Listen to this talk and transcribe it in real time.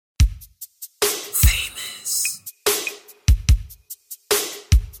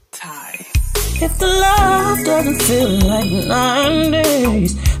If the love doesn't feel like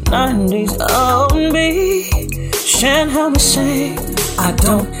 90's R&B, shan't help me say I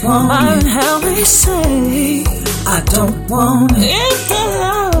don't want it. Help me say I don't want it. If the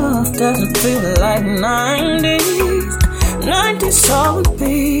love doesn't feel like 90's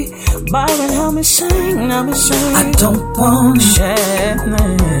R&B, Byron, help me sing, I don't want it.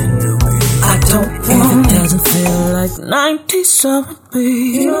 Shannon, I don't want it. It doesn't feel like 90's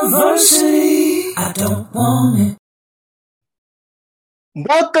R&B University. I don't want it.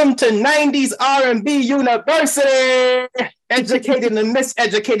 Welcome to 90's R&B University, educated and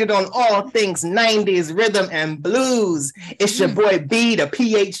miseducated on all things 90's rhythm and blues. It's your boy B, the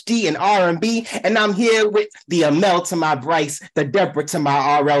PhD in R&B, and I'm here with the Amel to my Bryce, the Deborah to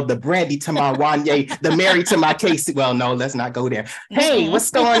my RL, the Brandy to my Wanye, the Mary to my Casey. Well, no, let's not go there. Hey, what's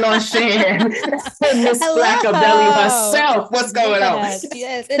going on, Shan? Miss Blackabelly herself. What's going on?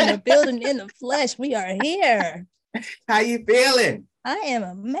 Yes, in the building, in the flesh, we are here. How you feeling? I am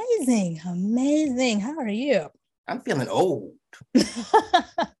amazing. How are you? I'm feeling old. I'm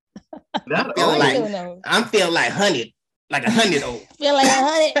feeling like 100, like 100 old. Feel like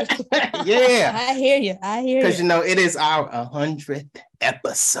 100? Yeah. I hear you. Because, you know, it is our 100th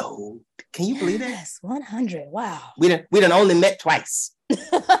episode. Can you believe that? Yes, 100. Wow. We done only met twice.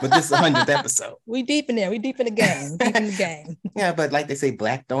 But this is the 100th episode. We deep in there. We deep in the game. Yeah, but like they say,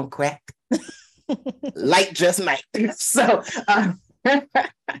 black don't crack. Light just might. So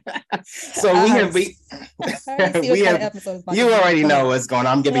we have you already know what's going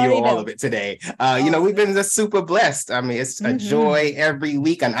on. I'm giving you all of it today. We've been just super blessed. I mean, it's a joy every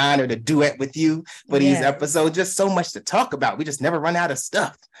week, an honor to duet with you for these episodes. Just so much to talk about. We just never run out of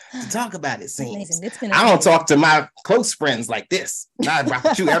stuff to talk about, it seems. I don't talk to my close friends like this. I rock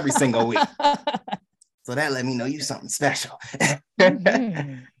with you every single week. So that let me know you something special.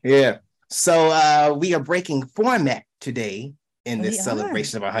 Yeah. So we are breaking format today in this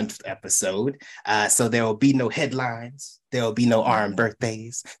celebration of our 100th episode. So there will be no headlines. There will be no R&B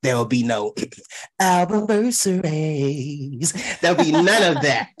birthdays. There will be no anniversaries. There'll be none of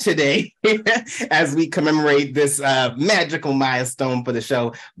that today. As we commemorate this magical milestone for the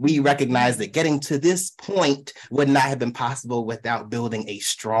show, we recognize that getting to this point would not have been possible without building a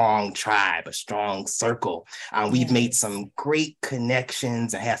strong tribe, a strong circle. We've made some great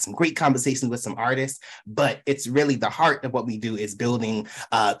connections and had some great conversations with some artists, but it's really the heart of what we do is building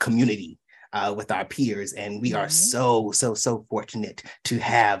community with our peers. And we are so fortunate to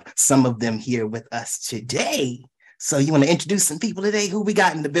have some of them here with us today. So you want to introduce some people today? Who we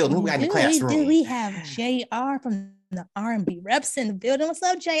got in the building? Who we got in the classroom? We have JR from the R&B Reps in the building. What's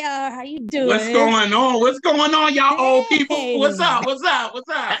up, JR? How you doing? What's going on, y'all old people? What's up?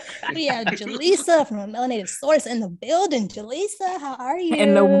 We have Jelisa from the Melanted Source in the building. Jelisa, how are you?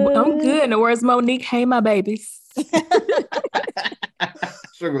 I'm good. In the words Monique, hey, my babies.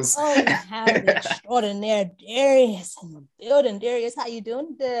 Oh, we have the extraordinary Darius in the building. Darius, how you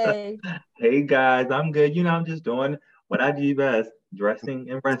doing today? Hey guys, I'm good. I'm just doing what I do best,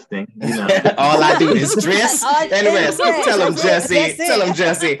 dressing and resting. All I do is dress and rest. Tell him,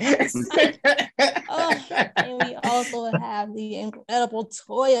 Jesse. And we also have the incredible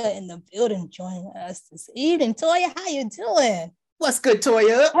Toya in the building joining us this evening. Toya, how you doing? What's good,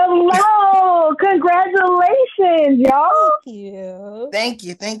 Toya? Hello. Congratulations, y'all. Thank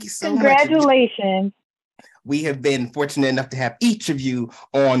you. Thank you so Congratulations. much. We have been fortunate enough to have each of you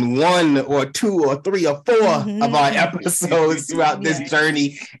on 1 or 2 or 3 or 4 of our episodes throughout this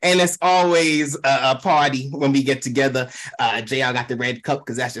journey. And it's always a party when we get together. JR got the red cup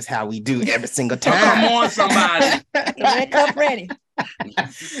because that's just how we do every single time. Come on, somebody. Red cup ready.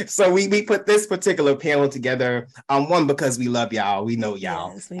 So we put this particular panel together, one, because we love y'all. We know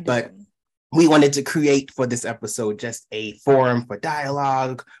y'all. Yes, we do. But we wanted to create for this episode just a forum for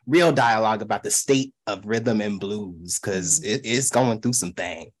dialogue, real dialogue about the state of rhythm and blues, because it is going through some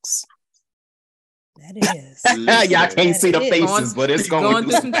things. That is. Y'all can't see the faces, but it's going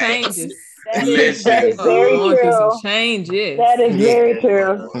through some changes. That is very true. Some changes. That is very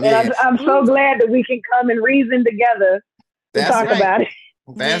true. And I'm so glad that we can come and reason together to talk about it.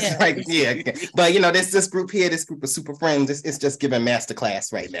 That's right. Yeah. But this group here, this group of super friends, it's just giving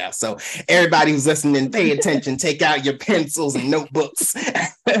masterclass right now. So everybody who's listening, pay attention, take out your pencils and notebooks,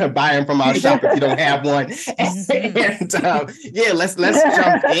 buy them from our shop if you don't have one. And let's jump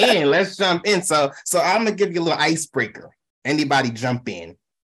in. Let's jump in. So I'm gonna give you a little icebreaker. Anybody jump in.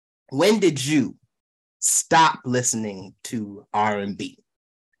 When did you stop listening to R&B?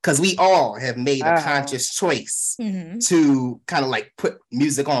 Because we all have made a conscious choice to kind of like put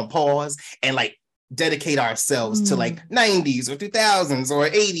music on pause and like dedicate ourselves to like 90s or 2000s or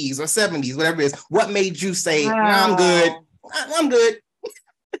 80s or 70s, whatever it is. What made you say, nah, I'm good? I'm good.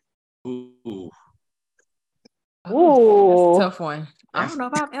 Ooh. Ooh. That's a tough one. I don't know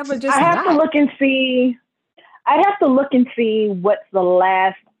if I've ever just I have to look and see. I'd have to look and see what's the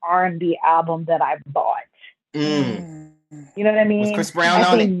last R&B album that I bought. Mm. You know what I mean? Was Chris Brown I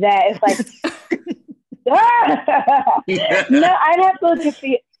on think it? that it's like no, I'd have to look and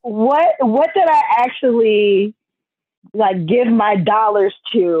see what did I actually like give my dollars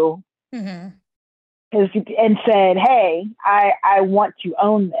to, and said, hey, I want to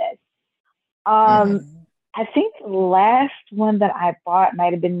own this. I think the last one that I bought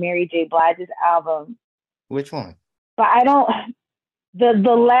might have been Mary J. Blige's album. Which one? But I don't. The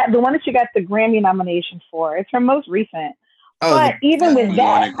one that she got the Grammy nomination for. It's her most recent. Oh, but even with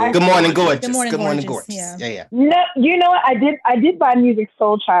that, Good Morning Gorgeous. Good Morning Gorgeous. Yeah. No, you know what? I did buy Music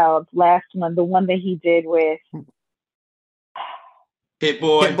Soul Child's last one, the one that he did with Hit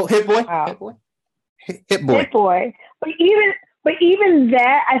Boy. Hit Boy. Wow. Hit Boy. But even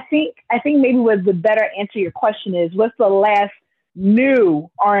that, I think maybe was the better answer to your question is, what's the last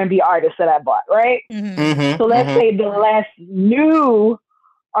new R&B artist that I bought, right? So let's say the last new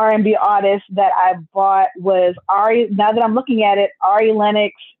R&B artist that I bought was Ari. Now that I'm looking at it, Ari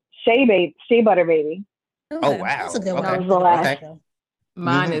Lennox, Shea Butter Baby. Oh wow, that's a good one. That was the last. Okay.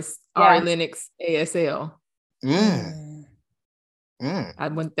 Mine is Ari Lennox ASL. Mm.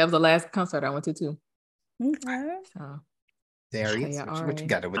 That was the last concert I went to too. Okay. So, Darius, what you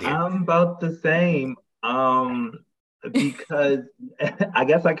got over there? I'm about the same. Because I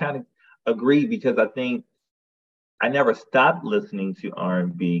guess I kind of agree, because I think I never stopped listening to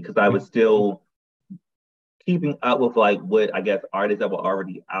R&B because I was still keeping up with like what I guess artists that were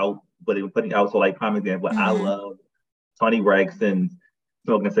already out, but they were putting out. So like, prime example, I love Tony Braxton's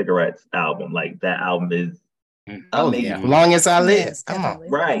Smoking Cigarettes album. Like that album is amazing. Long As I Live. Yes, Come on.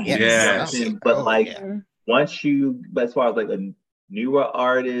 Right. Yes. But once you, as far as like a newer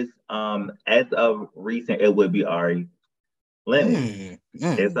artist, as of recent, it would be Ari Lennox.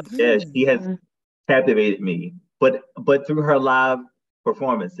 She has captivated me. But through her live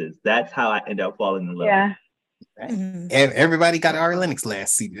performances, that's how I end up falling in love. Yeah. And everybody got Ari Lennox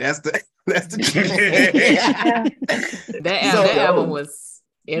last CD. That's the that album was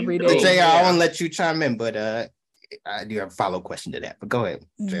every day. JR, I won't let you chime in, but I do have a follow question to that. But go ahead,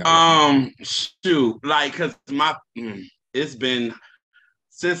 JR. Cause it's been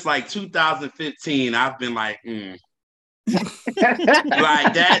since like 2015. I've been like,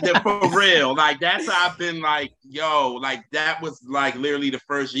 like that for real. Like that's how I've been like, yo, like that was like literally the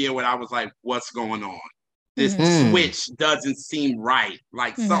first year when I was like, what's going on? This switch doesn't seem right.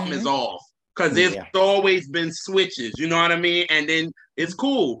 Like something is off. Cause there's always been switches, you know what I mean? And then it's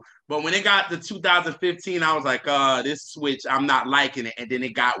cool. But when it got to 2015, I was like, this switch, I'm not liking it. And then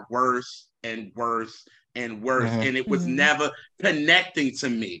it got worse and worse and worse. And it was never connecting to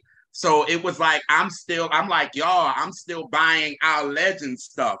me. So it was like, I'm like, y'all, I'm still buying our legend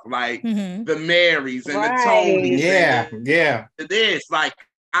stuff, like the Marys and the Tonys. Yeah. This, like,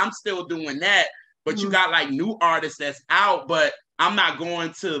 I'm still doing that. But you got like new artists that's out, but I'm not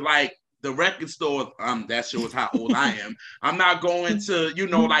going to like the record store. That shows how old I am. I'm not going to,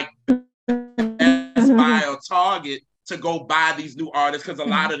 like Best Buy or Target to go buy these new artists because a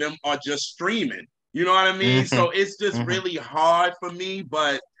lot of them are just streaming. You know what I mean? So it's just really hard for me,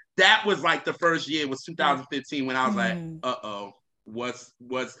 but that was like the first year was 2015 when I was like, what's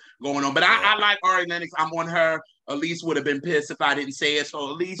going on? But I like Ari Lennox. I'm on her. Elise would have been pissed if I didn't say it. So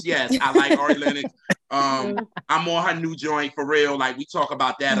Elise, yes, I like Ari Lennox. I'm on her new joint for real. Like we talk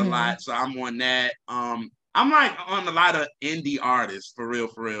about that a lot. So I'm on that. I'm like on a lot of indie artists for real.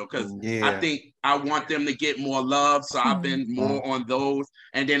 Because I think I want them to get more love. So I've been more on those.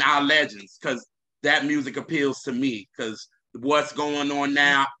 And then our legends, because that music appeals to me. Because what's going on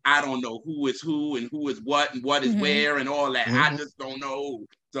now, I don't know who is who and who is what and what is where and all that. I just don't know.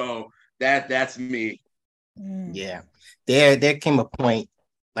 So that's me. Yeah. There came a point,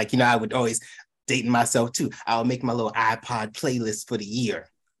 like, I would always dating myself too. I would make my little iPod playlist for the year.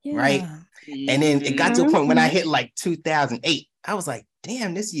 Right. And then it got to a point when I hit like 2008, I was like,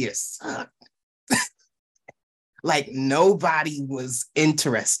 damn, this year sucked. Like nobody was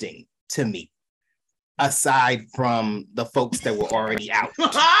interesting to me aside from the folks that were already out.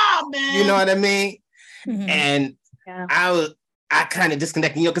 Oh, man. You know what I mean? And I kind of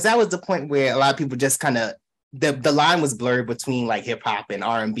disconnected, because that was the point where a lot of people just kind of, the line was blurred between like hip hop and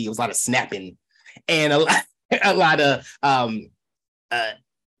R&B. It was a lot of snapping and a lot of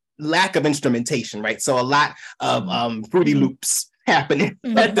lack of instrumentation, right? So a lot of Fruity Loops happening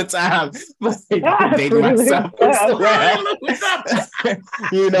at the time, but dating myself.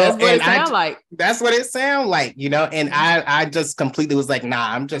 You know, that's what it sounds like. That's what it sounds like, you know. And I just completely was like,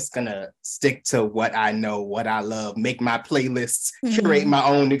 nah, I'm just gonna stick to what I know, what I love, make my playlists, curate my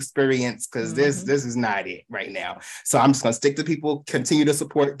own experience, because this is not it right now. So I'm just gonna stick to people, continue to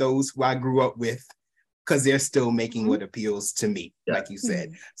support those who I grew up with, because they're still making what appeals to me, like you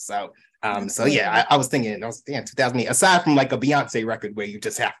said. So yeah, I was thinking 2008, aside from like a Beyonce record where you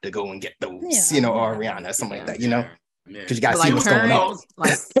just have to go and get those, you know, or Rihanna or something like that, you know, because you got to see what's going on.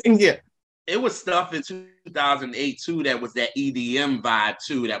 Like, it was stuff in 2008 too that was that EDM vibe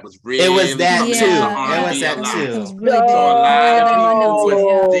too. That was really. It was that too. It was that too. It was really big. So a lot of people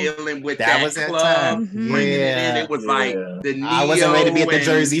was dealing with that was club, that time. bringing it in. It was like the Neo. I wasn't ready to be at the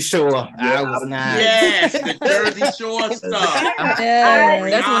Jersey Shore. I was not. Yes, the Jersey Shore stuff.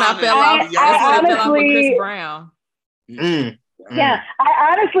 That's when I fell off. That's when I fell off with Chris Brown. Yeah, I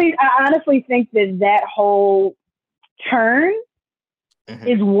honestly think that whole turn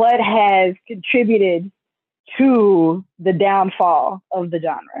is what has contributed to the downfall of the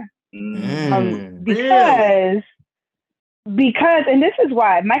genre. Because, and this is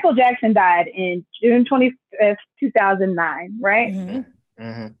why Michael Jackson died in June 25th, 2009, right?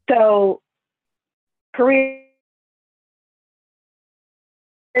 So career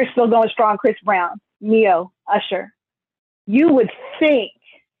is still going strong. Chris Brown, Neo, Usher. You would think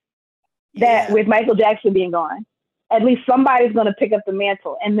that with Michael Jackson being gone, at least somebody's going to pick up the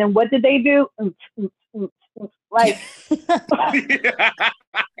mantle. And then what did they do? Like,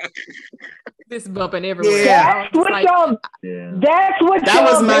 this bumping everywhere. Yeah. That's what y'all that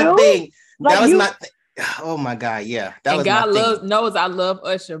was my thing. Like that was my thing. Oh my God, yeah. That was God my thing. knows I love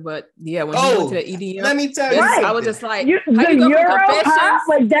Usher, but yeah, when he went to the EDM, let me tell you, I was just like, the Euro pop,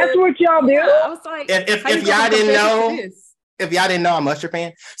 like that's what y'all do. I was like, if y'all didn't know, I'm an Usher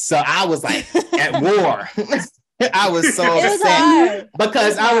fan, so I was like at war. I was so upset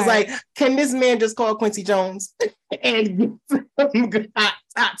because I was like, can this man just call Quincy Jones and get some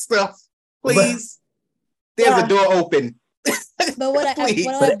hot stuff, please? There's a door open.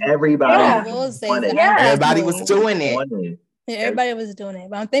 But everybody was doing it. Everybody was doing it. Yeah, everybody was doing it.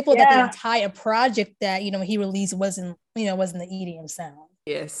 But I'm thankful that the entire project that he released wasn't the EDM sound.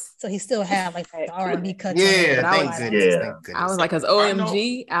 Yes. So he still had like the R&B cuts. Yeah, thank goodness. I was like, because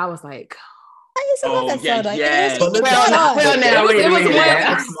OMG, I was like, I used to love that song.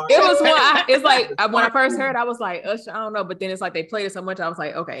 It was one. It's like when I first heard, I was like, Usher, I don't know, but then it's like they played it so much, I was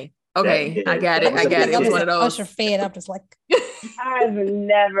like, okay, I got it. It was one of those. Usher fan. I'm just like, I've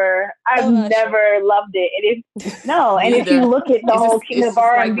never loved it. And if you look at the whole King of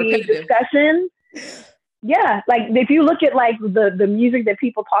R&B discussion, like if you look at like the music that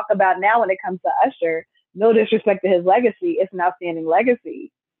people talk about now when it comes to Usher, no disrespect to his legacy, it's an outstanding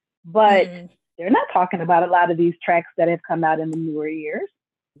legacy, but they're not talking about a lot of these tracks that have come out in the newer years.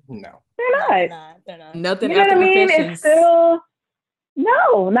 No, they're not. They're not. Nothing. You know what I mean? It's still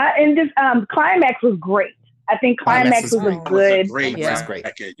not. And this Climax was great. I think Climax was a good bridge.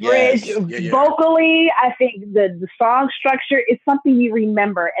 Vocally, I think the song structure is something you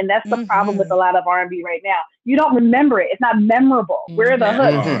remember, and that's the problem with a lot of R&B right now. You don't remember it. It's not memorable. Where are the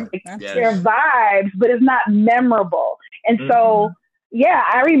hooks? They're vibes, but it's not memorable. And so,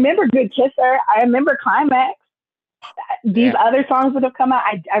 I remember Good Kisser. I remember Climax. These other songs that have come out,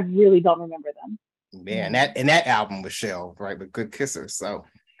 I really don't remember them. Yeah, and that album was shelved, right, with Good Kisser. So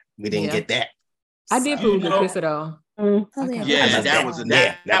we didn't get that. I did put Good Kisser though. That was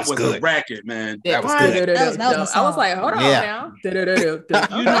a record, man. That was good. I was like, hold on now.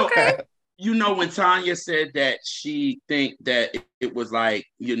 You know, when Tanya said that she think that it was like,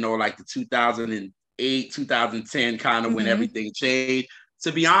 like the 2008, 2010 kind of when everything changed.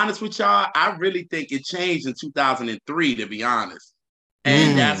 To be honest with y'all, I really think it changed in 2003, to be honest.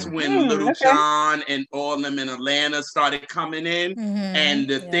 And that's when Little John and all them in Atlanta started coming in. And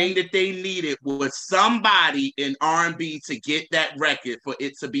the thing that they needed was somebody in R&B to get that record for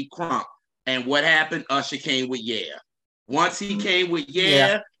it to be crunk. And what happened? Usher came with Yeah. Once he came with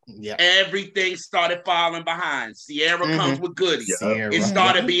everything started falling behind. Sierra comes with Goodies. It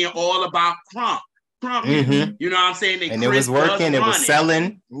started being all about crunk. You know what I'm saying? And it was working, it was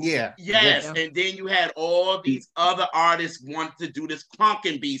selling. And then you had all these other artists want to do this crunk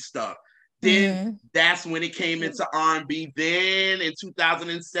and B stuff. Then that's when it came into R&B. Then in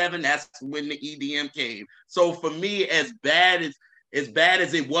 2007, that's when the EDM came. So for me, as bad as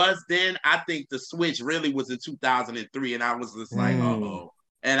it was then, I think the switch really was in 2003, and I was just like, uh-oh.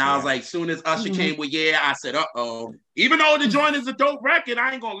 And I was like, soon as Usher came with I said, uh-oh. Even though the joint is a dope record,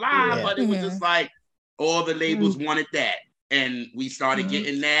 I ain't gonna lie, but it was just like, all the labels wanted that. And we started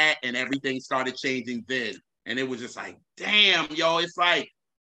getting that, and everything started changing then. And it was just like, damn, yo, it's like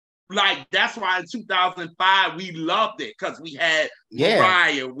that's why in 2005 we loved it, because we had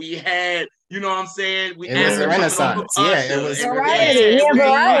Mariah, we had, you know what I'm saying? It was a renaissance. Yeah, it was variety.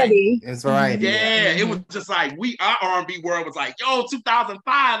 Variety. It was variety. Yeah, it was just like our R&B world was like, yo,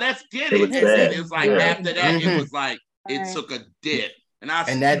 2005, let's get it. And it was like after that, it was like it took a dip. And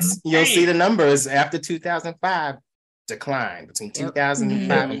that's you'll see the numbers after 2005 decline between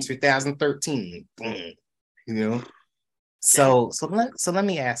 2005 and 2013. Boom. You know. So let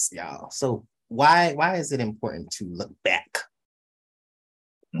me ask y'all. So why is it important to look back?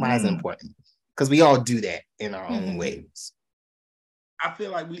 Why is it important? Because we all do that in our own ways. I feel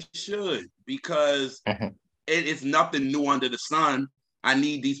like we should, because it is nothing new under the sun. I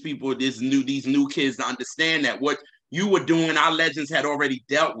need these people, these new kids to understand that what you were doing, our legends had already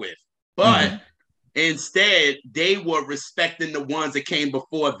dealt with. But instead, they were respecting the ones that came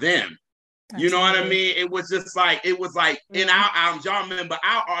before them. You know what I mean? It was like in our albums, y'all remember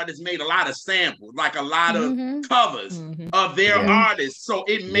our artists made a lot of samples, like a lot of covers of their artists. So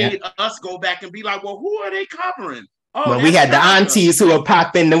it made us go back and be like, well, who are they covering? Oh, well, we had the aunties who would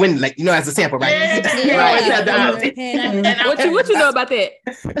pop in the window, like, as a sample, right? What you know about that?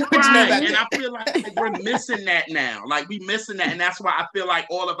 Right. And I feel like we're missing that now. Like, we missing that. And that's why I feel like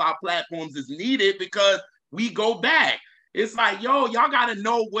all of our platforms is needed, because we go back. It's like, yo, y'all got to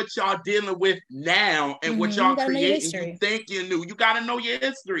know what y'all dealing with now and what y'all creating. You think you knew. You got to know your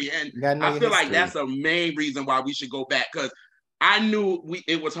history. And I feel like that's a main reason why we should go back, because I knew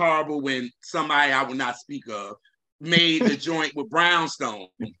it was horrible when somebody I will not speak of made the joint with Brownstone,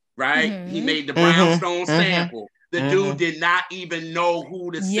 right? He made the Brownstone sample. The dude did not even know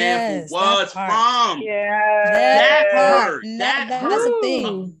who the sample was from. That hurt. That hurt. That's a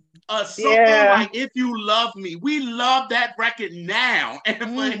thing. Something like If You Love Me, we love that record now, and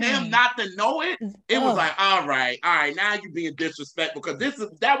for him not to know it, it was like, all right, now you're being disrespectful, because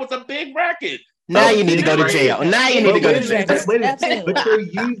that was a big record. Now you need to go to jail. Now you need to go to jail. But you're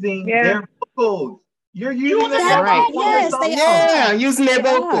using their vocals. You're using their vocals. Yes, they are. Using their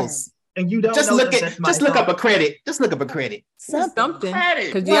vocals. And you don't just look up a credit. Just look up a credit. Something.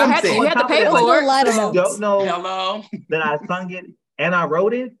 Because you had to pay for it. You don't know that I sung it and I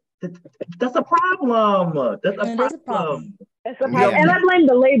wrote it. That's a problem. That's a problem. And I blame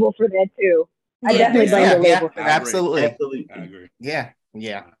the label for that too. I definitely blame the label for that. Absolutely. I agree. Yeah.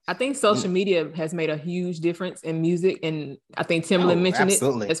 I think social media has made a huge difference in music, and I think Timbaland mentioned it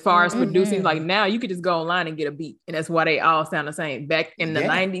as far as producing. Like, now you could just go online and get a beat, and that's why they all sound the same. Back in the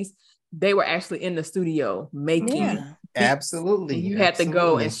 90s, they were actually in the studio making beats. Absolutely. You had to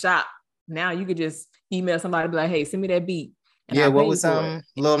go and shop. Now you could just email somebody and be like, hey, send me that beat. And what was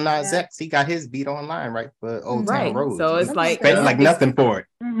Lil Nas X? He got his beat online, right? For Old Town Road. So it's like nothing for it.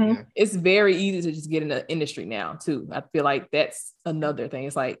 It's very easy to just get in the industry now too. I feel like that's another thing.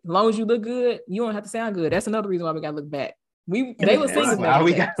 It's like, as long as you look good, you don't have to sound good. That's another reason why we gotta look back. They were singing.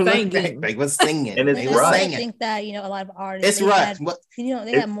 They were singing. And it's right. I think that a lot of artists,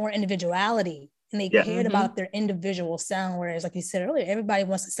 they had more individuality. And they cared about their individual sound, whereas, like you said earlier, everybody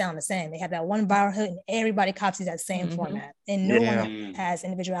wants to sound the same. They have that one viral hit, and everybody copies that same format, and no one has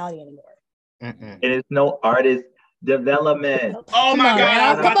individuality anymore. And it's no artist development. Oh my God!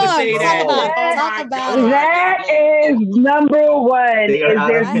 I was about to say that. Talk about it. That is number one.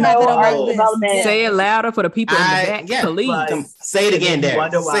 There's no artist development. Say it louder for the people in the back, please. Say it again, Darius.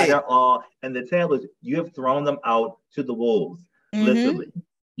 Wonder why they're all. And the tale is, you have thrown them out to the wolves. Literally,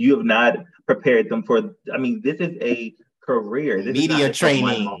 you have not prepared them for. I mean, this is a career. This media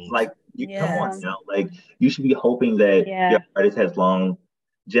training. Like, come on, like, you should be hoping that your artist has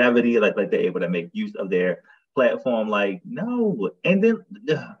longevity, like they're able to make use of their platform. Like, no, and then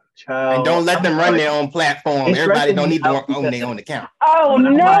child, and don't let them run their own platform. Everybody don't need to own their own account. Oh,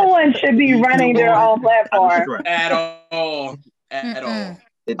 no one should be running their own platform at all. At all.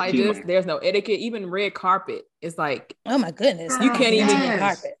 Like this, there's no etiquette. Even red carpet, it's like, oh my goodness, you can't even get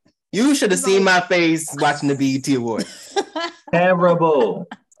carpet. You should have seen my face watching the BET Awards. Terrible.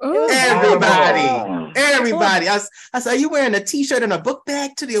 Everybody. I said, are you wearing a t-shirt and a book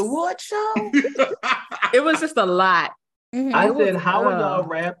bag to the award show? It was just a lot. I said, how are y'all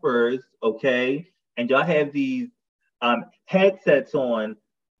rappers, okay? And y'all have these headsets on,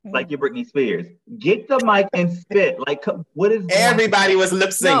 like you're Britney Spears. Get the mic and spit. Like, what is everybody was lip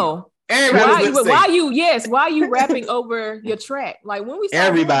syncing? No. Why you rapping over your track? Like, when we started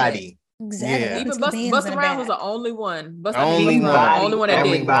everybody. Exactly. Yeah. Even Busta Rhymes was the only one. Only one that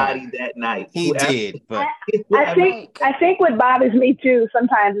did. Everybody that night. He did. But I think what bothers me too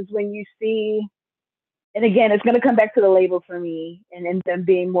sometimes is when you see and again, it's going to come back to the label for me and them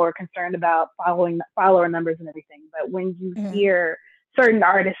being more concerned about follower numbers and everything. But when you hear certain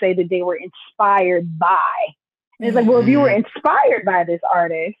artists say that they were inspired by, and it's like, well, if you were inspired by this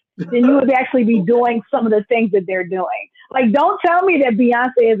artist, then you would actually be doing some of the things that they're doing. Like, don't tell me that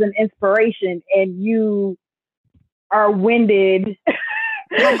Beyonce is an inspiration and you are winded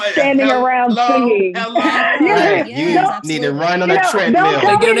standing around singing. You need to run on a treadmill.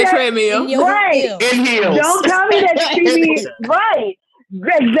 Get on the treadmill. Right. In heels. Don't tell me that Stevie, right.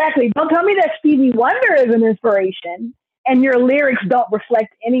 Exactly. Don't tell me that Stevie Wonder is an inspiration and your lyrics don't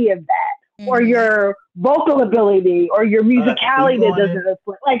reflect any of that, or your vocal ability, or your musicality that doesn't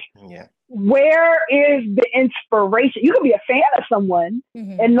reflect. Like, where is the inspiration? You can be a fan of someone,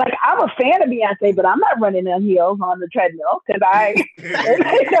 and like, I'm a fan of Beyonce, but I'm not running on heels on the treadmill because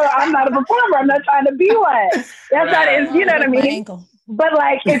I'm not a performer. I'm not trying to be one. That's not, you know what I mean? But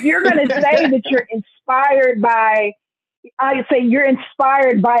like, if you're going to say that you're inspired by, I say you're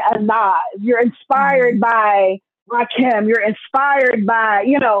inspired by a Nas, you're inspired by Rakim, you're inspired by,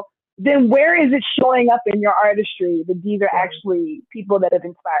 you know, then where is it showing up in your artistry that these are actually people that have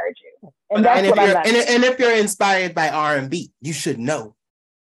inspired you? And that's what I'm not. And if you're inspired by R&B, you should know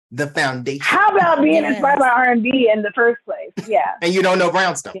the foundation. How about being inspired by R&B in the first place? Yeah. And you don't know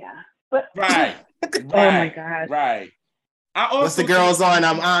Brownstone. Yeah. But right. Oh my God. Right. What's the girls on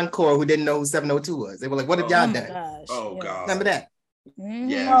Encore who didn't know who 702 was? They were like, what have y'all done? Gosh, God. Remember that?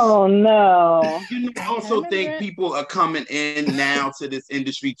 Yes. Oh no. You know, I also think people are coming in now to this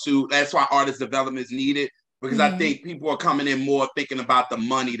industry too. That's why artist development is needed, because I think people are coming in more thinking about the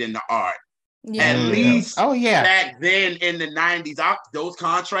money than the art. At least back then in the 90s, those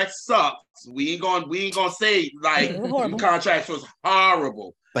contracts sucked. We ain't gonna say like contracts was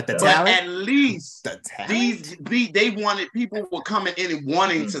horrible. But the talent, at least they wanted, people were coming in and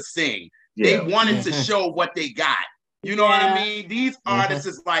wanting to sing. They wanted to show what they got. You know what I mean? These artists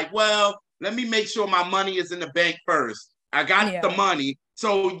is like, well, let me make sure my money is in the bank first. I got the money.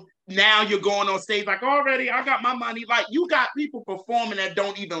 So now you're going on stage like, already, I got my money. Like, you got people performing that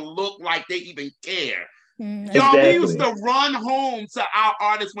don't even look like they even care. Y'all, we used to run home to our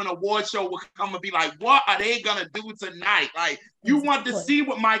artists when award show would come and be like, what are they gonna do tonight? Like, you want to see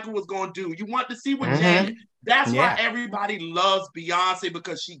what Michael was gonna do. You want to see what Janet. That's why everybody loves Beyonce,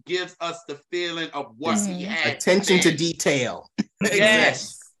 because she gives us the feeling of what we had. Attention to detail.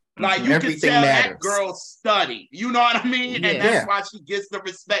 Yes. Like, you can tell that girl study. You know what I mean? And that's why she gets the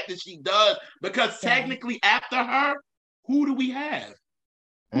respect that she does. Because technically, after her, who do we have?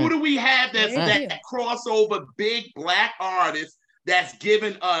 Who do we have that's that crossover big Black artist that's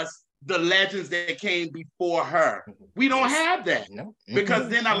given us the legends that came before her? We don't have that. Because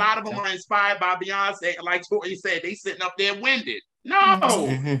then a lot of them are inspired by Beyonce. Like Toya said, they sitting up there winded. No.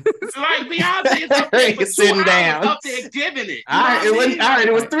 Like, Beyonce is up there for sitting down. Up there giving it.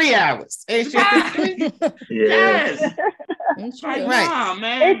 It was 3 hours. Yes. Like, nah,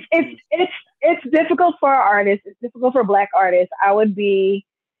 man. It's difficult for artists. It's difficult for Black artists. I would be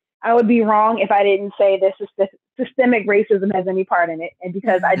wrong if I didn't say this systemic racism has any part in it, and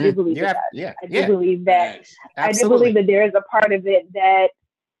because I do believe that. I do believe that. I do believe that there is a part of it that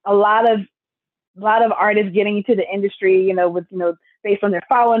a lot of artists getting into the industry, you know, with, you know, based on their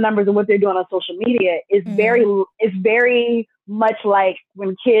following numbers and what they're doing on social media, is very much like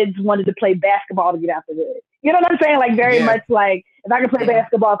when kids wanted to play basketball to get out the hood. You know what I'm saying? Like, very much like, if I could play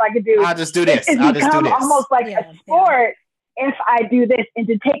basketball, if I could do, I'll just do this. It's become almost like a sport. If I do this, and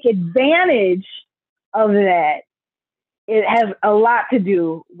to take advantage of that, it has a lot to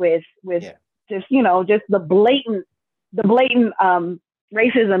do with just, you know, just the blatant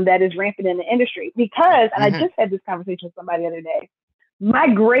racism that is rampant in the industry. Because, and I just had this conversation with somebody the other day, my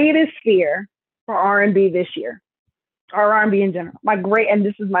greatest fear for R&B this year, or R&B in general, and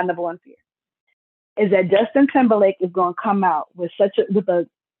this is my number one fear, is that Justin Timberlake is going to come out with a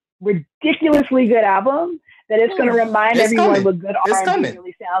ridiculously good album that it's going to remind everyone what good R&B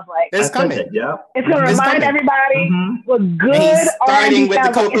really sounds like. It's coming. It's going to remind everybody what good R&B starting with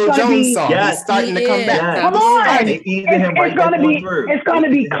the sounds Coco like. Jones song. He's starting to come back. Come on. It's going to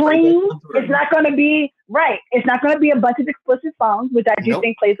be clean. It's not going to be right. It's not going to be a bunch of explicit songs, which I do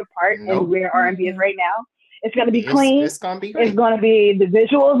think plays a part in where R&B is right now. It's going to be clean. It's going to be great. It's going to be, the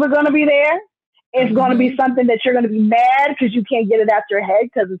visuals are going to be there. It's going to be something that you're going to be mad because you can't get it out your head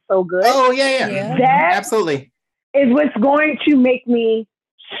because it's so good. Oh, yeah. That absolutely is what's going to make me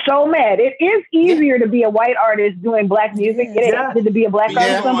so mad. It is easier to be a white artist doing Black music than to be a Black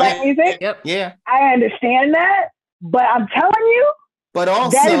artist doing Black music. I understand that, but I'm telling you, but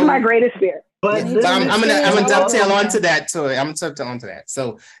also, that is my greatest fear. But I'm gonna dovetail onto that, Toya. I'm gonna dovetail onto that.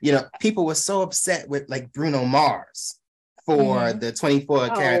 So, people were so upset with like Bruno Mars for the 24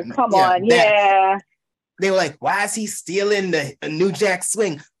 karat. Come on, yeah. They were like, why is he stealing a New Jack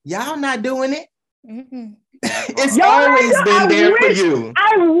Swing? Y'all not doing it. Mm-hmm. It's always been there for you.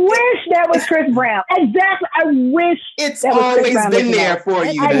 I wish that was Chris Brown. Exactly. I wish it's always been there for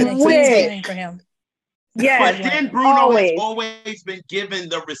you. I wish for him. Yeah, but then Bruno has always been given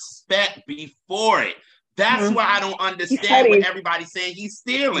the respect before it. That's why I don't understand what everybody's saying he's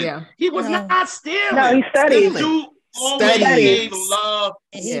stealing. Yeah. He was not stealing. No, he studied. Dude always gave love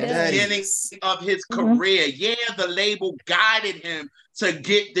at the beginning of his career. Yeah, the label guided him to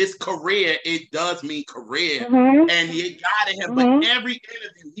get this career. It does mean career. And it guided him. But every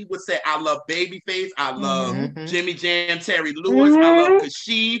interview, he would say, I love Babyface. I love Jimmy Jam, Terry Lewis. I love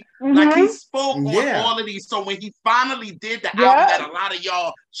Kashif. Like, he spoke on all of these. So when he finally did the album that a lot of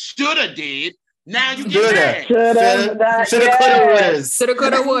y'all should have did, now you get mad. Shoulda,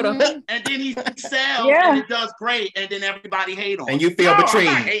 coulda, woulda. And then he sells and it does great, and then everybody hate on him. And you feel betrayed.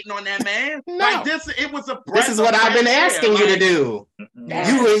 I'm not hating on that man. No. Like it was a this is what I've been asking you to do.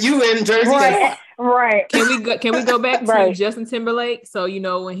 You in Jersey. Right. Can we go back to Justin Timberlake? So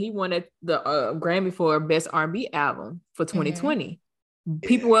when he won the Grammy for Best R&B Album for 2020.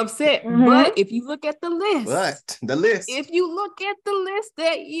 People were upset, but if you look at the list, if you look at the list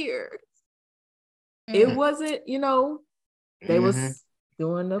that year, it wasn't, they was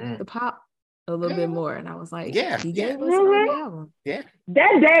doing the pop a little bit more. And I was like, he gave us an album. Yeah.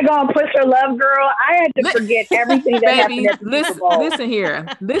 That daggone Push Your Love girl, I had to forget everything that happened at the Super Bowl. Listen here,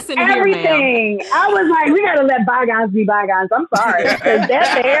 everything. Ma'am. I was like, we got to let bygones be bygones. I'm sorry. Because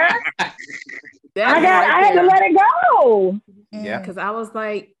that there, I had to let it go. Yeah. Because I was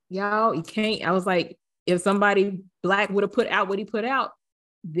like, y'all, you can't. I was like, if somebody black would have put out what he put out,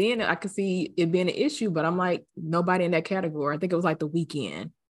 then I could see it being an issue, but I'm like, nobody in that category. I think it was like The Weeknd.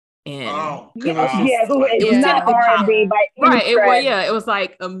 And it was not R&B by it was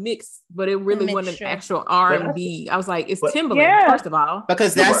like a mix, but it really wasn't an actual R&B. I was like, it's Timberlake, first of all,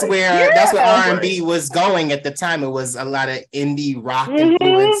 because that's where R&B was going at the time. It was a lot of indie rock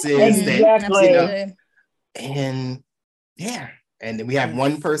influences and then we have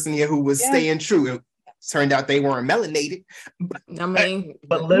one person here who was staying true. Turned out they weren't melanated. I mean,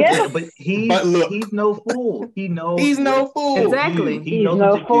 but he's no fool. He knows he's no fool. Exactly. He's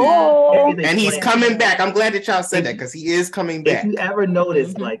no fool. And he's coming back. I'm glad that y'all said that because he is coming back. If you ever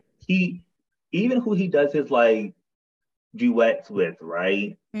notice, like even who he does his like duets with,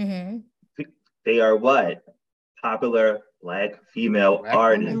 right? They are what? Popular Black female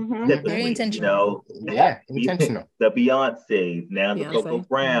artists. Very intentional. Intentional. The Beyonce, now the Coco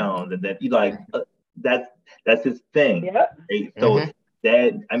Brown, and that you like. That's his thing. Right? So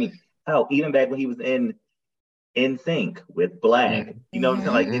that even back when he was in sync with Black, all of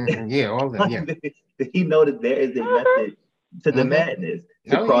them. He know that there is a method to the madness,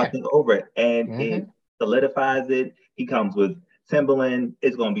 to crossing over, and it solidifies it. He comes with Timbaland.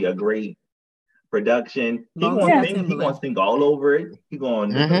 It's going to be a great production. He gonna sing all over it. He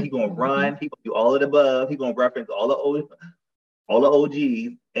gonna run. He gonna do all of the above. He gonna reference all the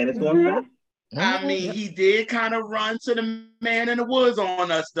OGs, and it's going to. I mean, he did kind of run to the Man in the Woods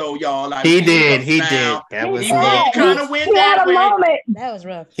on us, though, y'all. Like, he did. That was kind of went that way. Moment. That was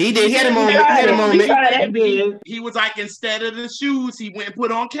rough. He did. He had a moment. He was like, instead of the shoes, he went and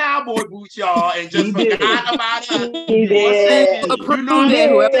put on cowboy boots, y'all, and just forgot about us. He did.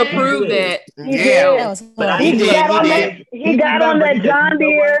 Whoever approved that. He got on that John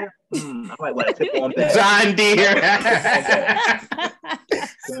Deere. I might want to tip on that. John Deere.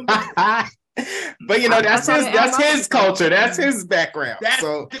 But that's his culture. That's his background.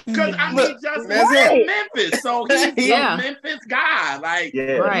 Because Memphis, so he's a Memphis guy. Like,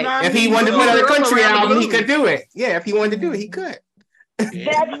 if he wanted to put on a country album, he could do it. Yeah, if he wanted to do it, he could. That's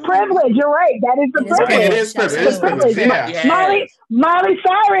privilege. You're right. That is the privilege. It is privilege. Yeah. Miley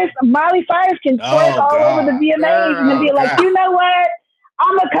Cyrus can twerk all over the VMAs and then be like, you know what?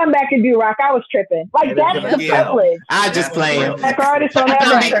 I'm gonna come back and do rock. I was tripping. Like that's the privilege. I just play him. That's artists don't have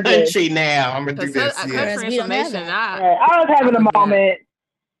that country now. I'm gonna do this. I was having a moment.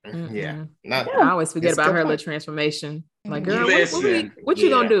 I always forget about her little transformation. Like, girl, what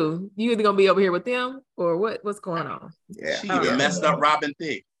you gonna do? You either gonna be over here with them or what's going on? Yeah, she even messed up Robin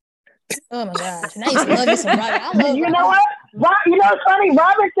Thicke. Oh my gosh! And I used to love me some Robin. You know what? It's funny.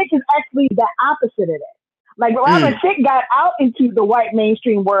 Robin Thicke is actually the opposite of that. Like Robin Thicke got out into the white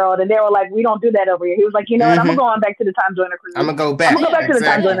mainstream world, and they were like, "We don't do that over here." He was like, "You know what? I'm gonna go on back to the Time Joiner Cruise. I'm gonna go back. To the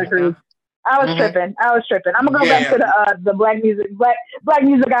Time Joiner Cruise." I was tripping. I'm gonna go back to the Black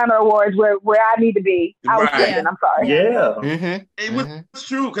Music Honor Awards where I need to be. I was tripping. I'm sorry. Yeah. It was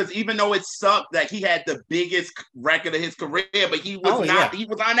true because even though it sucked that he had the biggest record of his career, but he was he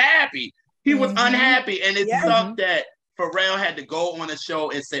was unhappy. He was unhappy, and it sucked that Pharrell had to go on a show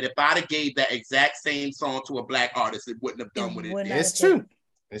and said if I'd have gave that exact same song to a black artist, it wouldn't have done what it did. It's true.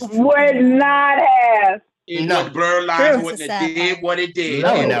 Would not have. Blurred Lines wouldn't have did what it did.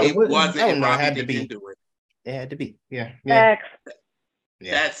 No, it wasn't. No, it had to be. Do it. It had to be. Yeah. That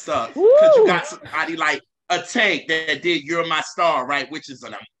sucks. Because you got somebody like a Tank that did "You're My Star," right? Which is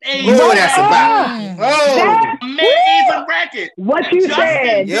an amazing. That's about. Amazing record. What you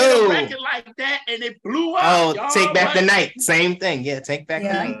said? Did a record like that, and it blew up. Take Back the Night. Same thing. Yeah, Take Back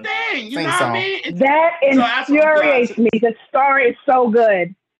the Night. You know what I mean? That infuriates me. The Star is so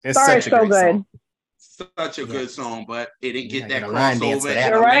good. Star is so good. Song. Such a good song, but it didn't get that crossover.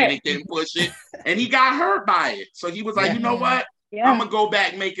 Atlantic didn't push it, and he got hurt by it. So he was like, you know what? I'm gonna go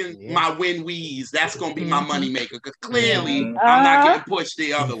back making my win-wees. That's gonna be my money maker because clearly I'm not getting pushed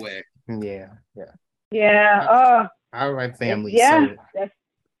the other way. All right, family. Yeah.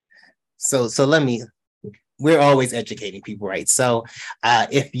 So let me. We're always educating people, right? So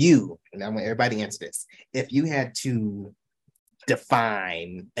if you, and I want everybody to answer this, if you had to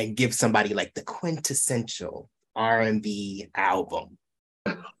define and give somebody like the quintessential R&B album,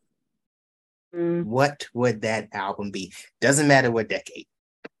 what would that album be? Doesn't matter what decade.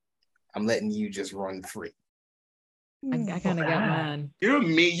 I'm letting you just run free. I kind of got mine. You're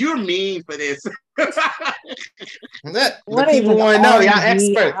mean for this. The people want to know. Y'all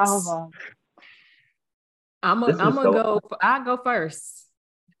experts. I'm gonna go. I'll go first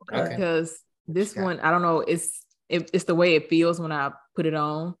because this one, I don't know. It's the way it feels when I put it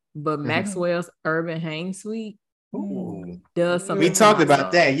on. But Maxwell's Urban Hang Suite does something. We talked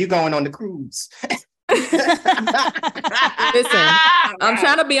about that. You going on the cruise? Listen, I'm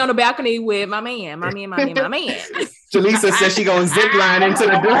trying to be on the balcony with my man. Jelisa says she gonna zip line into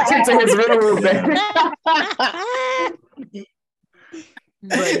his room.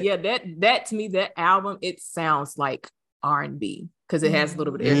 But yeah, that to me, that album, it sounds like R&B because it has a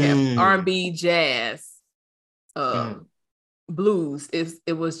little bit of R&B, jazz, blues.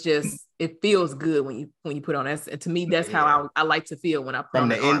 It was just, it feels good when you put on that. And to me, that's how I like to feel when I put from on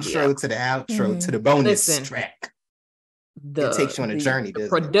the intro to the outro to the bonus track. It takes you on a journey. The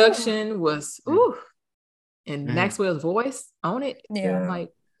production was and Maxwell's voice on it. I'm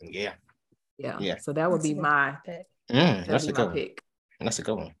like, yeah. So that would be my pick. That's a good pick. That's a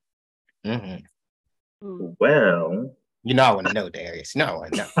good one. Well, you know I want to know, Darius. You know I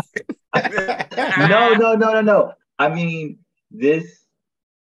want to know. No. I mean, this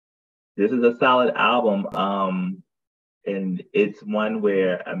is a solid album. And it's one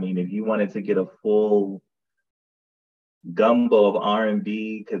where, I mean, if you wanted to get a full gumbo of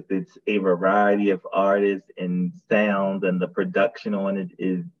R&B, because it's a variety of artists and sounds, and the production on it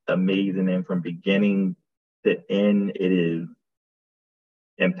is amazing. And from beginning to end, it is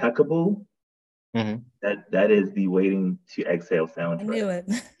impeccable. That is the Waiting to Exhale soundtrack. I knew it.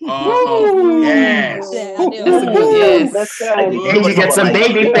 Oh, yes. I knew it. That's good. And you get some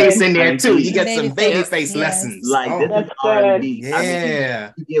baby face in there too. You get some baby face lessons. Like this is R&B. Yeah. I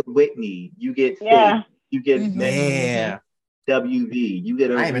mean, you get Whitney. You get Faith. You get WV. You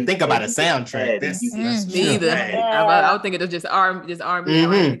get. I didn't even think about a soundtrack. Me either. I would think it was just R&B. I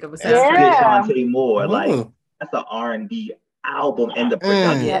think of a soundtrack. Dante Moore. Like that's an R&B album, and the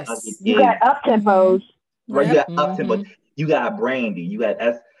production. You got up tempos. Right, you got up tempos. You got Brandy. You got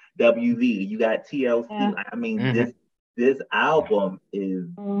SWV. You got TLC. I mean, this album is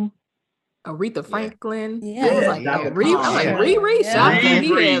Aretha Franklin. Yeah. I was like, Riri.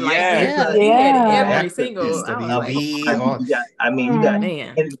 He had every single. You got,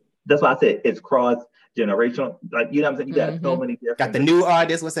 and that's why I said it's cross-generational. Like, you know what I'm saying? You got so many different. Got the new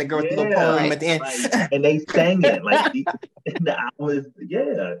artists. What's that girl with the little poem at the end? Like, and they sang it. Like, the album is,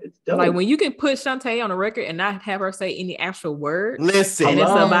 it's dope. Like, when you can put Shantae on a record and not have her say any actual word. Listen. And it's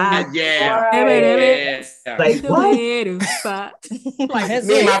about, Like, what? Like,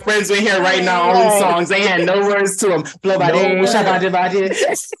 me and my friends were here writing our own songs. They had no words to them.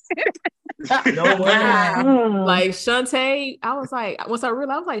 Like Shantae, I was like, once I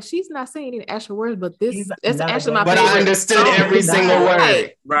realized, I was like, she's not saying any actual words, but it's actually my favorite. But I understood every single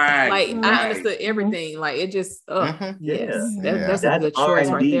word. Right. Like I understood everything. Like it just, that's a good choice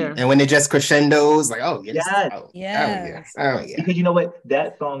right there. And when it just crescendos, like, Because you know what,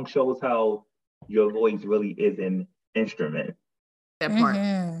 that song shows how your voice really is an instrument. That part.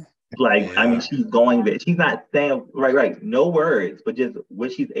 Like, I mean, she's going there. She's not saying right, no words, but just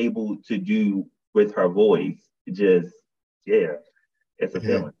what she's able to do with her voice. Just, it's a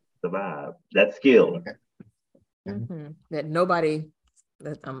feeling, it's a vibe. That skill. That nobody.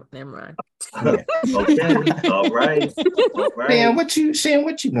 Never mind. Okay, all right. Man, what you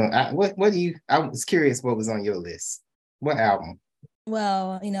know? What do you? I was curious what was on your list. What album?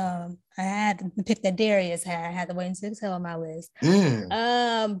 Well, I had to pick that Darius had. I had to wait until it's on my list.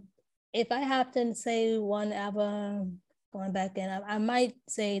 If I have to say one album going back in, I might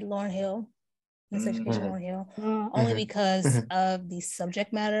say Lauryn Hill, Miss Education Lauryn Hill, only because of the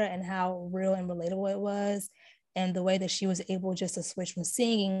subject matter and how real and relatable it was, and the way that she was able just to switch from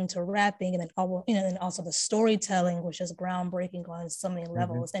singing to rapping, and then and also the storytelling, which is groundbreaking on so many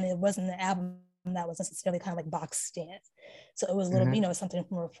levels. And it wasn't an album that was necessarily kind of like box stand, so it was a little, something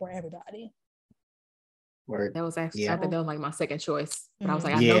for everybody. Word. That was actually, I think that was like my second choice. But I was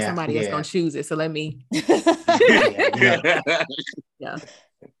like, I know somebody else gonna choose it, so let me.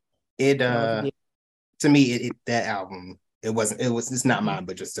 It to me, that album, it's not mine,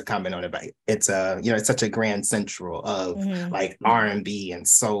 but just to comment on it, but it's it's such a grand central of like R&B and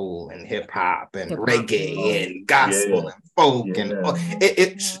soul and hip hop and reggae and gospel and folk and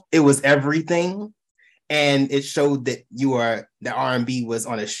it was everything. And it showed that the R&B was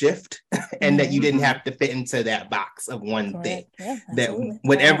on a shift and that you didn't have to fit into that box of one thing. Yeah, that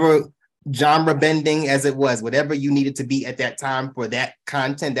whatever genre bending as it was, whatever you needed to be at that time for that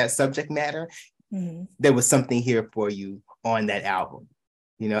content, that subject matter, there was something here for you on that album,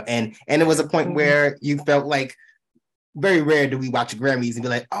 and it was a point where you felt like, very rare do we watch Grammys and be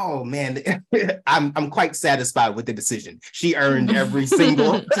like, oh man, I'm quite satisfied with the decision. She earned every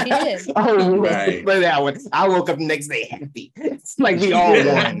single for that one. I woke up the next day happy. It's like we all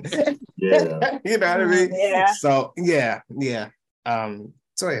won. You know what I mean? Yeah. So yeah.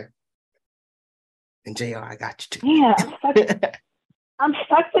 Toya. And JR, I got you too. Yeah. I'm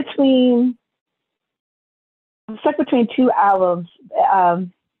stuck between two albums.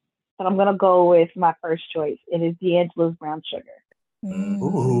 And I'm gonna go with my first choice. It is D'Angelo's Brown Sugar.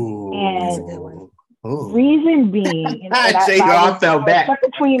 Ooh, and reason being, I fell back.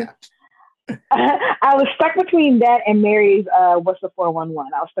 I was stuck between that and Mary's What's the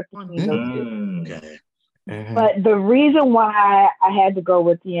 411. I was stuck between those two. Okay. But the reason why I had to go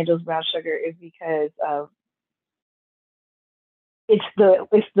with D'Angelo's Brown Sugar is because it's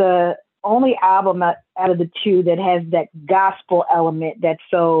the only album out of the two that has that gospel element that's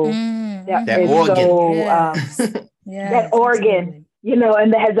so that organ. That organ,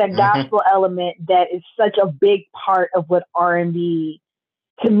 and that has that gospel element that is such a big part of what R&B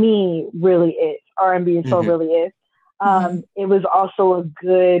to me really is. R&B is really is. It was also a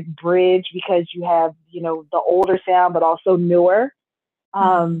good bridge because you have, the older sound, but also newer.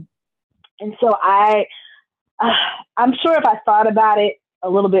 And so I'm sure if I thought about it a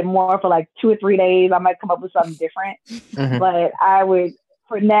little bit more for like 2 or 3 days, I might come up with something different. But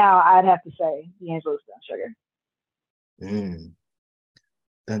for now, I'd have to say D'Angelo's Brown Sugar.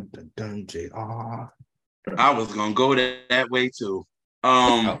 Dun, dun, dun, JR. I was gonna go that way too.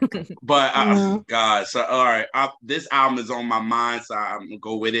 But God, so all right, this album is on my mind, so I'm gonna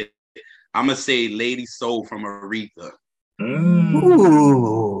go with it. I'm gonna say Lady Soul from Aretha.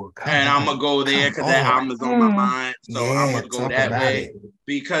 Ooh, and I'm gonna go there because that album is on my mind. So I'm gonna go that way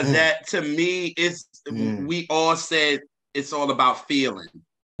because that to me is we all said it's all about feeling.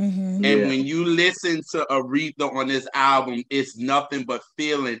 And when you listen to Aretha on this album, it's nothing but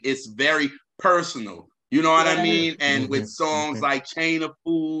feeling. It's very personal. You know what I mean? And with songs like Chain of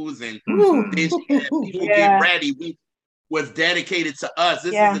Fools and then she had People Get Ready, was dedicated to us.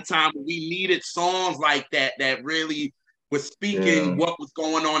 This is the time we needed songs like that really was speaking what was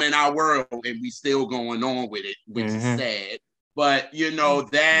going on in our world, and we still going on with it, which is sad. But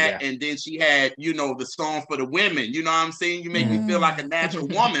that, and then she had, the song for the women. You know what I'm saying? You make me feel like a natural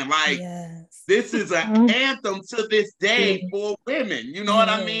woman. Like this is an anthem to this day for women. You know what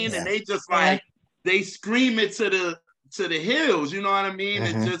I mean? And they just like they scream it to the hills. You know what I mean?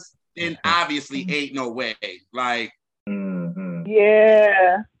 It just and obviously ain't no way. Like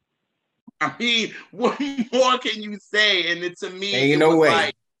I mean, what more can you say? And to me, ain't no way.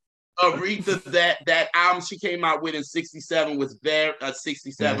 Like Aretha, that album she came out with in '67 was very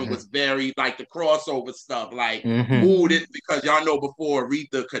was very like the crossover stuff, like this because y'all know before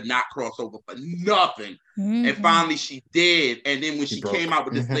Aretha could not cross over for nothing, and finally she did. And then when she came out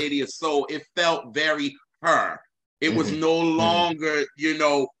with this Lady of Soul, it felt very her. It was no longer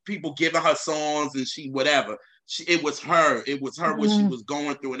people giving her songs and she whatever. it was her. It was her what she was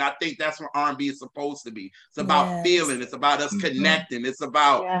going through. And I think that's what R&B is supposed to be. It's about feeling. It's about us connecting. It's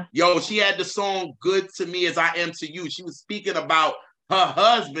about, she had the song Good to Me as I Am to You. She was speaking about her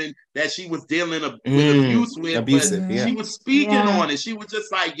husband that she was dealing with abuse with. She was speaking on it. She was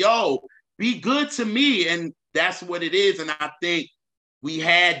just like, be good to me. And that's what it is. And I think we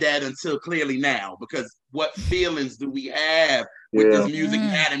had that until clearly now, because what feelings do we have with this music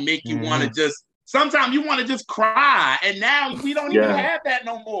that make you want to just, sometimes you want to just cry. And now we don't even have that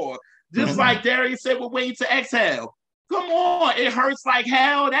no more. Just like Darius said, we're waiting to exhale. Come on, it hurts like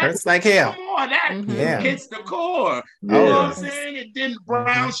hell. That hurts like hell. Come on, that hits the core. You know what I'm saying? It didn't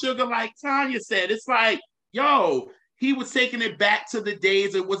brown sugar like Tanya said. It's like, he was taking it back to the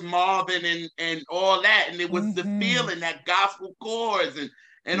days it was Marvin and all that. And it was the feeling, that gospel chords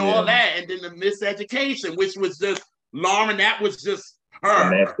and all that. And then the miseducation, which was just, Lauren, that was just her.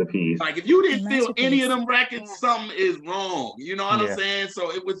 A masterpiece. Like, if you didn't feel any of them records, something is wrong. You know what I'm saying?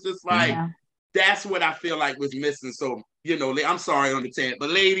 So it was just like, that's what I feel like was missing. So, I'm sorry on the tangent, but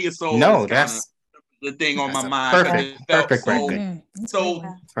Lady of Soul that's the thing on my mind. Perfect record. So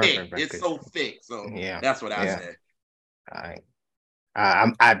thick. It's so thick. So that's what I said. All right.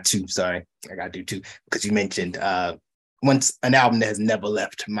 I too, sorry. I gotta do two, because you mentioned once an album that has never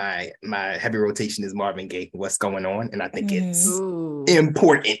left my heavy rotation is Marvin Gaye, What's Going On? And I think it's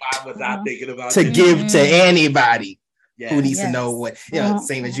important to give to anybody who needs to know what,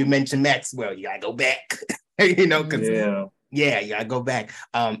 same as you mentioned Maxwell, you gotta go back, because you gotta go back.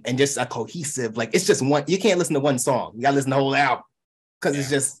 And just a cohesive, like, it's just one, you can't listen to one song, you gotta listen to the whole album, because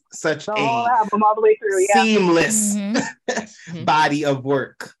it's just such a album all the way through, seamless body of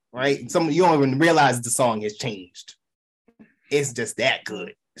work, right? You don't even realize the song has changed. It's just that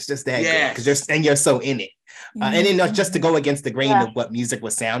good. It's just that good, because you're so in it. And then just to go against the grain of what music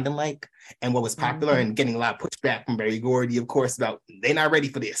was sounding like and what was popular, and getting a lot of pushback from Berry Gordy, of course, about they're not ready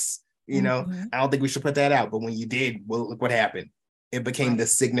for this. I don't think we should put that out. But when you did, well, look what happened. It became the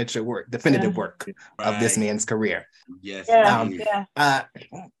signature work, definitive work of this man's career. Yes. My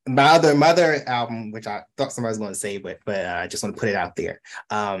other album, which I thought somebody was going to say, but I just want to put it out there.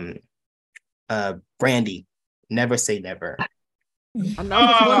 Brandy, Never Say Never. I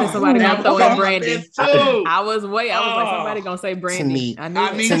know somebody gonna throw in Brandy. I was like, somebody gonna say Brandy. I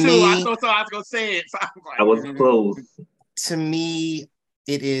knew too. I thought I was gonna say it. So I was close. To me,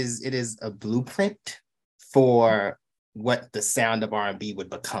 it is a blueprint for what the sound of R&B would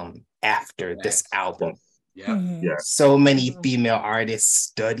become after this album. So many female artists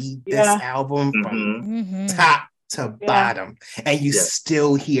studied this album from top to bottom, and you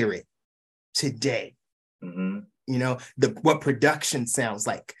still hear it today. What production sounds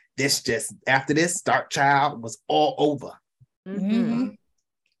like. After this, Dark Child was all over.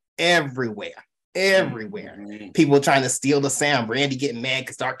 Everywhere. People trying to steal the sound. Brandy getting mad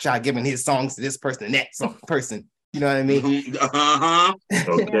because Dark Child giving his songs to this person and that person. You know what I mean?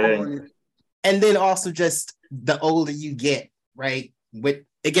 Okay. And then also just the older you get, right?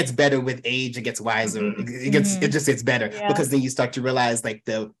 It gets better with age. It gets wiser. It just gets better, because then you start to realize, like,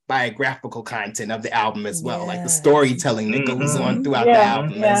 the biographical content of the album as well, like the storytelling that goes on throughout the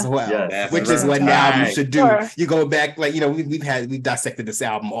album as well, which is what an album should do. You go back, like, we've dissected this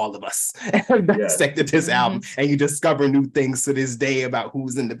album, all of us dissected this album, and you discover new things to this day about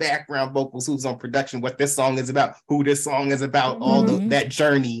who's in the background vocals, who's on production, what this song is about, who this song is about. All that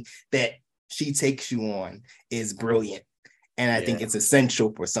journey that she takes you on is brilliant. And I think it's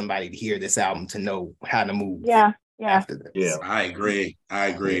essential for somebody to hear this album to know how to move. After this. Yeah, I agree.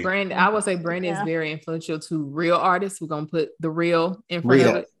 Brandy, I would say Brandy is very influential to real artists. We're gonna put the real in front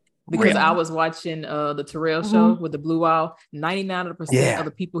of it, because I was watching the Terrell show with the Blue Wall. 99% of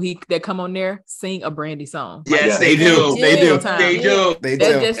the people that come on there sing a Brandy song. Yes, they do. They do.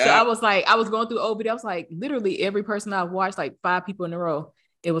 I was going through old video. I was like, literally every person I've watched, like 5 people in a row,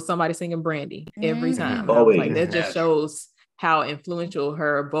 it was somebody singing Brandy every time. Like, that just shows how influential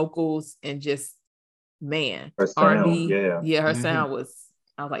her vocals and just her sound, R&B, her sound was.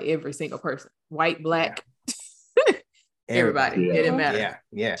 I was like, every single person, white, black, everybody. It didn't matter.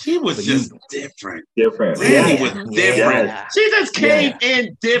 She was just different. Brandy was different. She just came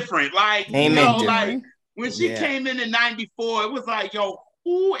in different. Like, like when she came in 94, it was like,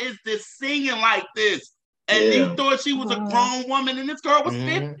 who is this singing like this? And you thought she was a grown woman, and this girl was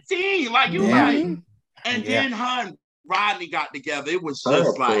 15. Like, you like, and then her and Rodney got together. It was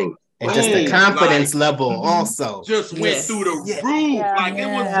just like, and just the confidence level also just went through the roof. Like, it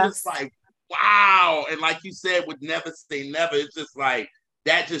was just like, wow. And like you said, with Never Say Never, it's just like,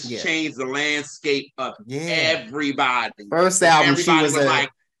 that just changed the landscape of everybody. First album, everybody she was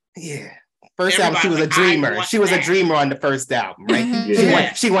like, First album, she was a dreamer. She was a dreamer on the first album, right?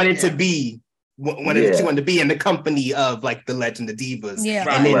 Mm-hmm. She wanted to be. She wanted to be in the company of like the Legend of Divas. Yeah.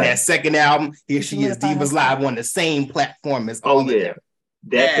 And then that second album, here she is, Divas Live on the same platform as all of them.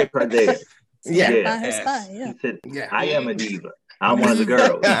 That's it right there. Yeah. Her spot, She said, I am a diva. I'm one of the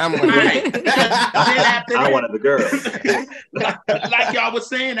girls. I'm one of the girls. Like y'all was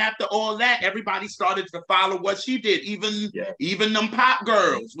saying, after all that, everybody started to follow what she did. Even them pop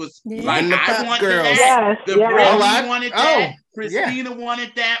girls was like, I want that. The Britney wanted that. Christina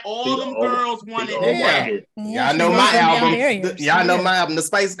wanted that. All them girls wanted that. Y'all know my album. Y'all know my album, the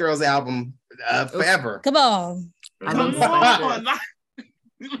Spice Girls album, Forever. Come on.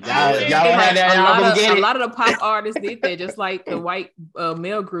 Y'all had that album. A lot of the pop artists did that, just like the white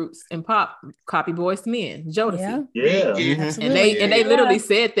male groups in pop copy Boys to Men, Jodeci. And they literally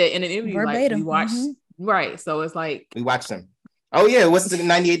said that in an interview. Verbatim. Like we watched, right? So it's like we watched them. Oh yeah, what's the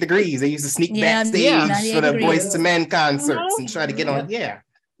 98 Degrees? They used to sneak backstage for the Boys to Men concerts and try to get on. Yeah.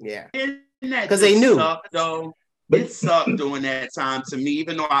 Because they knew. It sucked during that time to me,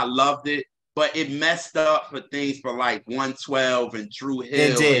 even though I loved it. But it messed up for things for like 112 and Drew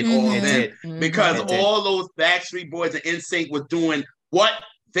Hill and all that. Because all those Backstreet Boys and NSYNC were doing what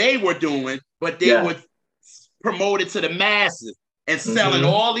they were doing, but they were promoted to the masses and selling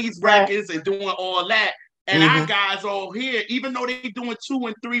all these records and doing all that. And our guys all here, even though they're doing 2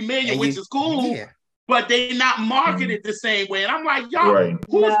 and 3 million, which is cool, but they not marketed the same way. And I'm like, y'all, who's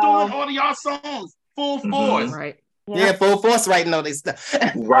doing all of y'all songs? Full Force. Right. Yeah, Full Force writing all this stuff.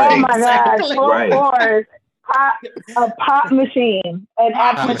 Right. Oh my God, Full Force. A pop machine. An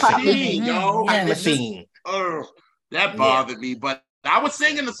actual pop machine. Pop machine. That bothered me, but I was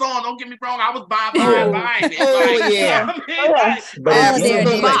singing the song. Don't get me wrong. I was buying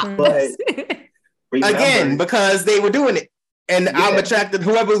it. Again, because they were doing it, and I'm attracted to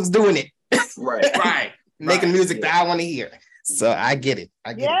whoever was doing it. Right. Making music that I want to hear. So I get it.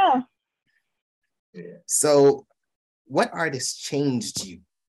 Yeah. So, what artist changed you?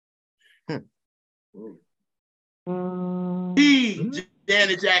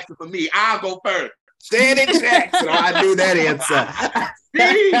 Janet Jackson for me. I'll go first. Janet Jackson. I knew that answer.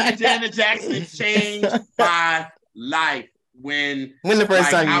 Janet Jackson changed my life. When the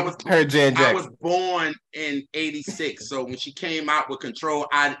first time you heard Janet Jackson? I was born in 86. So when she came out with Control,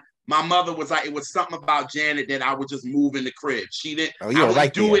 my mother was like, it was something about Janet that I would just move in the crib. She didn't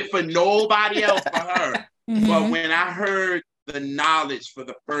do it for nobody else for her. But when I heard the Knowledge for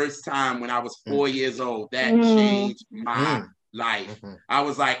the first time when I was 4 years old, that changed my life. I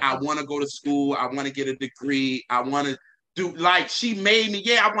was like, I want to go to school. I want to get a degree. I want to do, like, she made me,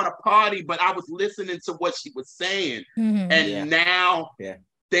 I want to party, but I was listening to what she was saying. And now,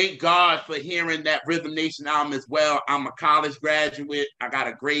 thank God for hearing that Rhythm Nation album as well. I'm a college graduate. I got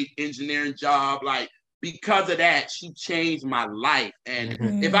a great engineering job. Like, because of that, she changed my life. And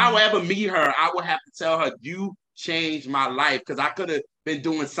if I would ever meet her, I would have to tell her, you changed my life, because I could have been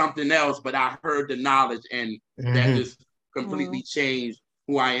doing something else, but I heard the Knowledge, and that just completely changed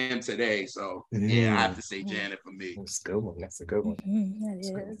who I am today. So I have to say Janet for me. That's a good one. That's a good one.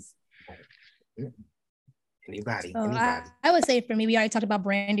 That is. Anybody? I would say for me, we already talked about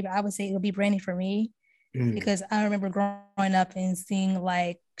Brandy, but I would say it would be Brandy for me. Because I remember growing up and seeing,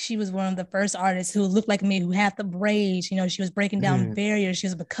 like, she was one of the first artists who looked like me, who had the braids. You know, she was breaking down barriers. She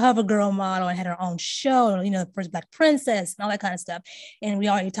was a cover girl model and had her own show, you know, the first Black princess and all that kind of stuff. And we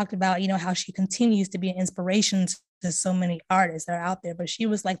already talked about, you know, how she continues to be an inspiration to so many artists that are out there. But she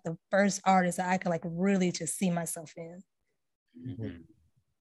was like the first artist that I could, like, really just see myself in.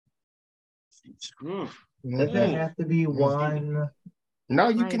 Does there have to be one? No,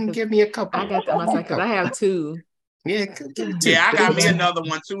 you can give me a couple. I got them because I have two. Yeah, I got me another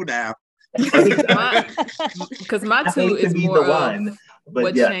one too now. Because my two is more of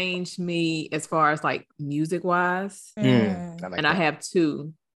what changed me as far as, like, music wise. And I have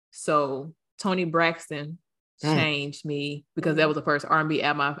two. So Toni Braxton changed me because that was the first R&B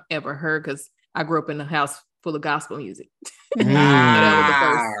album I've ever heard, because I grew up in a house full of gospel music. That was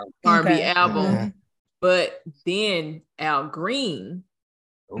the first R&B album. But then Al Green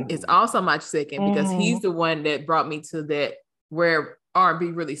is also my second, because he's the one that brought me to that where R&B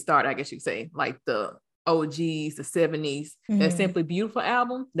really started, I guess you could say, like the OGs, the 70s, that Simply Beautiful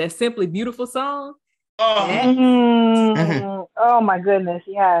album, that Simply Beautiful song. Oh my goodness,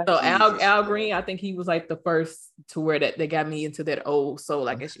 yeah. So Al Green, I think he was like the first to where that they got me into that old soul,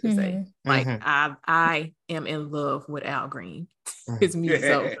 I guess you could say. Like I am in love with Al Green, his music.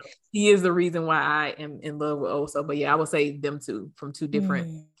 So he is the reason why I am in love with old soul. But yeah, I would say them two from two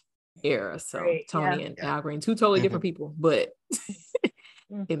different eras. So Tony and Al Green, two totally different people, but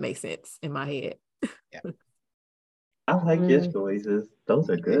it makes sense in my head. Yeah. I like your choices. Those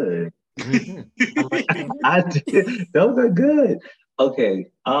are good. Mm-hmm. Those are good.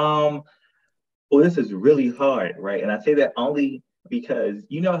 Okay. Well, this is really hard, right? And I say that only because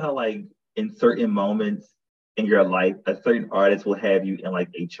you know how like in certain moments in your life, a certain artist will have you in like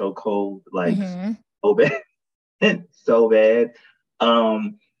a chokehold, like so bad, so bad.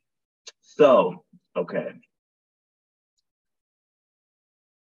 So okay,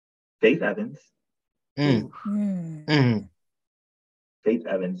 Faith Evans. Faith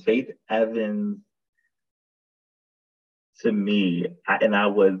Evans. Faith Evans. To me, I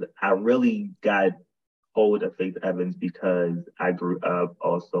really got hold of Faith Evans because I grew up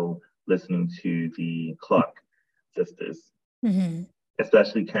also listening to the Clark sisters,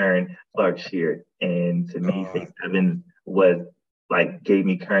 especially Karen Clark Sheard. And to me, Faith Evans was like gave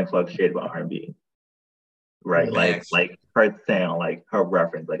me Karen Clark Sheard with R&B. Right, like her sound, like her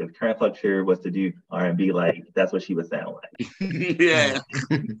reference. Like if Karen Clark Sheard was to do R&B, like that's what she would sound like. Yeah,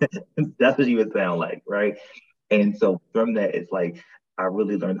 that's what she would sound like, right? And so from that, it's like I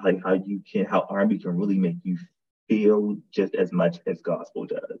really learned like how R&B can really make you feel just as much as gospel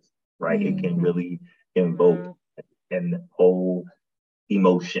does, right? It can really invoke and hold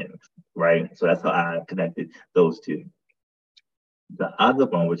emotion, right? So that's how I connected those two. The other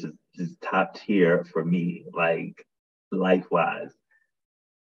one, which is just top tier for me, like life-wise,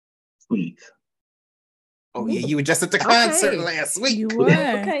 Sweet. Oh yeah, you were just at the concert last week. You were.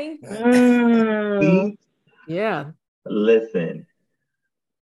 Okay. Sweet. Yeah. Listen,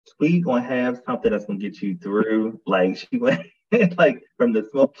 Sweet gonna have something that's gonna get you through. Like she went like from the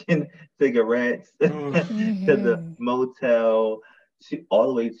smoking cigarettes to the motel to all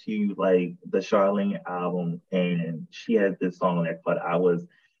the way to like the Charlene album, and she has this song on there called "I Was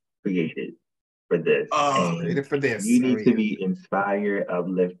Created for This." Created for this. You need to be inspired,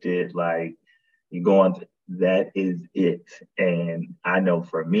 uplifted. Like you go on. That is it. And I know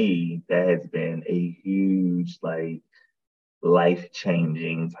for me, that has been a huge like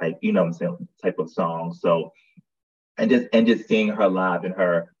life-changing type, you know what I'm saying, type of song. So and just seeing her live and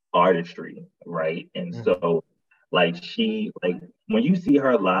her artistry, right? And so like she like when you see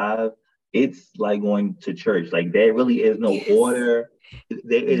her live, it's like going to church. Like there really is no order.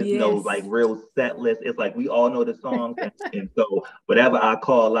 There is no like real set list. It's like we all know the songs, and so whatever I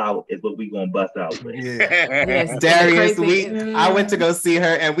call out is what we gonna bust out with. Darius, I went to go see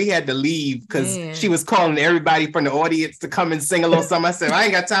her, and we had to leave because she was calling everybody from the audience to come and sing a little something. I said, I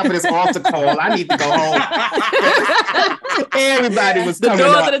ain't got time for this altar call. I need to go home. Everybody was coming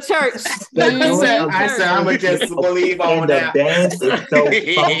doors up. of the church. I said, I'm gonna just believe on that. The band is so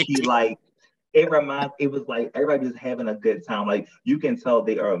funky, like. It was like everybody just having a good time. Like you can tell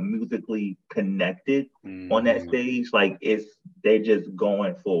they are musically connected on that stage. Like they're just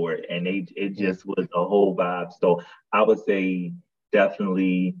going for it, and it just was a whole vibe. So I would say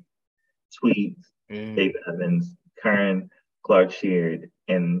definitely Tweet, Dave Evans, Karen Clark Sheard,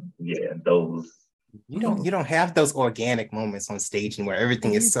 and those. You don't have those organic moments on stage where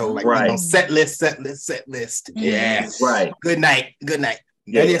everything is so like set list. Yes, right. Good night.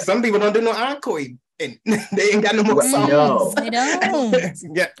 Yeah, some people don't do no encore, and they ain't got no more songs. No. They don't.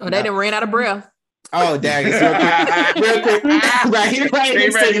 They done ran out of breath. Oh, Darius, real quick. right. They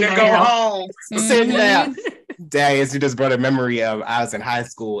ready to go home. Sit down. Darius, you just brought a memory of I was in high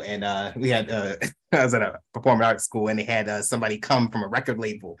school, and we had I was at a performing arts school, and they had somebody come from a record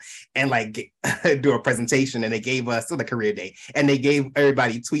label and like do a presentation, and they gave us the career day, and they gave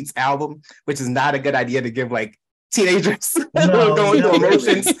everybody Tweet's album, which is not a good idea to give like teenagers going through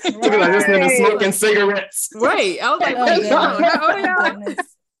emotions, listening to smoking cigarettes. Right. I was like, wait, how old are y'all?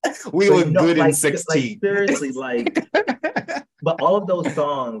 We were good in 16. Like, seriously, like, but all of those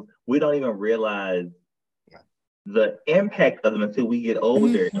songs, we don't even realize the impact of them until we get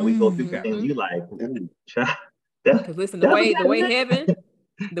older and we go through things. You like, ooh, child. Because listen, the way heaven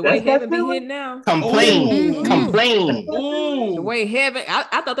be hitting now. Complain. The way heaven,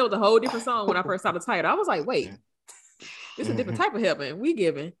 I thought that was a whole different song when I first saw the title. I was like, wait. It's a different type of heaven we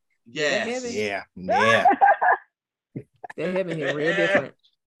giving. Yes. Yeah. That heaven hit real different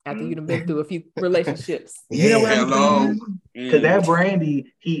after you've been through a few relationships. You know what I'm saying? Because that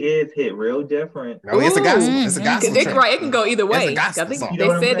Brandy, he is hit real different. Oh, it's a gospel. It's a gospel. It can go either way. I think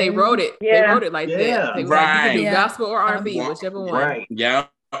they said they wrote it. They wrote it like that. They were like, you can do gospel or R&B, whichever one. Right. Yeah.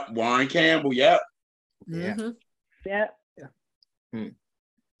 Warren Campbell. Yep.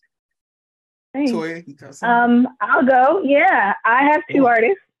 Toya, I'll go. Yeah, I have two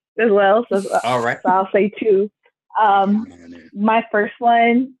artists as well. So, all right. So I'll say two. My first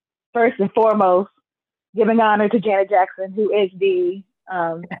one, first and foremost, giving honor to Janet Jackson, who is the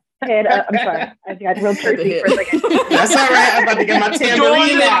And I'm sorry, I got real churchy for a second. That's all right. I'm about to get my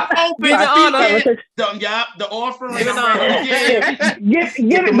tambourine out. The offering. Giving out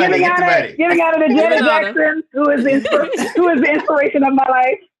to Janet Jackson, who is the inspiration of my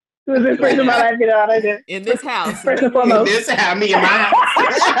life. Who is the inspiration of my life? You know what I do? In this house, first and foremost. In this house, me in my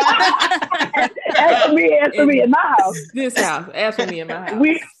house. As for me in my house. This house, as for me in my house.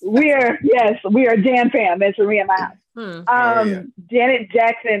 We are Jan fam. As for me in my house. Janet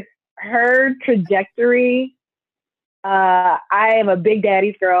Jackson, her trajectory. I am a Big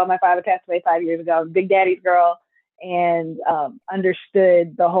Daddy's girl. My father passed away 5 years ago. I'm a Big Daddy's girl, and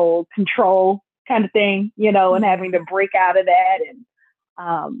understood the whole control kind of thing, you know, and having to break out of that, and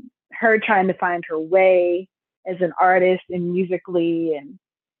her trying to find her way as an artist and musically, and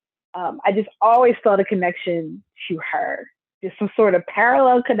I just always felt a connection to her, just some sort of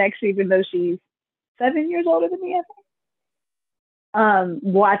parallel connection, even though she's 7 years older than me, I think.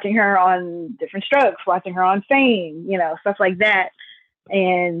 Watching her on Different Strokes, watching her on Fame, you know, stuff like that,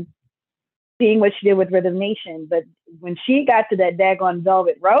 and seeing what she did with Rhythm Nation. But when she got to that daggone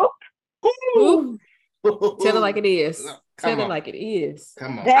Velvet Rope, tell it like it is. Tell it like it is.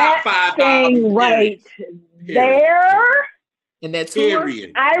 Come on. That thing right there. And that tour.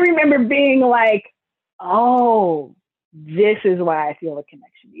 I remember being like, oh, this is why I feel a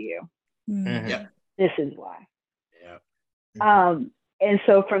connection to you. Mm-hmm. Yeah. This is why. Yeah. And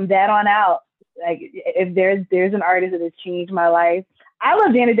so from that on out, like, if there's an artist that has changed my life, I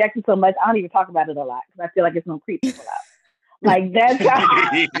love Janet Jackson so much, I don't even talk about it a lot because I feel like it's gonna creep people out. Like, that's how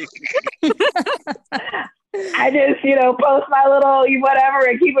I just, you know, post my little whatever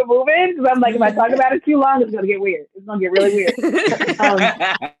and keep it moving. Because I'm like, if I talk about it too long, it's gonna get weird. It's gonna get really weird.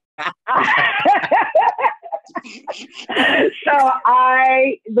 So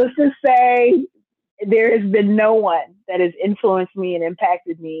let's just say there has been no one that has influenced me and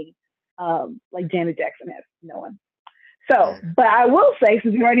impacted me like Janet Jackson has. No one. So, but I will say,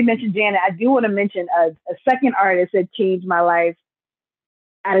 since we already mentioned Janet, I do want to mention a second artist that changed my life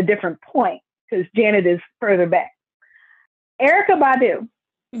at a different point, because Janet is further back. Erykah Badu.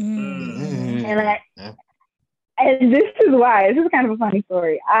 And this is why. This is kind of a funny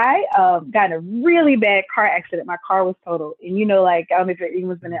story. I got in a really bad car accident. My car was totaled. And you know, like, I don't know if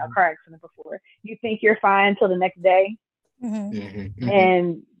anyone's been in a car accident before. You think you're fine until the next day. Mm-hmm.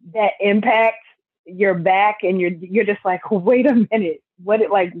 And that impacts your back, and you're just like, wait a minute. Why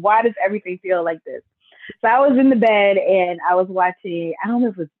does everything feel like this? So I was in the bed and I was watching, I don't know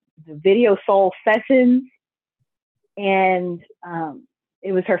if it was the Video Soul Sessions. And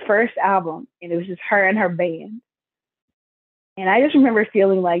it was her first album, and it was just her and her band. And I just remember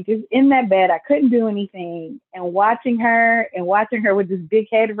feeling like, just in that bed, I couldn't do anything, and watching her with this big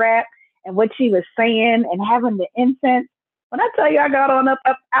head wrap and what she was saying and having the incense. When I tell you, I got on up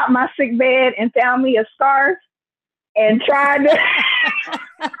out my sick bed and found me a scarf and tried to.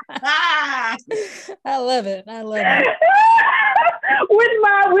 I love it.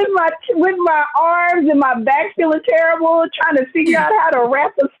 with my arms and my back feeling terrible, trying to figure out how to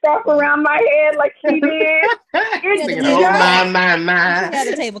wrap the stuff around my head like she did. My. You got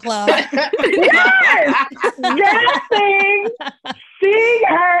a tablecloth. Yes, that thing. Seeing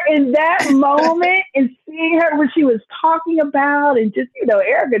her in that moment and seeing her what she was talking about, and just, you know,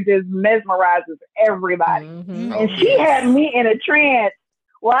 Erykah just mesmerizes everybody. Mm-hmm. And she had me in a trance.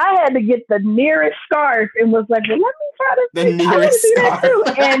 Well, I had to get the nearest scarf and was like, well, let me try to the nearest scarf.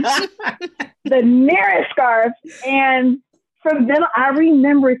 And the nearest scarf. And from then, I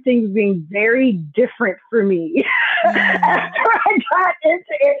remember things being very different for me. After I got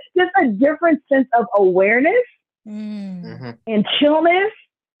into it, just a different sense of awareness and chillness.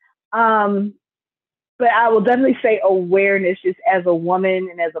 But I will definitely say awareness, just as a woman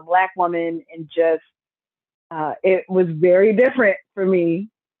and as a Black woman, and just it was very different for me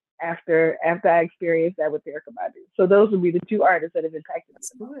after I experienced that with Erykah Badu. So those would be the two artists that have impacted me.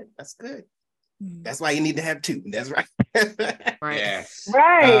 That's good. That's why you need to have two. That's right. Right. Yeah.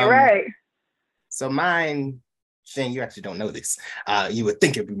 Right. So mine, Shane, you actually don't know this. You would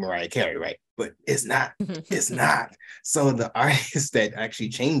think it'd be Mariah Carey, right? But it's not. It's not. So the artist that actually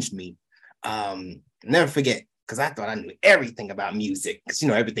changed me, never forget, because I thought I knew everything about music. Because, you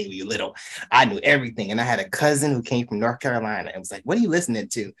know, everything when you're little, I knew everything. And I had a cousin who came from North Carolina and was like, what are you listening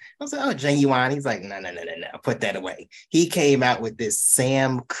to? I was like, oh, Genuine. He's like, no, put that away. He came out with this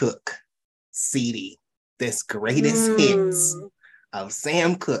Sam Cooke CD, this greatest hits of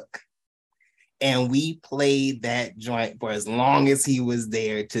Sam Cooke. And we played that joint for as long as he was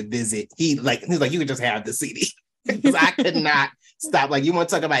there to visit. He was like, you could just have the CD. Because I could not stop. Like, you want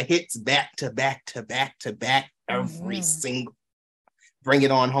to talk about hits back to back to back to back, every single. Bring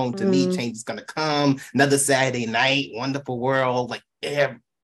It On Home to Me, Change Is Gonna Come, Another Saturday Night, Wonderful World, like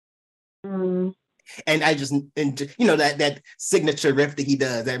and I just, and you know, that signature riff that he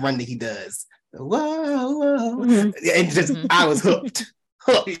does, that run that he does. Whoa, whoa. And just I was hooked.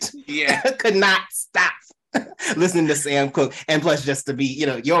 Yeah. Could not stop listening to Sam Cooke. And plus, just to be, you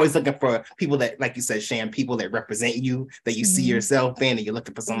know, you're always looking for people that, like you said, Sham, people that represent you, that you see yourself in, and you're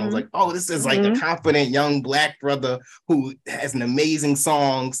looking for someone who's like, oh, this is like a confident young Black brother who has an amazing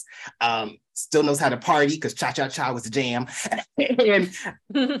songs, still knows how to party, because Cha Cha Cha was the jam. And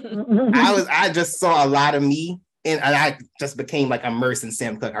I just saw a lot of me. And I just became like immersed in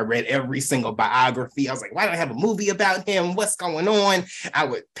Sam Cooke. I read every single biography. I was like, why don't I have a movie about him? What's going on? I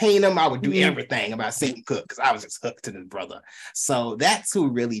would paint him. I would do everything about Sam Cooke because I was just hooked to this brother. So that's who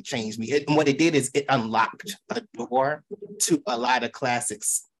really changed me. And what it did is it unlocked a door to a lot of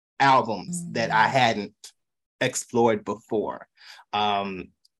classics albums that I hadn't explored before.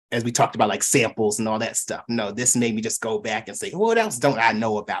 As we talked about, like samples and all that stuff. No, this made me just go back and say, what else don't I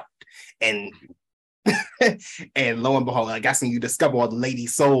know about? And and lo and behold, I guess when you discover all the Lady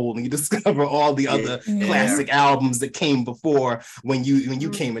Soul and you discover all the other classic albums that came before when you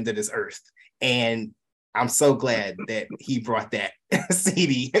came into this earth. And I'm so glad that he brought that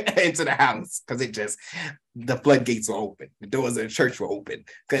CD into the house, because it just, the floodgates were open. The doors of the church were open.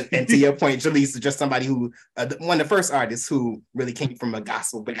 And to your point, Jelisa is just somebody who, one of the first artists who really came from a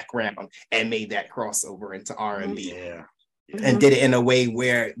gospel background and made that crossover into R&B. And did it in a way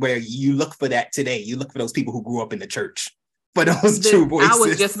where you look for that today. You look for those people who grew up in the church, for those true voices. I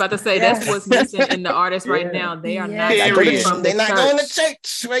was just about to say that's what's missing in the artists right now. They are not. They're not going to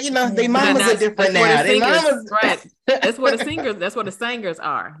church. Well, you know, their mamas are different now. Their mamas, right? That's what the singers. That's what the singers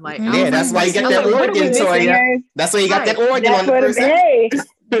are. Like, that's why you get that organ, Toya. That's why you got that organ on the person.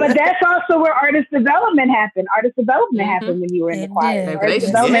 But that's also where artist development happened. Artist development happened when you were in the choir. Artist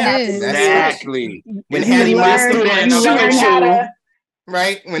development happened. Exactly. When Hattie Moss threw that shoe,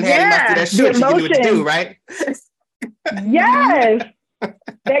 right? When Hattie Moss threw that shoe, she knew what to do, right? Yes.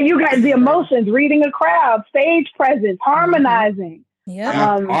 That you got the emotions, reading a crowd, stage presence, harmonizing.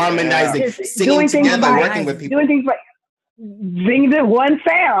 Harmonizing, singing together, working with people. Doing things like singing one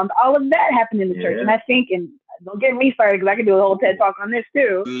sound. All of that happened in the church. And I think, and don't get me started because I can do a whole TED talk on this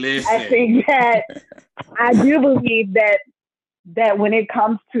too. Listen. I think that I do believe that when it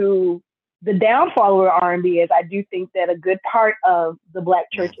comes to the downfall of R&B is, I do think that a good part of the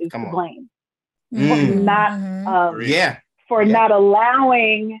Black church is to blame for not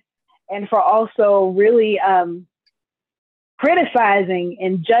allowing, and for also really criticizing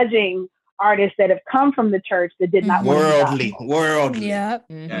and judging artists that have come from the church that did not worldly.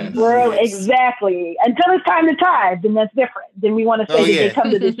 Exactly. Until it's time to tithe, then that's different. Then we want to say that they come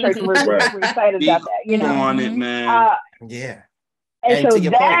to this church and we're excited about that. You know, on it, man. And so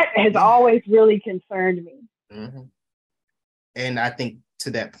that has always really concerned me. And I think to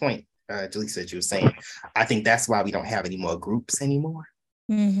that point, Jelisa, that you were saying, I think that's why we don't have any more groups anymore.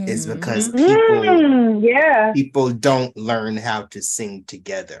 Is because people don't learn how to sing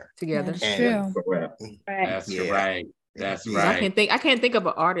together. That's true. That's right. I can't think of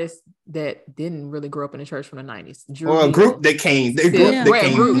an artist that didn't really grow up in the church from the 90s. Or a group that came. I'm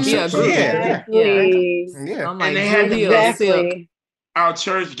like, and they had our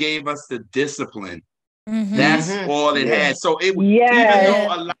church gave us the discipline. That's all it had. So it even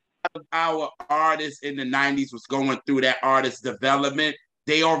though a lot of our artists in the 90s was going through that artist development,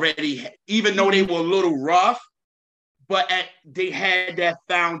 they already, even though they were a little rough, but they had that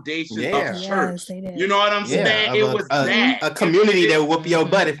foundation of church. You know what I'm saying? It was a community that whoop your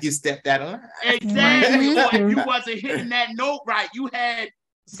butt if you stepped out of line. Exactly. Or if you wasn't hitting that note right, you had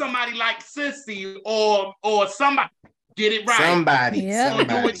somebody like Sissy or somebody get it right. Somebody. Do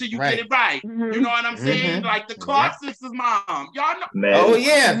it till you get it right. You know what I'm saying? Like the Clark sisters' mom. Y'all know. Oh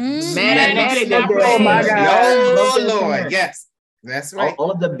yeah. Oh my God. Oh Lord. Yes. That's right.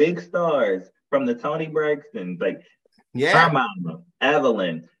 All of the big stars from the Tony Braxton, like her mama,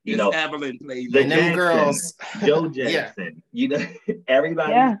 Evelyn, Evelyn played the Jackson, girls, Joe Jackson,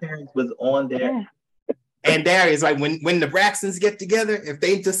 everybody's parents was on there. And Darius, like when the Braxtons get together, if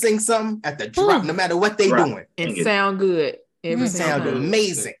they just sing something at the drop, no matter what they doing, it sound good. It sound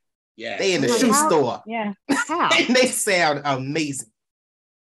amazing. Yeah, they in the shoe store. Yeah, and they sound amazing.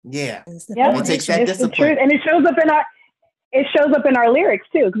 Yeah, it takes that discipline, and it shows up in our lyrics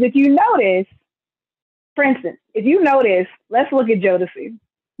too. Because if you notice, for instance, let's look at Jodeci.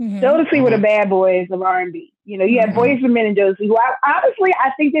 Jodeci were the bad boys of R&B. You had Boys II Men and Jodeci, who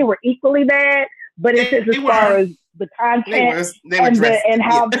I think they were equally bad. But it's as far as the content and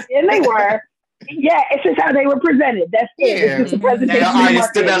they were, Yeah, it's just how they were presented. That's it. Yeah. It's just the presentation. The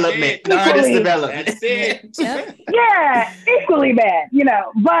artist development. The artist development. That's it. Yeah, equally bad,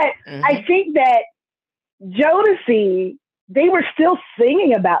 But I think that Jodeci, they were still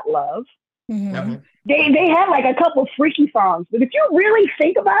singing about love. Mm-hmm. They had like a couple freaky songs, but if you really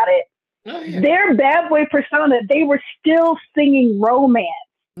think about it, their bad boy persona, they were still singing romance.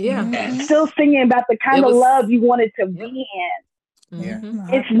 Yeah. Still singing about the kind of love you wanted to be in. Yeah.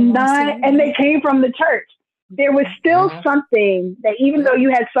 It's not, and they came from the church. There was still something that even though you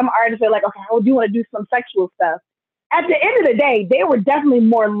had some artists that are like, okay, I do want to do some sexual stuff. At the end of the day, they were definitely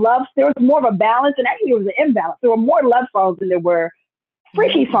more love. There was more of a balance, and actually there was an imbalance. There were more love songs than there were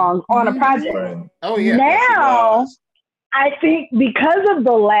freaky songs on a project. Oh yeah. Now, I think because of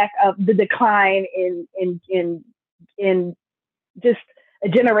the lack of the decline in just a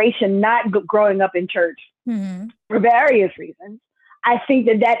generation not growing up in church for various reasons, I think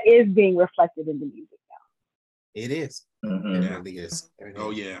that is being reflected in the music now. It is. Mm-hmm. It really is.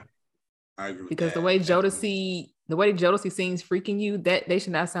 Oh yeah, I agree. Because the way Jodeci sings "Freaking You," that they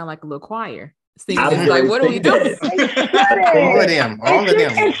should not sound like a little choir. Like, what are we doing? All of them.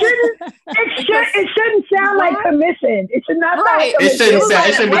 It shouldn't sound like commission. It should not sound like commission.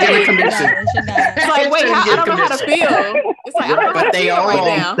 It shouldn't be given commission. It's like, wait, I don't know how to feel. It's like, I don't know how to feel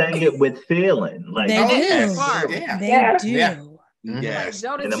right now. Sang it with feeling. Like, they do. They do. Yes.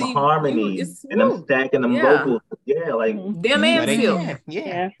 And them harmonies and them stacking them vocals. Yeah, like them and Silk.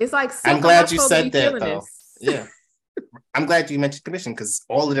 Yeah. It's like I'm glad you said that though. Yeah. I'm glad you mentioned commission because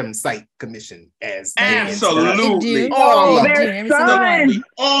all of them cite commission as absolutely all of their sons.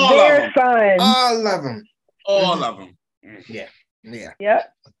 All of them. Yeah.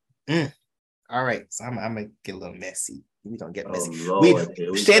 Yep. All right, so I'm gonna get a little messy. We're gonna get messy.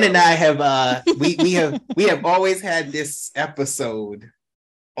 Shannon and I have we have always had this episode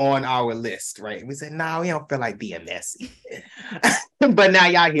on our list, right? We said, no, we don't feel like being messy. But now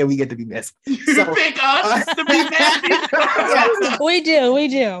y'all here, we get to be messy. So, you pick us to be messy. We do.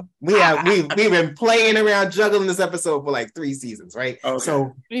 We've been playing around juggling this episode for like 3 seasons, right? Okay.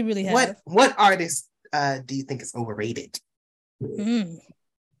 So we really have. What artist do you think is overrated?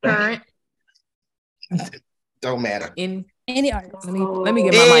 Current. Don't matter. In any artist. Let me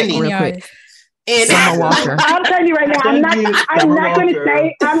get my mic real quick. Summer Walker. I'm telling you right now, I'm not going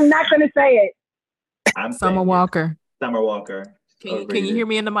to say it. Summer Walker. Summer Walker. Can you hear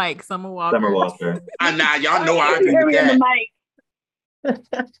me in the mic? Summer Walker. Nah, y'all know I hear me in the mic.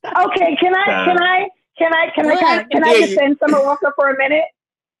 Okay, can I defend Summer Walker for a minute?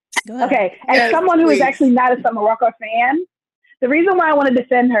 Okay, as someone who is actually not a Summer Walker fan, the reason why I want to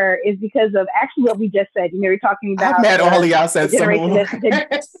defend her is because of actually what we just said. We're talking about I've met all of y'all said Summer Walker.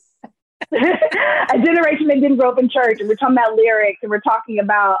 A generation that didn't grow up in church, and we're talking about lyrics, and we're talking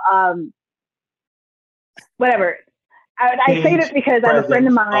about whatever. I say this because I have a friend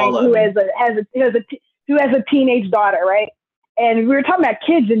of mine who has a teenage daughter, right? And we were talking about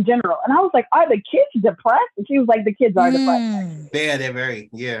kids in general, and I was like, "Are the kids depressed?" And she was like, "The kids are depressed." Yeah, they're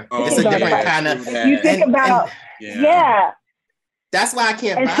very it's a different kind of. You think about That's why I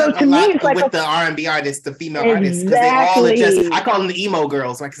can't vibe a lot with the R&B artists, the female artists, because they all are just, I call them the emo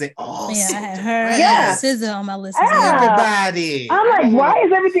girls, right? Because they all I had SZA on my list. Everybody. I'm like, why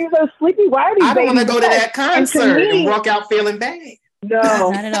is everything so sleepy? Why are these I don't want to go to that concert and walk out feeling bad. No,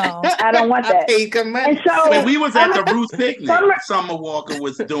 not at all. I don't want that. I paid good money. And so when we was at the Roots picnic, Summer Walker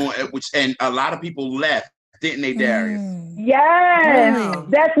was doing it, and a lot of people left, didn't they, Darius? Yes, wow.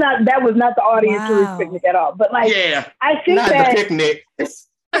 That was not the audience for Roots picnic at all. But like, I think not that the picnic.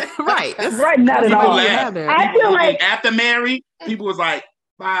 Right, not at all. I feel like after Mary, people was like,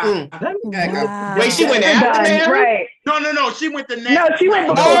 "Wow." Wait, she went after Mary? Right? No, she went the next. No, she went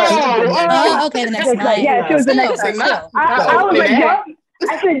before. Okay, the next night. Yeah, she was the next night. I was like,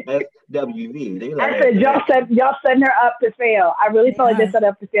 I said, WV. I said, y'all setting her up to fail. I really felt like they set her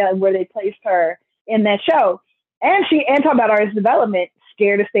up to fail, and where they placed her in that show. And talking about artist development,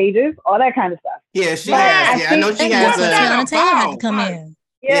 scared of stages, all that kind of stuff. Yeah, she has. Yeah, I know she has. Tiana Taylor had to come in.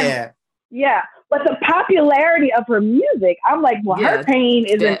 Yeah. But the popularity of her music, I'm like, well, her pain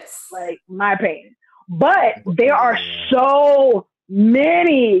isn't like my pain. But there are so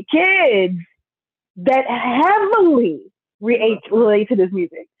many kids that heavily relate to this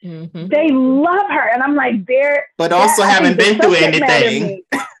music. Mm-hmm. They love her, and I'm like, but also haven't been through anything.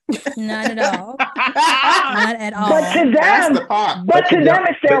 Not at all. Not at all. But to them,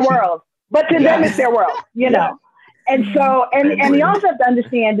 it's their world. You know. And so, and you also have to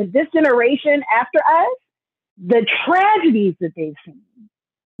understand that this generation after us, the tragedies that they've seen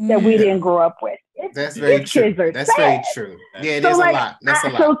that we didn't grow up with. That's very true. That's very true. Yeah, it is a lot. That's a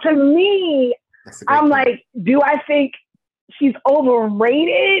lot. So to me, I'm like, do I think she's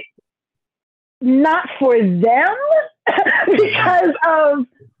overrated? Not for them because of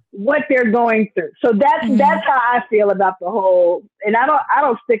what they're going through. So that's how I feel about the whole. And I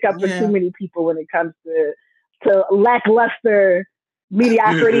don't stick up for too many people when it comes to lackluster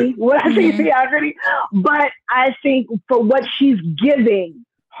mediocrity. When I say mediocrity, but I think for what she's giving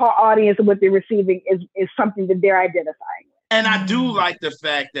her audience and what they're receiving is something that they're identifying with. And I do like the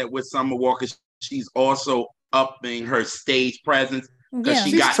fact that with Summer Walker, she's also upping her stage presence. Because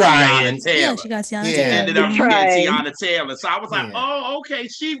she got Tiana Taylor. Yeah, she got Tiana Taylor. She ended up getting Tiana Taylor. So I was like, oh, okay.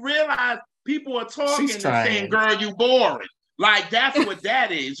 She realized people are talking and saying, girl, you boring. Like, that's what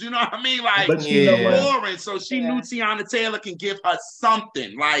that is. You know what I mean? Like, boring. So she knew Tiana Taylor can give her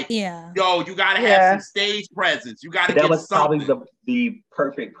something. Like, yo, you got to have some stage presence. You got to get something. That was probably the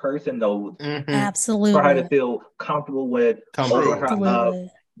perfect person, though. Absolutely. For her to feel comfortable with. Over her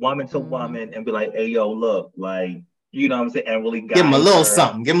woman to woman and be like, hey, yo, look, like, you know what I'm saying? And really guide give him a little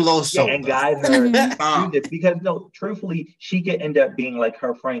something. Give him a little shoulder. And guide her. Because, no, truthfully, she could end up being like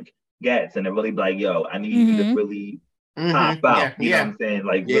her Frank Getz and really be like, yo, I need you to really pop out. You know what I'm saying?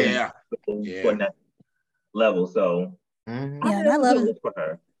 Like, really for that level. So, I love it for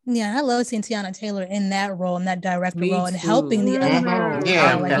her. Yeah, I love seeing Tiana Taylor in that role, in that director role, and helping the other roles.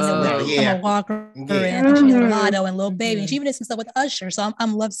 Summer Walker and Sheila Amato and Lil Baby. And she even did some stuff with Usher, so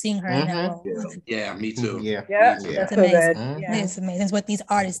I'm love seeing her in that role. Yeah, me too. Yeah, that's amazing. It's amazing. It's what these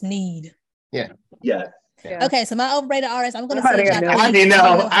artists need. Yeah. Okay, so my overrated artist, I'm going to say Jacquees. I already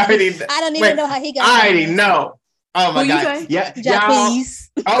know. I don't even know how he got. I already know. Oh my God! Yeah, Jacquees.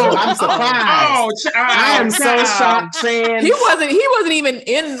 Oh, I'm surprised. I am so shocked. Saying he wasn't even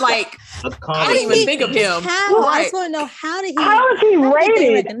in like. I didn't even think of him. How? I just want to know how did he? How is he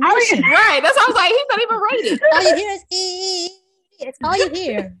rated? Right. That's what I was like. He's not even rated. All you hear is It's all you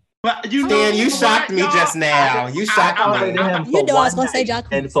hear. But you know, you shocked me just now. You shocked me. You know I was gonna say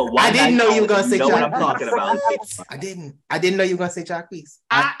Jacquees. I didn't know you were gonna say Jacquees. What I'm talking about. I didn't know you were gonna say Jacquees.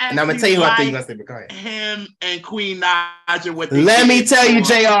 And I'm gonna tell you what you're gonna say. But go ahead. Him and Queen Naja with. Let me tell you,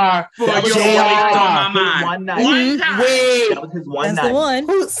 Jr. One night. Wait, that was his one night. The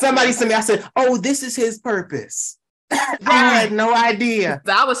one. Somebody sent me. I said, "Oh, this is his purpose." I had no idea.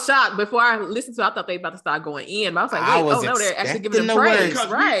 I was shocked before I listened to it. I thought they were about to start going in, but I was like, wait, no, they're actually giving them praise.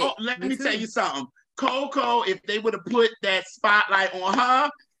 Right. Let me tell you something. Coco, if they would have put that spotlight on her,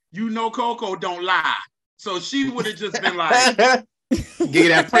 you know Coco don't lie. So she would have just been like... Give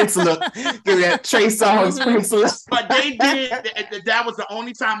that Prince look. Give that Trey Songz Prince look. But they did. That was the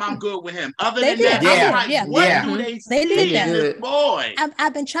only time I'm good with him. Other than that, I was like, what do they see in this boy?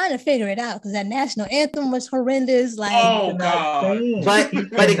 I've been trying to figure it out because that national anthem was horrendous. Like, oh God!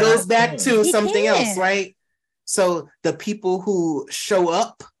 But it goes back to something else, right? So the people who show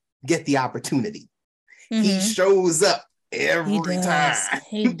up get the opportunity. He shows up every time.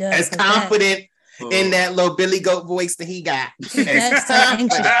 He does. As confident. In that little Billy Goat voice that he got. That's so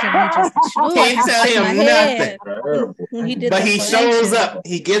anxious. Can't tell him nothing. But he shows up.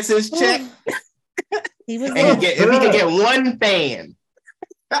 He gets his check. If he can get one fan.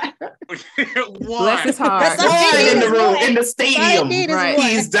 Bless his heart. One in the room, in the stadium. Right.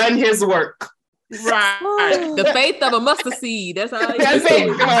 He's done his work. Right. The faith of a mustard seed. That's all. That's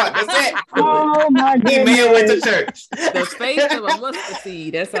it. Come on. That's it. Oh my goodness. He man went to church. The faith of a mustard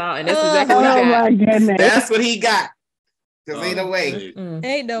seed. That's all. And that's exactly what he got. My goodness. That's what he got. Because ain't no way.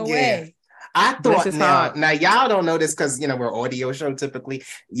 Ain't no way. I thought now y'all don't know this because we're audio show typically.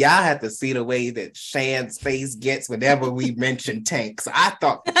 Y'all have to see the way that Shan's face gets whenever we mention Tank. So I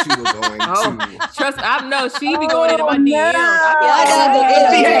thought that you were going to. Trust, I know she be going into my DMs.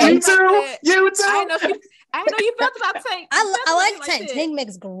 You too. I know you felt about Tank. I like Tank. Tank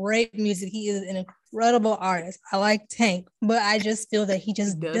makes great music. He is an incredible artist. I like Tank, but I just feel that he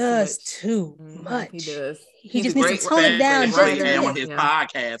just does too much. He does. He just needs to tone it down. On his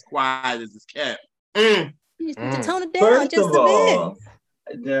podcast, quiet as it's kept. He just needs to tone it down just a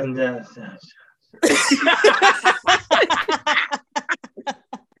bit.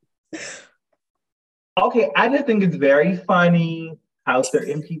 Okay, I just think it's very funny how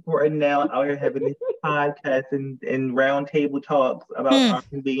certain people are now out here having these podcasts and round table talks about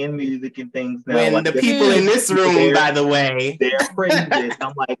R&B and music and things. Now, when the people in this room, by the way, they're praising.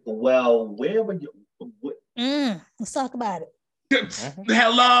 I'm like, well, where were you? Let's talk about it.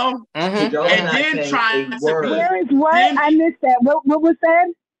 Hello, and then try to. Where is what? I missed that. What was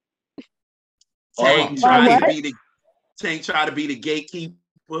that? Tank try to be the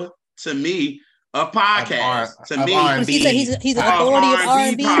gatekeeper to me. A podcast to me. He's an authority of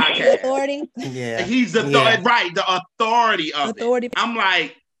R&B. Authority. Yeah, he's the right. The authority of it. I'm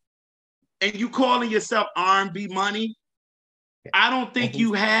like, and you calling yourself R&B money, I don't think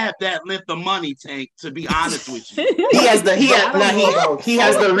you have that length of money, Tank, to be honest with you. He has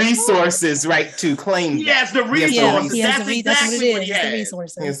the resources, right, to claim. He has the resources. That's exactly what he has.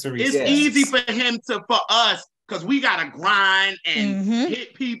 It's easy for him for us, because we gotta grind and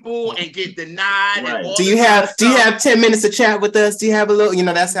hit people and get denied. Right. And do you have 10 minutes to chat with us? Do you have a little?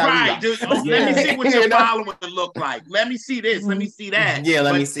 That's how right. Let me see what your following look like. Let me see this. Let me see that. Yeah,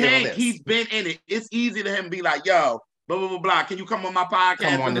 let me see Tank, all this. He's been in it. It's easy to him to be like, yo, blah blah blah blah. Can you come on my podcast?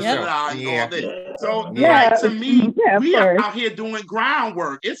 Come on the show. All this. So like, to me, we are out here doing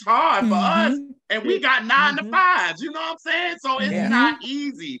groundwork. It's hard for us, and we got 9 to 5s. You know what I'm saying? So it's not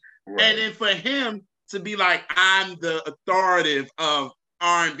easy. Right. And then for him to be like, I'm the authoritative of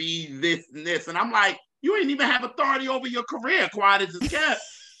R&B, this and this, and I'm like, you ain't even have authority over your career. Quiet as it's kept.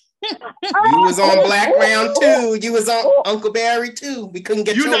 You was on Black Round 2. You was on Uncle Barry 2. We couldn't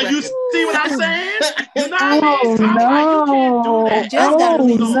get you. You see what I'm saying? You know what I mean? So I'm like, you can't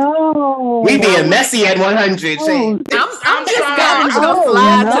do that. No. We being messy at 100. I'm just gonna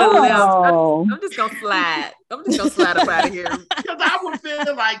slide to the left. I'm just gonna slide. I'm just gonna slide up out of here. Because I would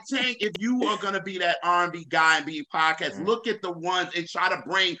feel like, Tank, if you are gonna be that R&B guy and be a podcast, look at the ones and try to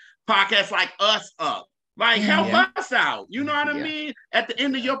bring podcasts like us up. Like, help us out. You know what I mean? At the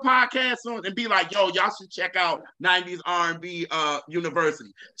end of your podcast, and be like, yo, y'all should check out 90's R&B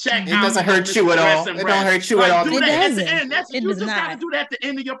University. Check it out. It doesn't hurt you at all. It don't hurt you at all. Do that at the end. You just got to do that at the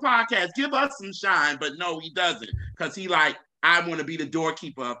end of your podcast. Give us some shine. But no, he doesn't. Because he like, I want to be the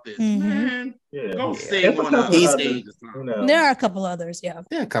doorkeeper of this. Man, go sing on a stage. There are a couple others, There are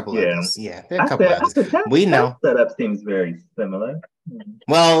a couple others. Yeah, there are a couple others. We know. Setup seems very similar.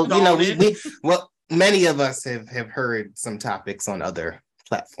 Well, many of us have heard some topics on other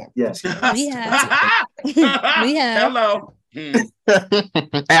platforms. Yes. We have. Hello.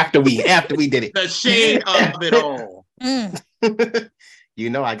 After we did it. The shade of it all.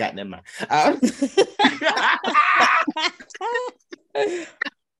 I got them.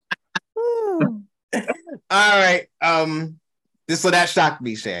 All right. So that shocked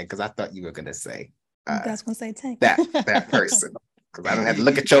me, Shan, because I thought you were gonna say. You guys gonna say Tank? That person. Because I don't have to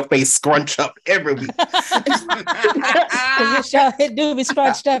look at your face scrunch up every week. It do be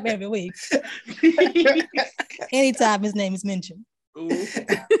scrunched up every week. Anytime his name is mentioned.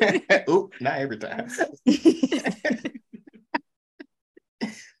 Ooh, not every time.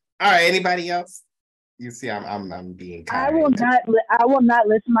 All right, anybody else? You see, I'm being kind. I will not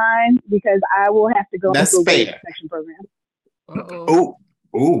list mine because I will have to go into a witness protection program.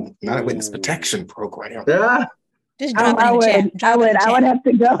 Not a witness protection program. Just drop it in the chat. I would have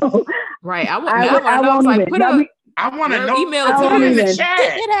to go. Right. I want to know. Email it to me in the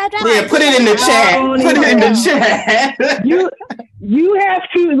chat. Yeah, put it in the chat. Put it in the chat. You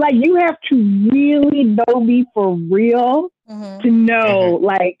have to really know me for real to know,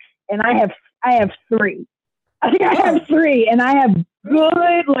 and I have 3. I think I have 3, and I have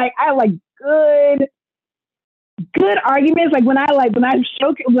good arguments. Like when I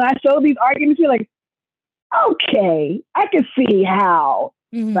show these arguments, you're like, okay, I can see how.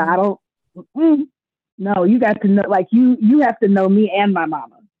 But I don't. No, you got to know. Like you have to know me and my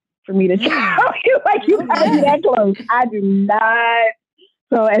mama for me to tell you. Like you got to be that close. I do not.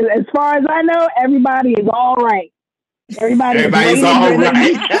 So as far as I know, everybody is all right. Everybody's all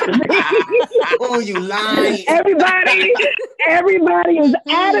right. Oh, you lying. Everybody is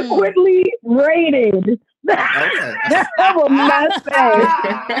adequately rated. I will not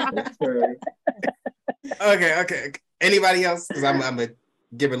say. Okay. Anybody else? Because I'm gonna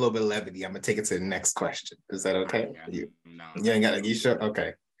give it a little bit of levity. I'm gonna take it to the next question. Is that okay? You ain't got. You sure?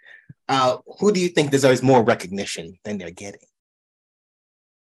 Okay. Who do you think deserves more recognition than they're getting?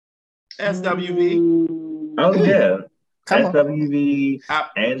 SWV. Oh yeah. SWV,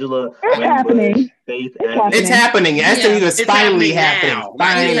 Angela, it's happening. It's happening. SWV is finally happening.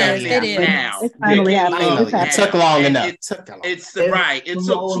 It's finally happening. It took long enough. It took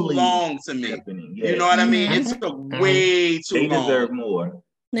too long to me. You know what I mean? It took way too long. They deserve more.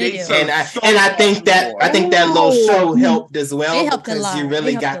 And I think that little show helped as well because you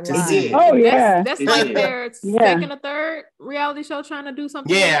really got to see it. Oh yeah, that's like their second or third reality show trying to do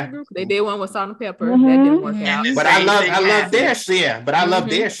something. Yeah, group. They did one with Salt and Pepper. That didn't work out. But I love their show. Yeah, but I love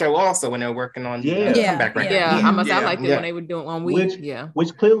their show also when they're working on Comeback Record. I liked it when they were doing on Week.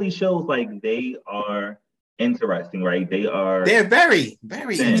 Which clearly shows like they are interesting, right? They're very,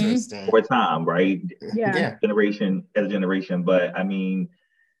 very interesting for a time, right? Yeah. Generation as a generation, but I mean,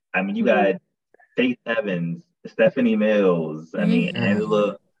 you got Faith Evans, Stephanie Mills,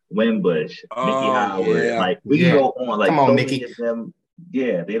 Angela Winbush, Nikki Howard. Like we can go on. Like come on, Nikki. Them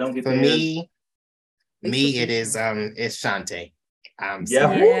Yeah, they don't get for me. It is it's Shantae.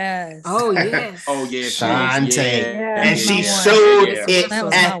 Yes. Oh yes. Oh yeah. Shantae. Yeah. And she showed it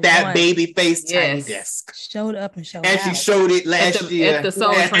That at that baby face tiny desk. Showed up and showed and out. she showed it last year at the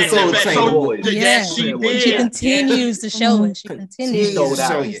Soul Train. Yes, she did. And she continues to show it. She continues to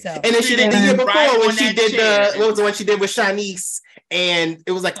show it. And then she did the year before when she did what was the one she did with Shanice? And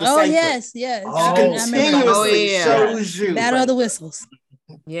it was like the cypher. Yes. She continuously shows you. Battle of the Whistles.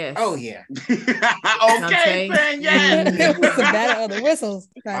 Yes. Oh yeah. Okay, man. Yeah. It was the Battle of the Whistles.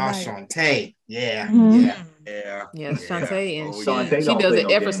 Shantae. Yeah. Shantae, and she does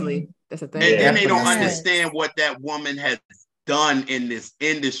it effortlessly. That's the thing. And they don't understand what that woman has done in this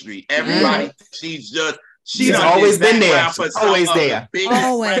industry. Everybody, she's always been there. Always there.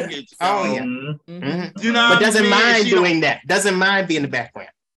 Always. Oh yeah. You know, but doesn't mind doing that. Doesn't mind being in the background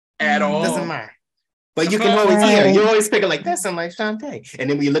at all. Doesn't mind. But you can always hear. You always pick it like that. Sound like Shantae. And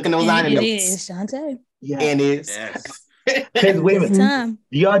then when you look in those line notes, it is Shantae. Yeah, and it's. Because wait a minute.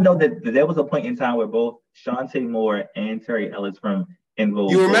 Do y'all know that there was a point in time where both Shantae Moore and Terry Ellis from Invo.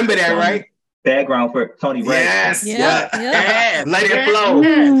 You remember that, right? Background for Tony Ray. Yes. Yeah. Let it flow.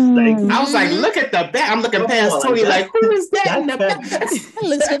 I was like, look at the back. I'm looking past Tony like, who is that in the back?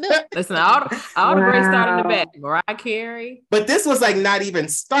 Listen, all the greats started in the back. Mariah Carey. But this was like not even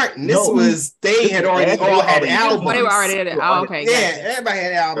starting. This was, they had already all had albums. They were already at it. Oh, okay. Yeah, everybody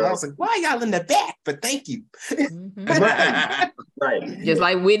had albums. I was like, why y'all in the back? But thank you. Right. Just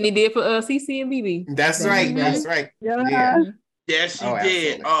like Whitney did for CC and BB. That's right. That's right. Yeah. Yes, she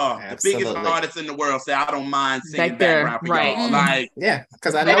did. The biggest artist in the world said, I don't mind singing background for y'all. Like,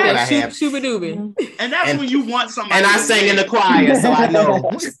 because I know what I have. Shooba-dooby. And that's when you want somebody. And I sang in the choir, so I know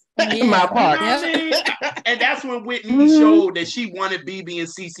my part. You know what I mean? And that's when Whitney showed that she wanted BB and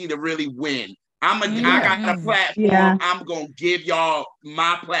CC to really win. I got a platform. Yeah. I'm gonna give y'all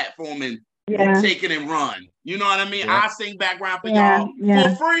my platform and take it and run. You know what I mean? I sing background for y'all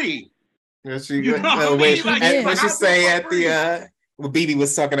for free. What she say at the when BB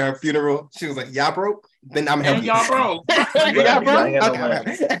was talking at her funeral, she was like, "Y'all broke? Then I'm helping you. Y'all broke? Y'all broke?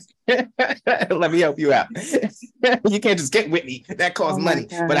 Okay. Let me help you out. You can't just get Whitney. That costs money,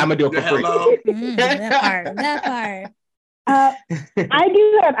 but I'm gonna do it for free." That part. I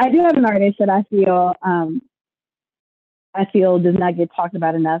do have an artist that I feel does not get talked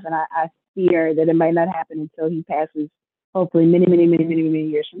about enough, and I fear that it might not happen until he passes, hopefully many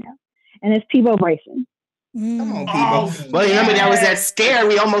years from now. And it's Peebo Bryson. Come on, Peebo. Well, remember that was that scare.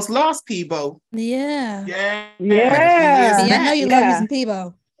 We almost lost Peebo. Yeah. I know you love me some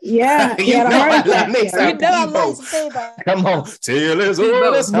Peebo. Yeah. You know I love me some Peebo. Come on. Till it's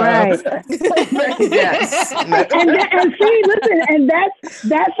over. Right. Yes. And see, listen, and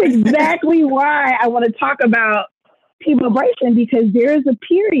that's exactly why I want to talk about Peebo Bryson, because there is a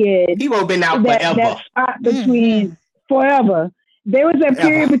period. Peebo been out forever. That spot between forever. There was a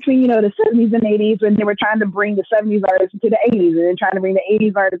period between, the 70s and 80s when they were trying to bring the 70s artists into the 80s and then trying to bring the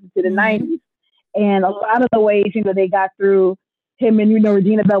 80s artists into the 90s. And a lot of the ways, they got through him and,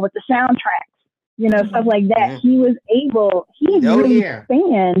 Regina Bell with the soundtracks, stuff like that. He was able, really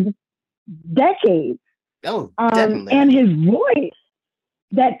spanned decades. Oh, definitely. And his voice,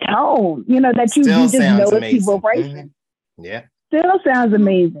 that tone, that you just know it's Peebo Bryson. Yeah. Still sounds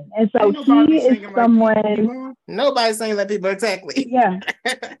amazing. And so he is someone. Nobody's saying like people exactly. Yeah.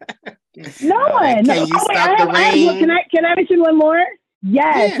 No one. Can you stop the rain? Can I mention one more?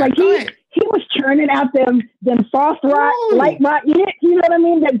 Yes. He was churning out them soft rock, light rock hits, you know what I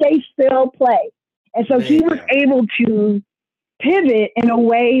mean? That they still play. And so he was able to pivot in a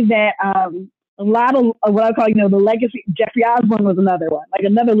way that a lot of what I call, the legacy. Jeffrey Osborne was another one, like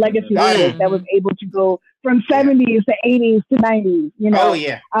another legacy artist that was able to go from 70s to 80s to 90s,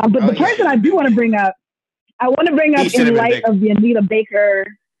 But the person I do want to bring up, in light of the Anita Baker,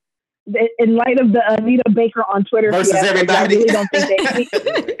 on Twitter versus everybody. I really don't think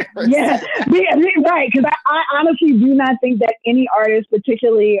that. Right. Because I honestly do not think that any artist,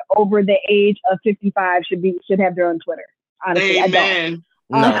 particularly over the age of 55, should have their own Twitter. Honestly, Amen.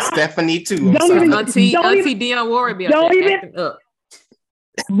 I don't. No, Stephanie too. Auntie Dionne Warwick be up.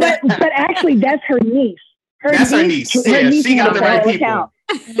 But actually, that's her niece. That's her niece. She got the right people.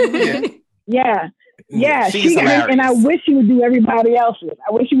 Yeah, she and I wish she would do everybody else's.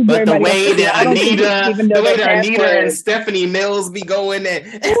 I wish she would do everybody else's. The way that Anita and Stephanie Mills be going and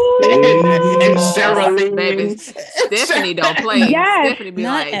Cheryl, baby. Stephanie don't play. Yes, Stephanie be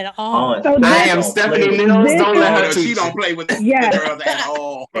not like, at all. So I am Stephanie Mills. Don't let her. She don't play with the girls at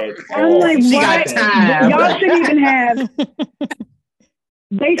all. I'm like, she what? Got time. Y'all should even have.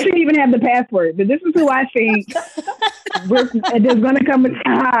 they shouldn't even have the password. But this is who I think there's going to come a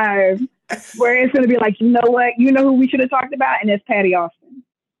time where it's going to be like, you know what? You know who we should have talked about? And it's Patty Austin.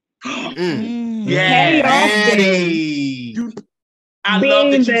 Yeah. Patty Austin. I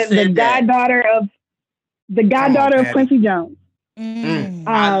love that you said the goddaughter of Quincy Jones.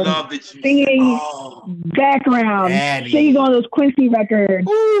 I love that you singing background, singing on those Quincy records,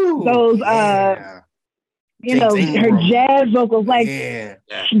 those you know, her jazz vocals, like yes,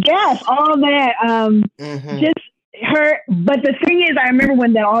 all that. Just her. But the thing is, I remember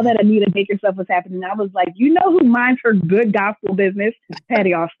when all that Anita Baker stuff was happening, I was like, you know who minds her good gospel business?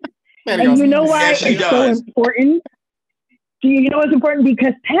 Patty Austin. And you know why it's so important? You know what's important?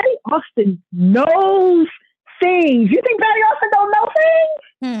 Because Patty Austin knows things. You think Patty Austin don't know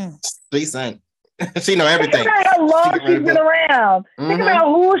things? She's saying she know everything. Think about how long she's been around. Think about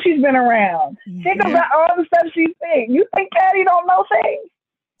who she's been around. Think about all the stuff she's saying. You think Patty don't know things?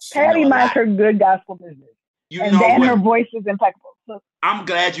 Patty minds her good gospel business. And her voice is impeccable. So, I'm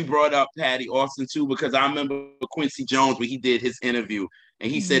glad you brought up Patty Austin too, because I remember Quincy Jones when he did his interview, and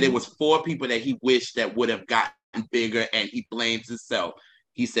he said it was 4 people that he wished that would have gotten bigger, and he blames himself.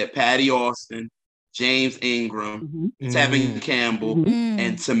 He said Patty Austin, James Ingram, Tevin Campbell,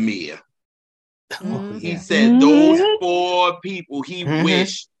 and Tamia. He said those 4 people he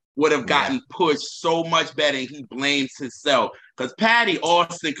wished would have gotten pushed so much better, and he blames himself. Because Patty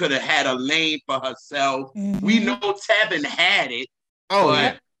Austin could have had a lane for herself. We know Tevin had it,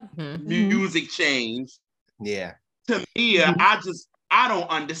 but music changed. Yeah. Tamia, I don't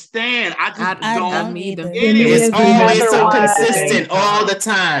understand. I don't either. It's always so consistent all the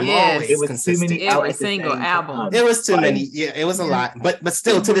time. Yes. Always it was consistent. Too many every single album. It was too many. Yeah, it was a lot. But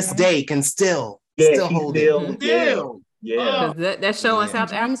still, to this day, can still hold it. Yeah. That show in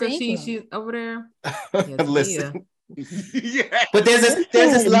South Africa, she's over there. Listen. But there's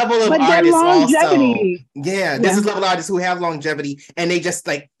this level of artists also. Yeah, there's this level of artists who have longevity, and they just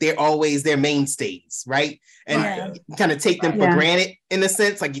they're always their mainstays, right? And you kind of take them for granted in a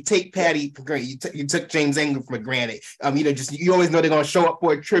sense. Like you take Patty for granted, you took James Ingram for granted. You always know they're gonna show up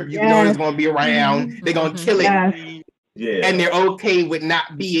for a tribute. You know they're gonna be around. They're gonna kill it. Yeah. And they're okay with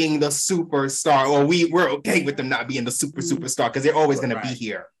not being the superstar, or we're okay with them not being the superstar because they're always gonna be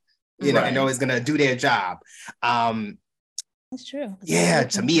here. And they're always gonna do their job. That's true. Yeah,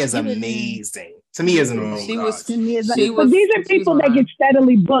 Tamia's amazing. Tamia's amazing. But these are people that get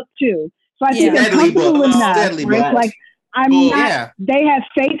steadily booked too. So I think they're comfortable enough. Right? Like not. They have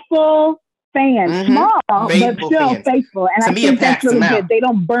faithful fans, small but still faithful. And I think that's really good. They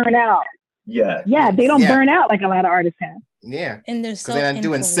don't burn out. Yeah, they don't burn out like a lot of artists have. Yeah, and they're not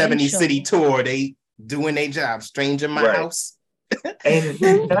doing 70 city tour. They doing their job. Strange in my house. And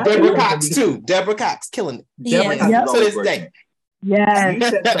Deborah Cox too. Deborah Cox killing it. Deborah Cox to this day. Yeah, you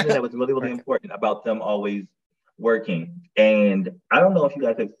said something that was really, really important about them always working. And I don't know if you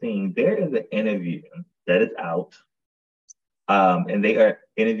guys have seen, there is an interview that is out. And they are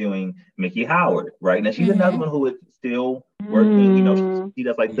interviewing Mickey Howard, right? Now she's another one who is still working. You know, she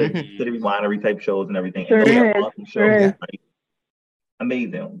does like the City Winery type shows and everything. And those are awesome shows. Right?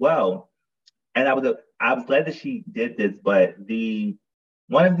 Amazing. Well, and I was glad that she did this, but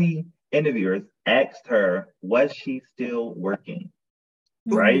one of the interviewers asked her, was she still working?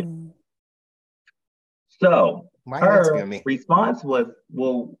 Right? So her response was,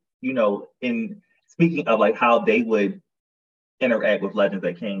 well, in speaking of like how they would interact with legends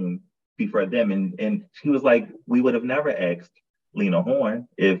that came before them, and she was like, we would have never asked Lena Horne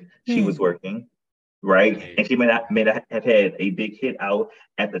if she was working, right? And she may not have had a big hit out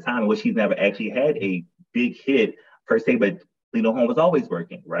at the time, which she's never actually had a big hit per se, but Lena Horne was always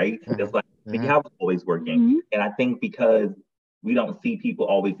working, right? Just like Mickey Howard was always working. And I think because we don't see people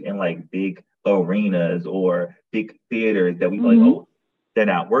always in like big arenas or big theaters that we feel like, oh, they're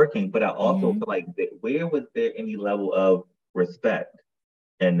not working. But I also feel like where was there any level of respect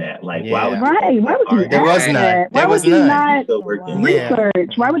in that? Like, why would there was none. Why would you not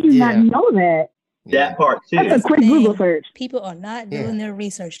research? Why would you not know that? That part too. That's a quick Google search. People are not doing their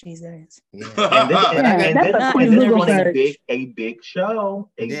research these days. And this is a big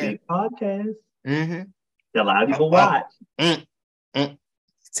show, a big podcast that a lot of people watch.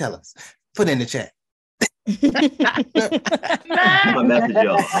 Tell us. Put in the chat. I'm message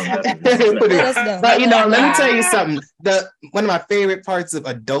y'all. But let me tell you something. One of my favorite parts of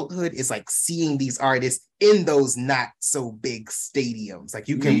adulthood is like seeing these artists in those not so big stadiums. Like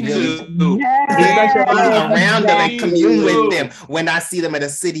you can really around them and commune with them. When I see them at a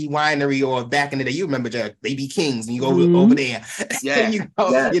city winery or back in the day, you remember Baby Kings, and you go over there. You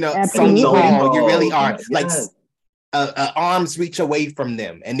go, Sony Hall. You really are like. arm's reach away from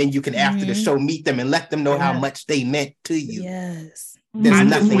them, and then you can after the show meet them and let them know how much they meant to you. Yes, there's I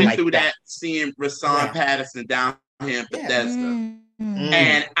nothing just went like through that seeing Rasan Patterson down here in Bethesda,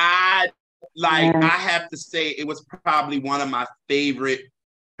 and I have to say it was probably one of my favorite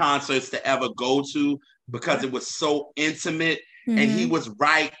concerts to ever go to because it was so intimate, and he was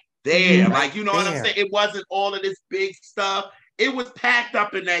right there, like you know what I'm saying. It wasn't all of this big stuff. It was packed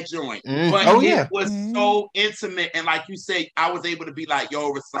up in that joint, but it was so intimate. And like you say, I was able to be like,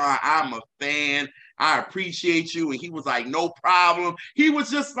 yo, Rasan, I'm a fan. I appreciate you. And he was like, no problem. He was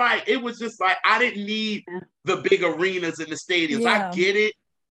just like, it was just like, I didn't need the big arenas in the stadiums.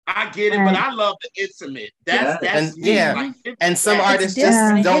 I get it, but I love the intimate. That's and some artists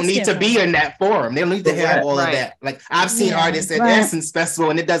just don't need to be in that forum. They don't need to have all of that. Like I've seen artists at the Essence Festival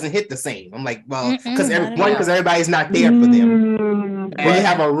and it doesn't hit the same. I'm like, well, because everybody's not there for them. When you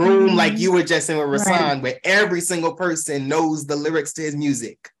have a room like you were just in with Rasan, where every single person knows the lyrics to his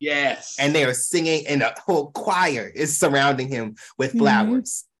music, and they are singing, and a whole choir is surrounding him with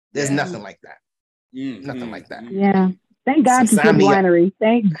flowers. There's nothing like that. Nothing like that. Yeah. Thank God for City Winery.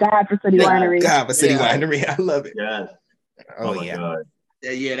 Thank God for City Winery. God for City Winery. I love it. Yes. Oh my God.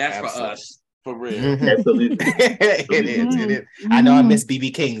 Yeah, that's for us. For real. Absolutely. It is. I know I miss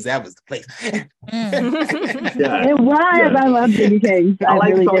BB King's. That was the place. It was. I love BB King's. I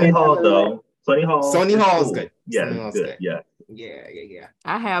like really Sony Hall though. Sony Hall is good. Yeah, good. Yeah.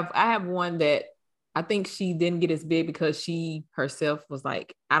 I have one that I think she didn't get as big because she herself was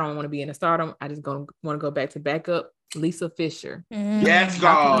like, I don't want to be in a stardom. I just want to go back to backup. Lisa Fisher. Yes,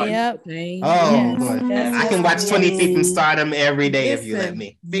 God. Yep. I can watch 20 Feet from Stardom every day if you let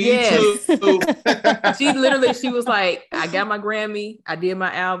me. Yes. She was like, I got my Grammy, I did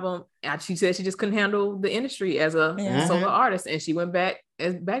my album. And she said she just couldn't handle the industry as a solo artist, and she went back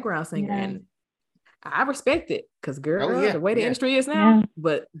as background singer. And I respect it because the way the industry is now,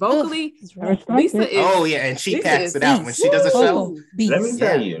 but vocally, Lisa is. And she packs it out when she does a show. Let me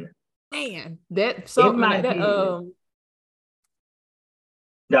tell you, man, that song like that.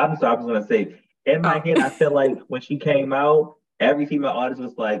 I was gonna say, in my head, I feel like when she came out, every female artist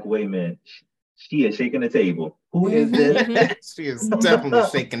was like, "Wait a minute, she is shaking the table. Who is this?" She is definitely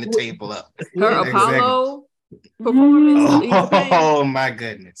shaking the table up. Her Apollo performance. Oh my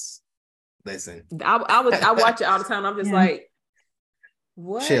goodness! Listen, I watch it all the time. I'm just like,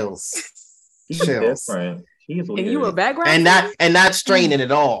 what? Chills. Different. She's weird. And you were background and not straining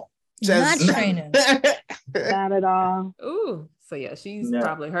at all. Just not straining. Not at all. Ooh. So yeah, she's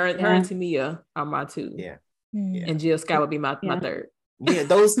probably her and Tamia are my two. Yeah. And Jill Scott would be my third. Yeah,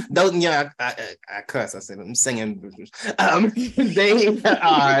 those I cuss. I said I'm singing. They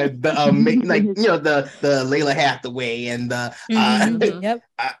are the the Layla Hathaway and the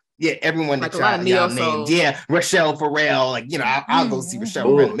everyone like that y'all named. Yeah, Rochelle Farrell. Like I'll go see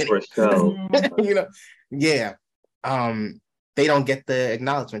Rochelle Farrell in a minute. They don't get the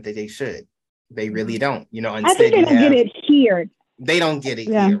acknowledgement that they should. They really don't. Instead I think they don't get it here. They don't get it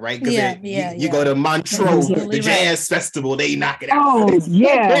here, right? Because you go to Montreux, the jazz festival, they knock it out. Oh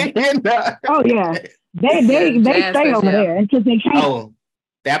yeah. They stay over there until they can't. Oh,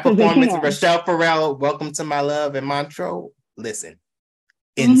 that performance of Rochelle Farrell, "Welcome to My Love" in Montreux. Listen,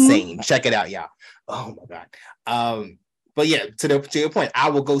 insane. Check it out, y'all. Oh my God. But yeah, to your point, I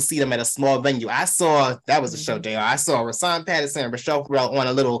will go see them at a small venue. I saw that was a show, JR. I saw Rasan Patterson and Rochelle Farrell on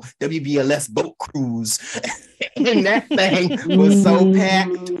a little WBLS boat cruise, and that thing was so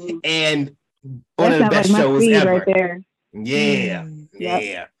packed and one of the best shows ever. Right there. Yeah.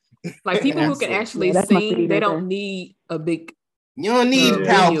 Like people who can actually sing, they don't need a big. You don't need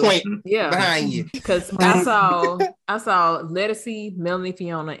PowerPoint behind you. Because I saw Lettucey, Melanie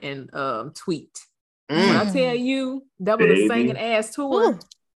Fiona, and Tweet. When I tell you that was a singing ass tour,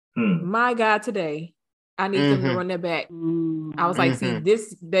 my God, today I need them to run that back. I was like, see,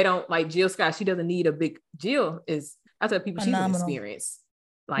 this they don't like Jill Scott. She doesn't need a big. Jill is. I tell people she's an experience.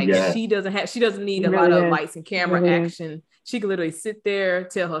 Like she doesn't need a lot of lights and camera action. She can literally sit there,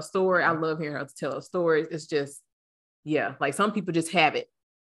 tell her story. I love hearing her tell her stories. It's just, like some people just have it,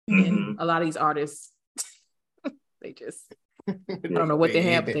 and a lot of these artists, they just I don't know what they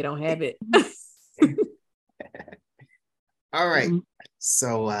have, but they don't have it. All right.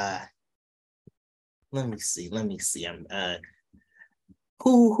 So let me see. I'm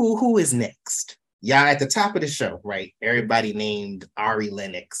who is next? Yeah, at the top of the show, right? Everybody named Ari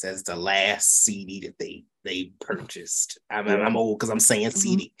Lennox as the last CD that they purchased. I'm old because I'm saying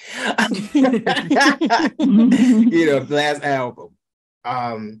CD. The last album.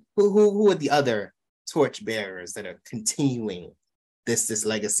 Who are the other torchbearers that are continuing this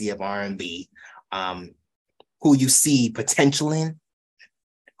legacy of R&B? who you see potential in,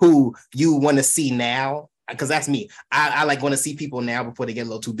 who you want to see now. Because that's me. I like want to see people now before they get a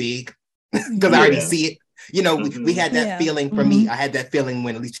little too big, because I already see it. You know, we had that feeling for me. I had that feeling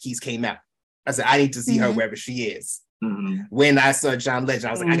when Alicia Keys came out. I said, I need to see her wherever she is. When I saw John Legend,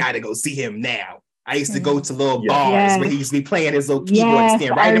 I was like, I got to go see him now. I used to go to little bars where he used to be playing his little keyboard,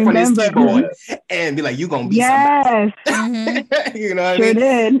 stand right in front of his keyboard and be like, you going to be somebody. You know what I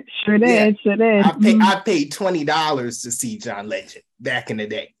mean? Sure did. I paid $20 to see John Legend back in the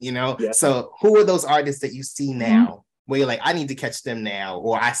day, you know? So who are those artists that you see now where you're like, I need to catch them now,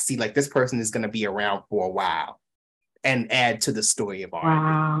 or I see like this person is going to be around for a while and add to the story of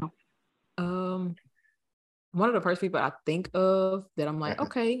R&B? One of the first people I think of that I'm like,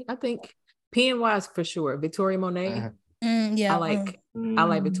 okay, I think pen-wise for sure, Victoria Monet. I like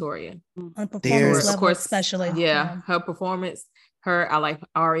Victoria. On performance level, of course, especially. Her performance. I like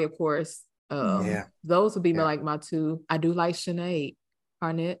Ari, of course. Those would be like my two. I do like Sinead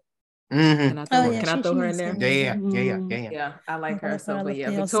Harnett. Can I throw her in there? Yeah. I like her. So, but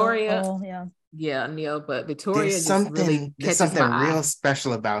Victoria. Neil, but Victoria there's something real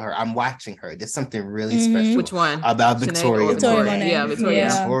special about her. I'm watching her. There's something really special. Which one? About Victoria Monet. Yeah, Victoria.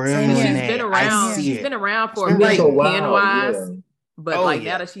 She's been around. She's been around for a minute, pen-wise. But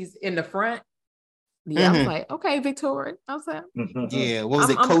now that she's in the front, I was like, okay, Victoria. I was like, what was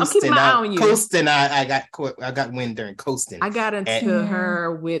it? Coasting. Coasting. I got wind during Coasting. I got into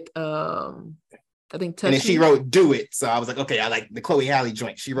her with I think Touch and then she wrote "Do It," so I was like, okay, I like the Chloe Halle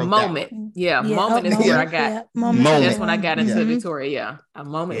joint. She wrote Moment. That one. Moment is where I got. Moment. That's when I got into Victoria. A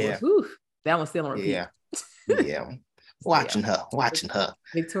Moment was that one's still on repeat. Watching her.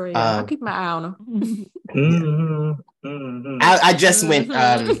 Victoria, I'll keep my eye on her. I just went.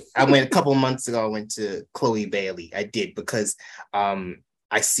 I went a couple months ago. I went to Chloe Bailey. I did because I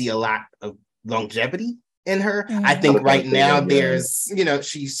see a lot of longevity in her. I think right now there's,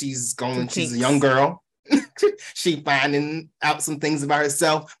 she's a young girl. She finding out some things about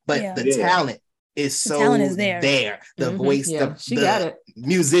herself, but the talent is there. The voice, the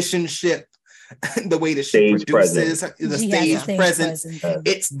musicianship, the way that she produces, the stage presence,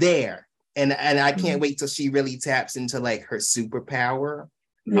 it's there. And I can't wait till she really taps into like her superpower,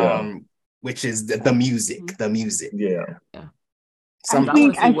 which is the music. I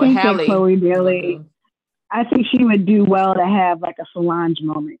think that Chloe Bailey, I think she would do well to have like a Solange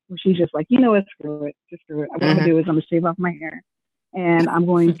moment where she's just like, what, screw it. What I'm going to do is I'm going to shave off my hair and I'm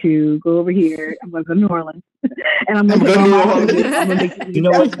going to go over here. I'm going to go to New Orleans and I'm going to make the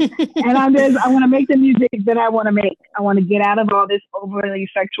music. And I want to make the music that I want to make. I want to get out of all this overly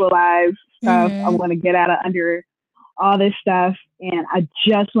sexualized stuff. I want to get out of under all this stuff. And I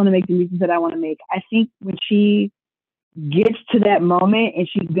just want to make the music that I want to make. I think when she gets to that moment and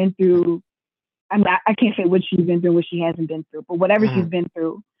she's been through, I can't say what she's been through, what she hasn't been through, but whatever she's been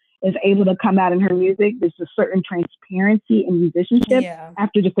through is able to come out in her music. There's a certain transparency in musicianship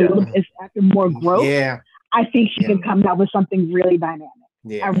after just after more growth. I think she can come out with something really dynamic.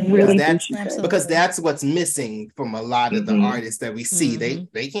 I really think she could. Because that's what's missing from a lot of the artists that we see.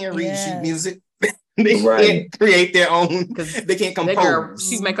 They can't read sheet music. They can't create their own. They can't compose.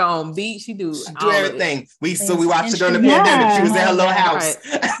 She make her own beat. She do everything. We watched her during the pandemic. She was in her little house,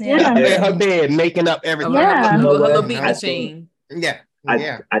 in her bed, making up everything. A little beat machine.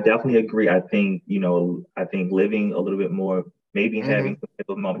 I definitely agree. I think living a little bit more, maybe having some type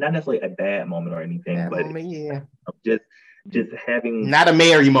of moment, not necessarily a bad moment or anything, just having not a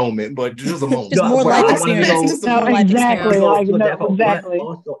merry moment, but just a moment. Just more life experience. Exactly.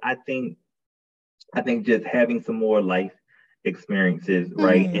 Also, I think just having some more life experiences,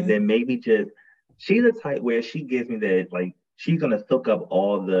 right? And then maybe she's the type where she gives me that, like, she's going to soak up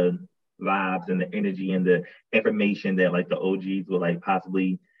all the vibes and the energy and the information that like the OGs would like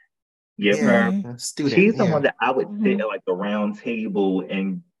possibly give her. She's someone that I would sit at like the round table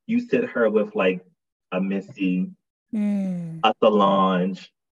and you sit her with like a Missy, a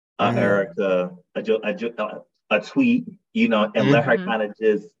Solange, a Erica, a Tweet, and let her kind of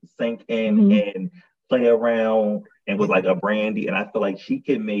just sink in and play around and with like a Brandy. And I feel like she's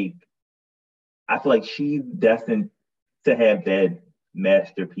destined to have that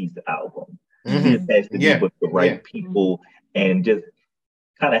masterpiece album. She just has to be with the right people and just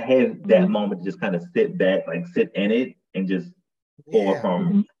kind of have that moment to just kind of sit back, like sit in it and just pour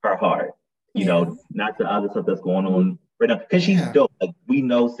from her heart. Not the other stuff that's going on right now. Because she's dope. Like we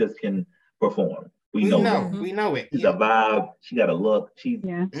know sis can perform. We know it. We know it. She's a vibe. She got a look. She's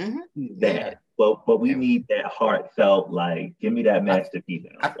bad. But we need that heartfelt, like, give me that masterpiece.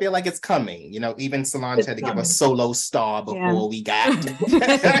 I feel like it's coming. Even Solange had to give a solo star before we got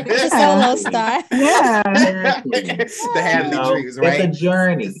a solo star. Yeah. The Hadley Dreams, right? It's a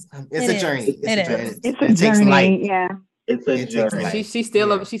journey. It's a journey. It takes life. Yeah. It's a journey. She's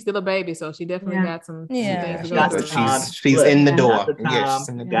still a baby, so she definitely got some things to go through. She's in the door.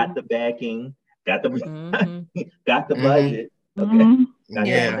 Got the backing. Got the budget.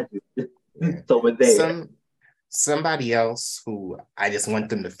 Okay. So we're there. Somebody else who I just want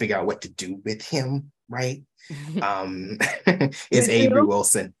them to figure out what to do with him, right? Is Avery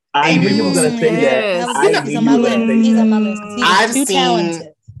Wilson. I knew you were going to say that. He's on my list.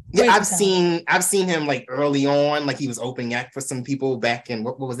 I've seen him like early on, like he was opening act for some people back in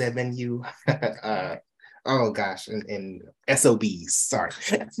what was that venue? Oh gosh, in SOBs, sorry,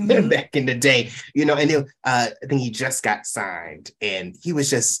 back in the day, and I think he just got signed, and he was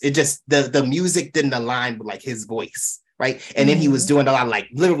the music didn't align with like his voice, right? And then he was doing a lot of like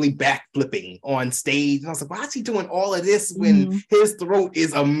literally backflipping on stage, and I was like, why is he doing all of this when his throat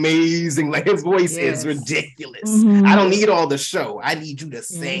is amazing? Like his voice is ridiculous. I don't need all the show. I need you to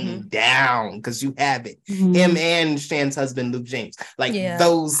sing down because you have it. Him and Shan's husband, Luke James, like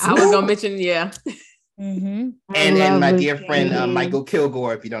those. I was gonna mention, and my dear friend Michael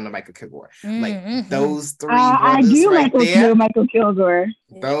Kilgore, if you don't know Michael Kilgore, like those three I brothers do right there, Michael Kilgore.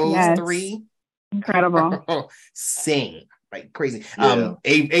 Those three incredible sing like crazy.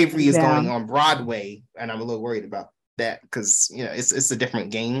 Avery is going on Broadway, and I'm a little worried about that because it's a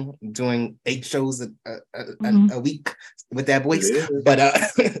different game doing 8 shows a week with that voice. But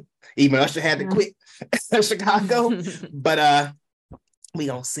even Usher had to quit Chicago, but we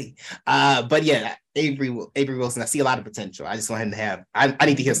don't see. But yeah, Avery Wilson, I see a lot of potential. I just want him to have, I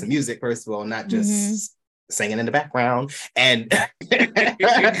need to hear some music, first of all, not just singing in the background. And but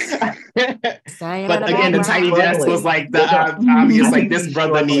again, the Tiny Desk was like the obvious, like this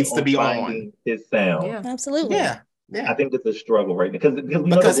brother needs to be on his sound. Yeah, absolutely. Yeah. I think it's a struggle right now.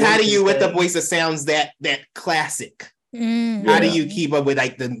 Because how do you, with the voice that sounds that classic, how do you keep up with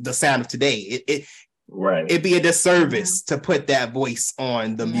like the sound of today? It'd be a disservice to put that voice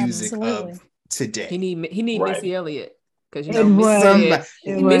on the music of today. He need Missy Elliott because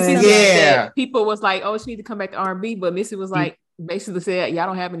Missy said people was like, oh, she need to come back to R&B, but Missy was like, basically said, y'all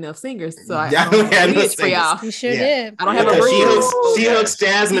don't have enough singers, so I don't have a bridge for y'all. He sure did. I don't have a bridge. She hooks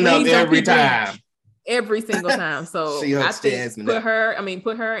Jasmine up every time. Every single time. So I think put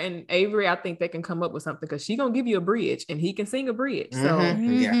her and Avery, I think they can come up with something because she's gonna give you a bridge and he can sing a bridge. So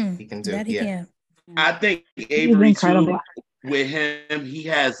yeah, he can do it. Yeah. I think Avery too, with him, he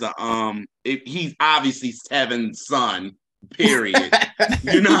has he's obviously Tevin's son, period.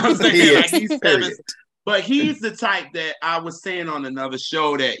 You know what I'm saying? Like he's Tevin's, but he's the type that I was saying on another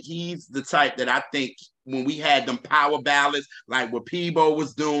show that he's the type that I think when we had them power ballads, like what Peebo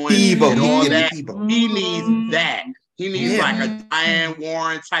was doing, he needs that. He needs like a Diane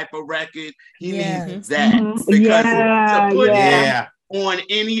Warren type of record. He needs that because to put him on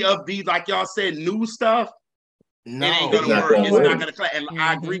any of these, like y'all said, new stuff, it ain't gonna work. It's not gonna clap. And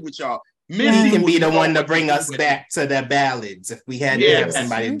I agree with y'all. Missy can be the one to bring us back to the ballads if we had to have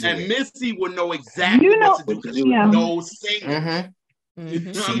somebody do it. Missy would know exactly what to do because she knows singing.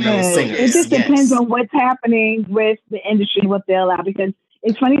 She knows singers. It just depends on what's happening with the industry, what they allow. Because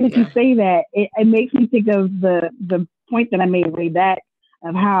it's funny that you say that. It makes me think of the point that I made way back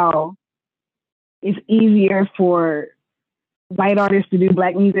of how it's easier for white artists to do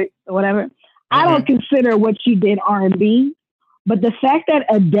black music or whatever. I don't consider what she did R&B, but the fact that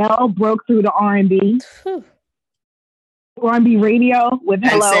Adele broke through the R&B radio with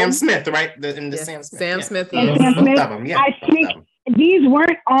Hello. And Sam Smith, right? Sam Smith. Sam Smith. Sam Smith. I think these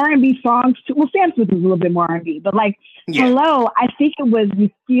weren't R&B songs. Well, Sam Smith was a little bit more R&B, but like Hello, I think it was the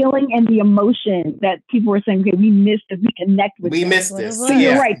feeling and the emotion that people were saying, okay, we missed this, we connect with We missed this. So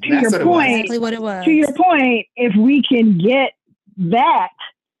you're right. To your point, exactly what it was. To your point, if we can get that,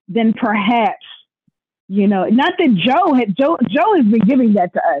 then perhaps, not that Joe has been giving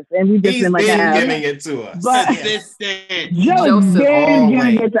that to us, and we've just been like, giving it to us. But Joe's been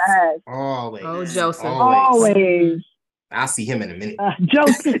giving it to us. Always. Oh, Joseph. Always. I'll see him in a minute. Joe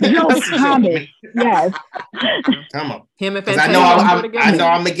Thomas. Yes. Come on. Him and I know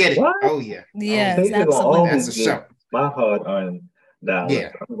I'm gonna get it. What? Oh yeah. Yes, absolutely. That's a show. My heart on dollars.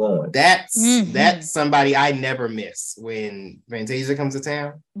 Yeah. I'm going. That's somebody I never miss when Fantasia comes to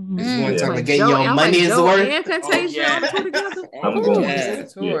town. You want to talk about getting your money is worth. And Fantasia together. I'm going.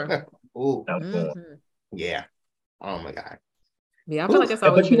 Yeah. Oh my God. Yeah, I feel like that's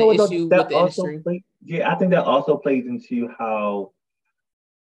always been an issue with the industry. I think that also plays into how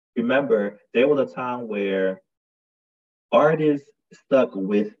remember, there was a time where artists stuck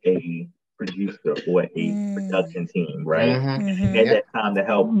with a producer or a production team, right? At that time to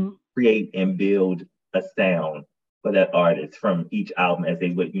help create and build a sound for that artist from each album as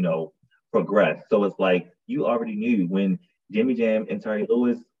they would, progress. So it's like you already knew when Jimmy Jam and Terry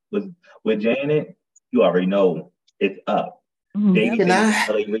Lewis was with Janet, you already know it's up.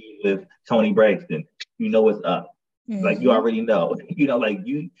 Babyface with Tony Braxton, you know it's up. Like you already know. You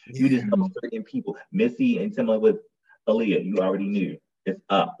just know certain people. Missy and Timbaland with Aaliyah, you already knew it's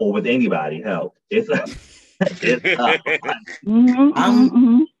up. Or with anybody, hell, it's up. It's up.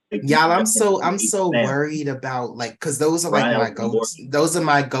 Y'all, I'm so worried about because those are like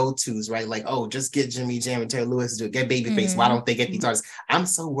my go-tos, right? Like, oh, just get Jimmy Jam and Terry Lewis to do it, get Babyface. Why don't they get these artists? I'm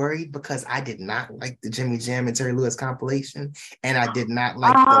so worried because I did not like the Jimmy Jam and Terry Lewis compilation, and I did not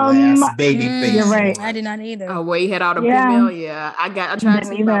like the last Babyface. You're right. I did not either. Oh, where you had all the female, yeah. I tried to. I was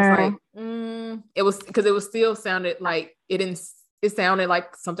like, it was because it was still sounded like it didn't. It sounded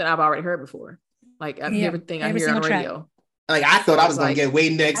like something I've already heard before. Like everything I hear on the radio. Like I thought I was gonna get way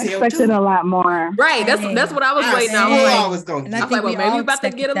next. I expected a lot more. Right. That's what I was waiting on. I was gonna. I was like, well, maybe about to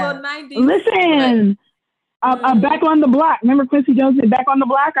get a little 90s. Listen, I'm back on the block. Remember Quincy Jones did Back on the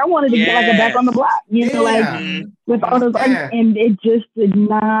Block? I wanted to get like a Back on the Block. With all those artists, and it just did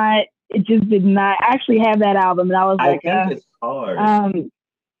not. I actually have that album, and I was like, it's hard.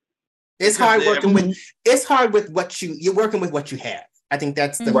 It's hard working with. It's hard with what you're working with what you have. I think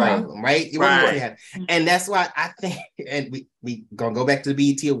that's the problem, right? You're working with what you have, and that's why I think. And we gonna go back to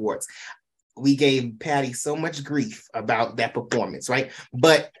the BET Awards. We gave Patty so much grief about that performance, right?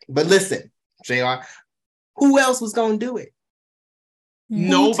 But listen, JR, who else was gonna do it?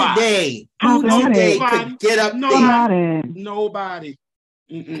 Nobody. Who today could get up there? Nobody.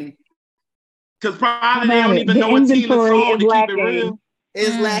 Because probably they don't even know what Tina's song to keep it real.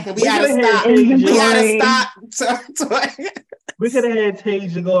 It's lacking. We gotta stop. We could have had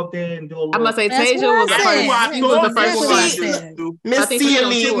Tasia go up there and do a little. I'm gonna say Tasia was the first one. Miss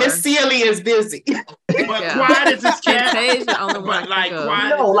Sealy is busy. But quiet as it's kept. But like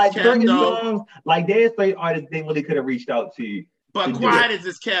certain songs, like there's certain artists they really could have reached out to. But quiet as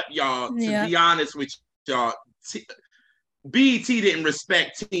it's kept, y'all. To be honest with y'all, BET didn't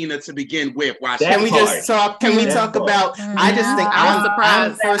respect Tina to begin with. Can we talk about? I just think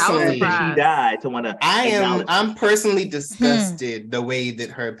I'm personally. She died to want to. I'm personally disgusted the way that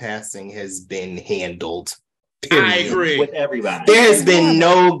her passing has been handled. Period. I agree with everybody. There has been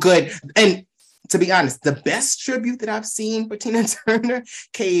no good. And to be honest, the best tribute that I've seen for Tina Turner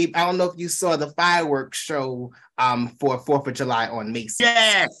came. I don't know if you saw the fireworks show for 4th of July on Macy's.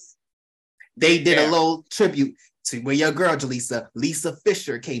 Yes, they did a little tribute to where your girl Jelisa, Lisa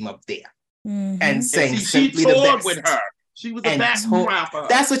Fisher, came up there and sang simply the best. With her. She was a background for her.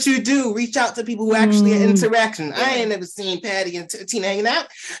 That's what you do. Reach out to people who actually have interaction. I ain't never seen Patty and Tina hanging out.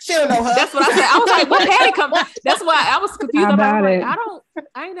 She don't know her. That's what I said. I was like, what Patty come? That's why I was confused about it.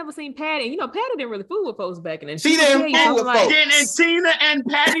 I ain't never seen Patty. You know, Patty didn't really fool with folks back then. She didn't fool with folks. And Tina and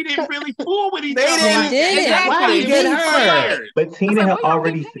Patty didn't really fool with each other. They didn't. Why did get her? But Tina had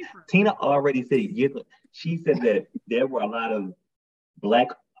already. Tina already said. She said that there were a lot of black,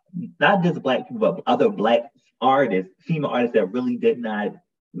 not just black people, but other black artists, female artists that really did not,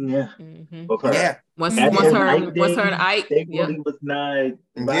 with her. Yeah. Once her and Ike, really was not.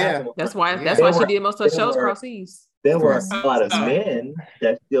 Yeah. That's why she did most of her shows across East. There were a lot of men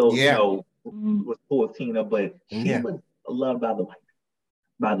that still, was cool with Tina, but she was loved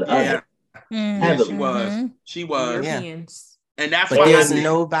by the other. She was. Europeans. And that's why there's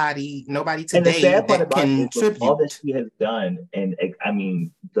nobody today that can tribute all that she has done, and I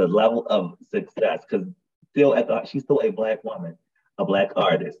mean the level of success. Because she's still a black woman, a black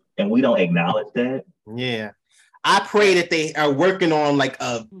artist, and we don't acknowledge that. Yeah, I pray that they are working on like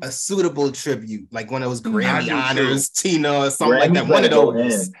a suitable tribute, like one of those Grammy honors, Tina, or something like that. One of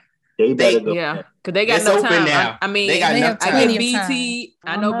those. They better go. Yeah, because they got no time. Now. I mean, they got enough time. I get BT.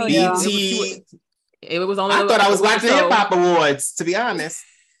 I know BT. It was only. I thought I was watching the Hip Hop Awards. To be honest,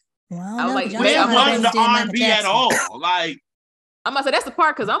 I was like, where was the R&B at all? Like, I'm gonna say that's the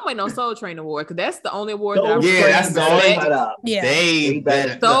part because I'm waiting on Soul Train Award because that's the only award that I that's the only. Yeah, they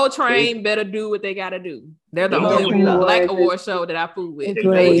better. Soul Train better do what they gotta do. They're the only black award show that I fool with. They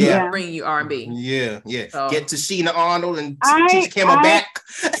bring you R&B. Yeah. So, get Tashina Arnold and teach Campbell back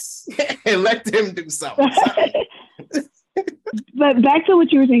and let them do something. But back to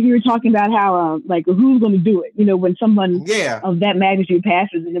what you were saying, you were talking about how, like, who's going to do it? You know, when someone of that magnitude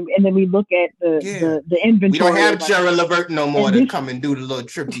passes, and then we look at the inventory. We don't have Gerald Levert no more to come and do the little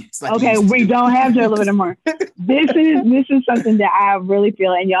tributes. Like okay, we don't have Gerald Levert no more. This is something that I really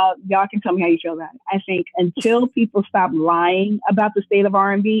feel, and y'all can tell me how you feel about it. I think until people stop lying about the state of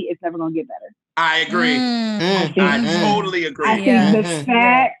R&B, it's never going to get better. I agree. I totally agree. I think the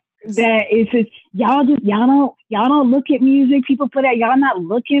fact that it's just y'all don't look at music. People put out, y'all not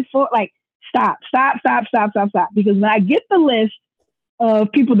looking for, like, stop. Because when I get the list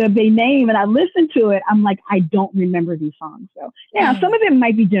of people that they name and I listen to it, I'm like, I don't remember these songs. So yeah, some of them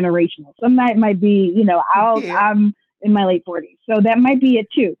might be generational. Some might be, you know, I'm in my late 40s, so that might be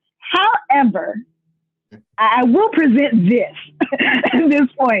it too. However, I will present this at this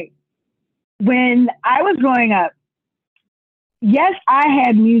point. When I was growing up, yes, I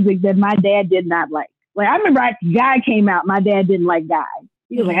had music that my dad did not like. Like, I remember Guy came out, my dad didn't like Guy.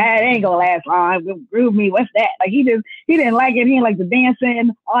 He was like, it ain't gonna last long. Groove me, what's that? Like, he didn't like it. He didn't like the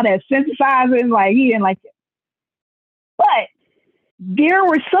dancing, all that synthesizing. Like, he didn't like it. But there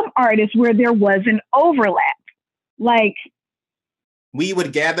were some artists where there was an overlap. Like, we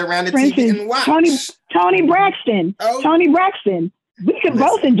would gather around the TV and watch. Tony Braxton. Tony Braxton. We could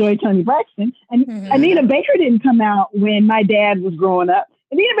both enjoy Tony Braxton. And Anita Baker didn't come out when my dad was growing up.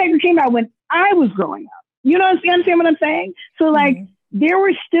 Anita Baker came out when I was growing up. You know, you understand what I'm saying? So, like, there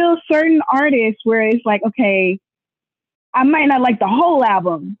were still certain artists where it's like, okay, I might not like the whole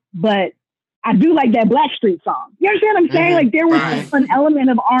album, but I do like that Blackstreet song. You understand what I'm saying? Like, there was an element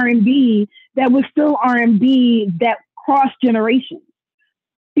of R&B that was still R&B that crossed generations.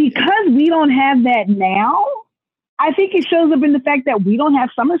 Because we don't have that now, I think it shows up in the fact that we don't have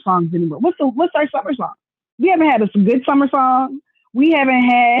summer songs anymore. What's our summer song? We haven't had a good summer song. We haven't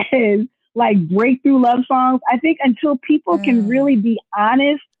had, like, breakthrough love songs. I think until people can really be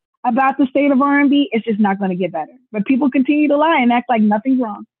honest about the state of R&B, it's just not going to get better. But people continue to lie and act like nothing's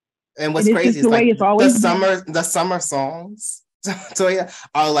wrong. And what's crazy is, like, the summer songs, Toya,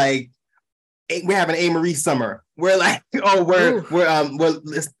 are like, we're having A. Marie summer. We're like, we're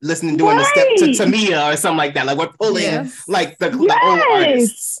listening, doing the step to Tamia or something like that. Like, we're pulling like the old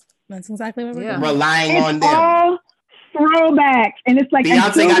artists. That's exactly what we're doing. Relying on them. All throwbacks, and it's like,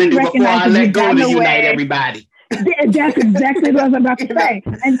 Beyonce got to do Before I Let Go to unite everybody. That's exactly what I was about to say.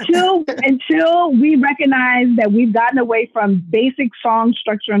 Until we recognize that we've gotten away from basic song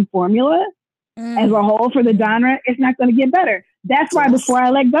structure and formula as a whole for the genre, it's not going to get better. That's why Before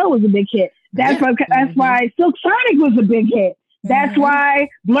I Let Go was a big hit. That's why Silk Sonic was a big hit. That's why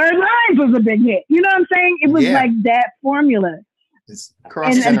Blurred Lines was a big hit. You know what I'm saying? It was like that formula.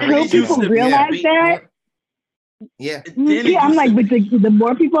 And until people realize that, I'm like, but the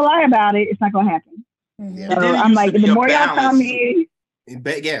more people lie about it, it's not going to happen. So I'm like, the more y'all tell me,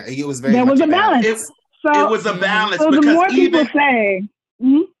 it was very. There was a balance. It was a balance. So the more people say,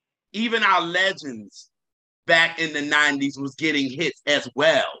 even our legends back in the 90s was getting hits as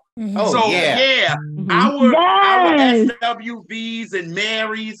well. Our SWVs and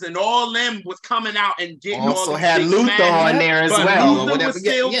Marys and all them was coming out and getting also had Luther on there as well. Luther was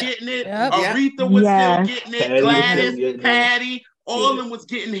still getting it. Aretha was still getting it. Gladys, Patty, all of them was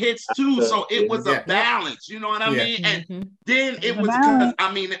getting hits too. So it was a balance. You know what I mean? And then it was because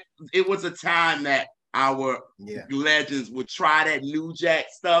it was a time that our legends would try that New Jack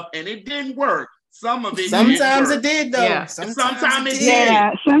stuff and it didn't work. Sometimes it did, though. Yeah. Sometimes it did.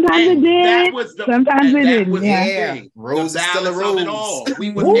 Yeah, sometimes it did. Sometimes it didn't. Yeah. Rose is still a rose.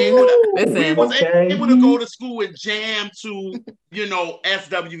 We was able to go to school and jam to,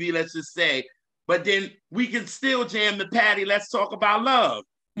 SWV, let's just say. But then we can still jam the Patty, Let's Talk About Love.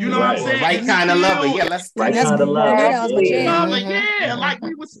 You know what I'm saying? Right kind of lover. Yeah, right kind of love. Like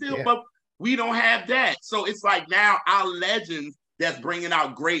we was still, but we don't have that. So it's like now our legends that's bringing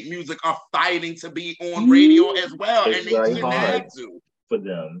out great music are fighting to be on radio as well, and they shouldn't have to. For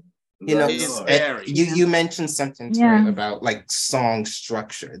them, you mentioned something about like song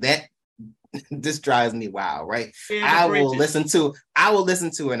structure that this drives me wild, right? I will listen to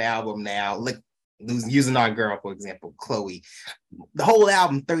an album now, like using our girl for example, Chloe. The whole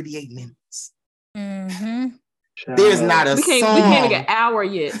album 38 minutes. There's not a song. We can't even get an hour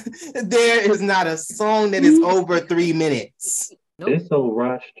yet. There is not a song that is over 3 minutes. Nope. It's so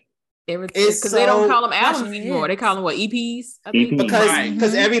rushed. Because they don't call them albums anymore. They call them what, EPs? I think.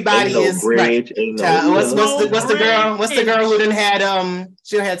 Because everybody is right. What's the girl who didn't had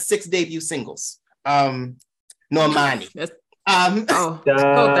she had 6 debut singles? Normani. You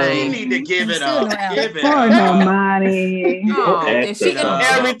need to give it up. Give it up. Normani.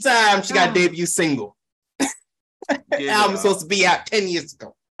 Every time she got debut single. Album's supposed to be out 10 years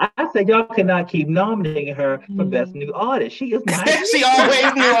ago. I said y'all cannot keep nominating her for Best New Artist. She is not. She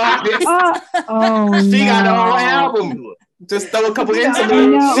always new artist. She got her own album. Just throw a couple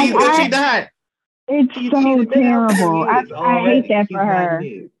interludes. She done. It's so terrible. I hate that for her.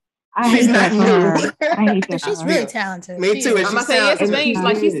 I hate that for her. I hate that. She's really talented. Me too. I'm gonna say yes, things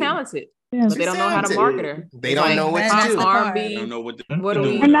like she's talented. Yeah, but they don't know how to market her. They don't know what to do. R&B. Don't know what to do.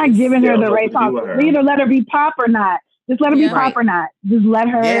 We're not giving her the right pop. We either let her be pop or not. Just let her be pop or not. Just let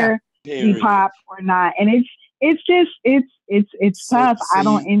her be pop or not. And it's tough. I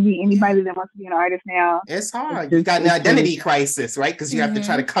don't envy anybody that wants to be an artist now. It's hard. You got an identity crisis, right? Because you have to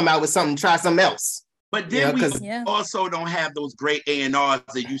try to come out with something, try something else. But then we also don't have those great A&Rs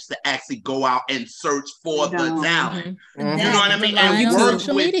that used to actually go out and search for the talent. You know what I mean? And work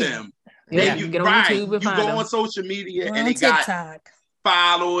with them. Yeah, you get on YouTube and you go on social media and they got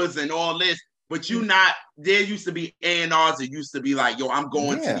followers and all this, but there used to be A&Rs that used to be like, yo, I'm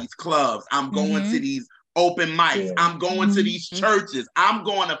going to these clubs, I'm going to these open mics, I'm going to these churches, I'm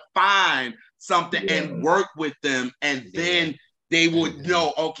going to find something and work with them, and then they would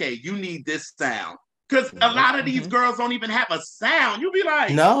know, okay, you need this sound. Because a lot of these girls don't even have a sound. You'll be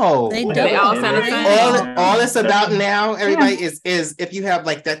like, no, they all sound the same. All it's about now, everybody, is if you have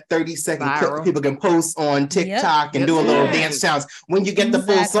like that 30-second clip people can post on TikTok and do a little dance challenge. When you get the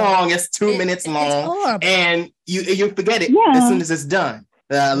full song, it's 2 minutes long, and you forget it as soon as it's done.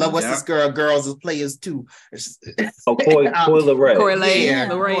 I love what's this girl, Girls as Players Too. Coy Leray.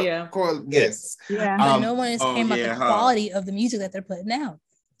 Yes. But no one is caring about the quality of the music that they're putting out.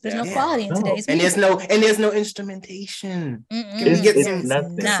 There's no quality in today's music. And there's no instrumentation. Can we get some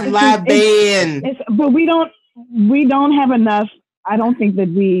live band? But we don't have enough. I don't think that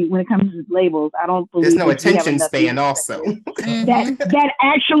when it comes to labels, I don't believe there's no attention span also. that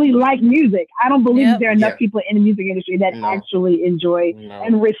actually like music. I don't believe there are enough people in the music industry that actually enjoy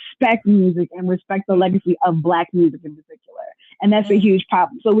and respect music and respect the legacy of Black music in particular. And that's a huge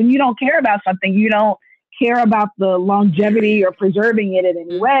problem. So when you don't care about something, you don't care about the longevity or preserving it in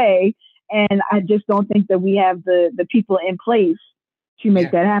any way. And I just don't think that we have the people in place to make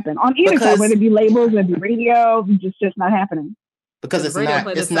that happen on either side, whether it be labels, whether it be radio, it's just not happening. Because it's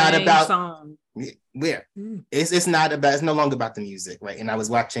not about it's no longer about the music, right? And I was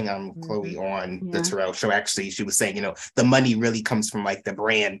watching Chloe on the Terrell show. Actually, she was saying, the money really comes from like the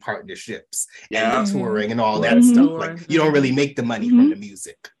brand partnerships and the touring and all that stuff. Like you don't really make the money from the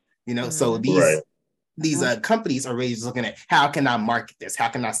music, so these companies are really just looking at how can I market this? How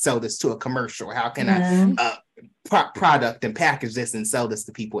can I sell this to a commercial? How can I product and package this and sell this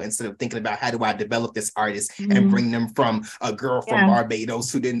to people, instead of thinking about how do I develop this artist and bring them from a girl from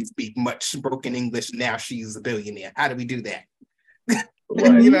Barbados who didn't speak much broken English. Now she's a billionaire. How do we do that? You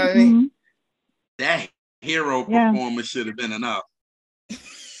know what I mean? That hero performance should have been enough.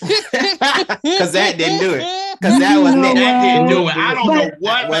 Because that didn't do it. Because that wasn't it. That didn't do it. I don't know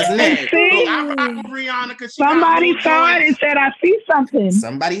what wasn't it. I'm Rihanna because somebody saw it and said, "I see something."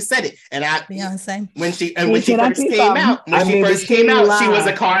 Somebody said it, and Beyonce. When she first came out, she was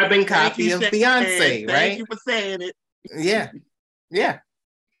a carbon copy of Beyonce, right? Thank you for saying it.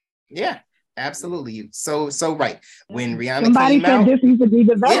 Yeah, absolutely. So right when Rihanna somebody came out, this needs to be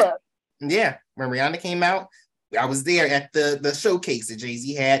developed. Yeah, when Rihanna came out, I was there at the showcase that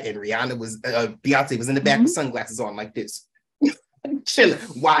Jay-Z had, and Rihanna Beyonce was in the back with sunglasses on like this, chilling,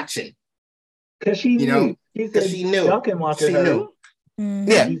 watching. Because she knew. She knew. Y'all can watch her.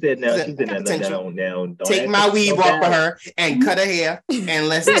 Yeah. She said, no, take my weave off of her and cut her hair, and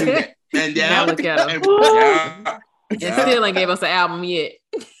let's do that. And now look at her. And still ain't gave us an album yet.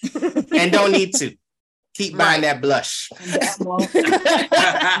 And don't need to. Keep buying that blush.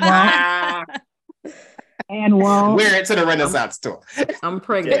 And wear it to the Renaissance tour. I'm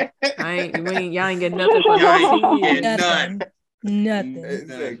pregnant. Y'all ain't getting nothing for Nothing.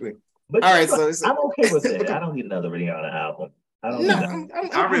 Exactly. But all right, so I'm okay with that. I don't need another Rihanna album. I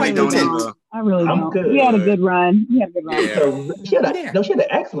really don't. I really don't. Good. He had a good run. Yeah. She had an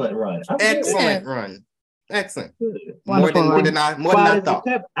excellent run. Excellent run. Excellent. More than I thought.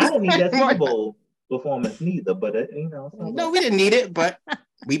 I didn't need that Super Bowl performance neither, but no, we didn't need it, but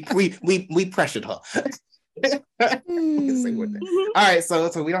we pressured her. All right,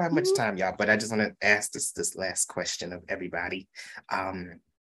 so we don't have much time, y'all, but I just want to ask this last question of everybody.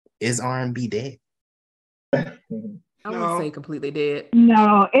 Is R&B dead? I would say completely dead.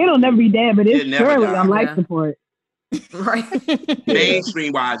 No, it'll never be dead, but it's surely on life support. Right.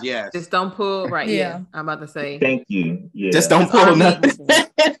 Mainstream wise, yes. Just don't pull. Right. Yeah. I'm about to say. Thank you. Yeah. Just don't pull nothing.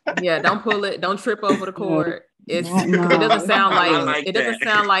 Yeah. Don't pull it. Don't trip over the cord. It doesn't sound like it doesn't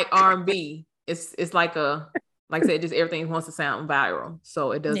sound like R&B. It's like a like I said, just everything wants to sound viral.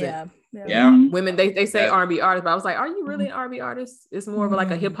 So it doesn't. Yeah. Women, they say R&B artists, but I was like, are you really an R&B artist? It's more of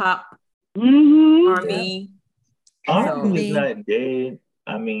like a hip hop R&B. R&B is not dead.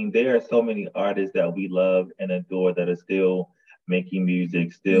 I mean, there are so many artists that we love and adore that are still making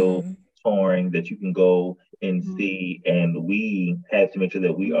music, still touring, that you can go and see. And we have to make sure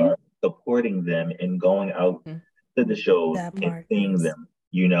that we are supporting them and going out to the shows and seeing them,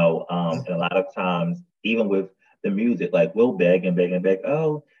 you know. And a lot of times, even with the music, like we'll beg and beg and beg,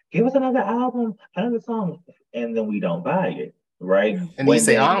 oh, give us another album, another song, and then we don't buy it. Right. And you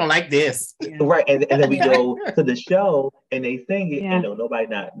say, oh, I don't like this. Right. And then we go to the show and they sing it and nobody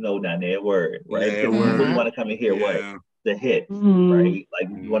know not their word. Right. Because we really want to come and hear what? The hits. Right.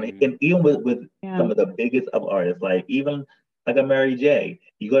 Like you want to, and even with some of the biggest of artists, like even like a Mary J,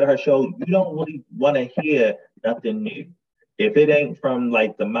 you go to her show, you don't really want to hear nothing new. If it ain't from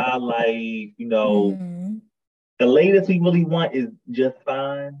like the My Life, you know, the latest we really want is Just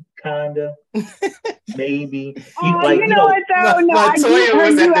Fine, kinda. Maybe. You know what though? No, I do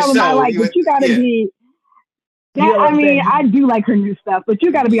her new album I like, but you gotta be. I mean, I do like her new stuff, but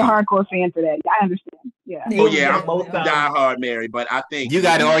you gotta be a hardcore fan for that. I understand. Yeah. Oh yeah, I'm diehard Mary, but I think you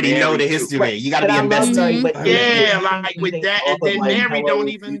gotta already know the history. Right. You gotta be invested. Yeah, like with that, and then Mary don't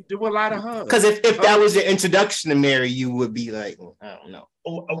even do a lot of her. Because if that was your introduction to Mary, you would be like, I don't know.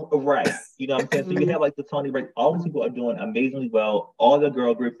 Right. You know what I'm saying? So you have like the Tony Break. All these people are doing amazingly well. All the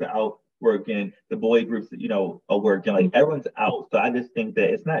girl groups are out working. The boy groups, you know, are working. Like everyone's out. So I just think that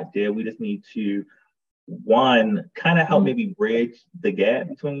it's not there. We just need to, one, kind of help maybe bridge the gap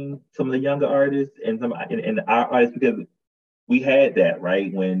between some of the younger artists and some and our artists, because we had that,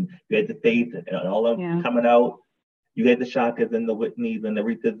 right? When you had the Faith and all of them coming out, you had the Shakas and the Whitneys and the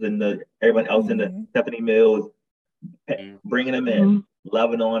Rithas and the everyone else in the Stephanie Mills, bringing them in,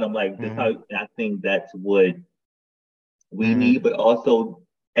 loving on them. Like this, how I think that's what we need. But also,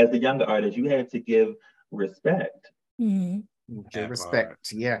 as the younger artist, you have to give respect. Give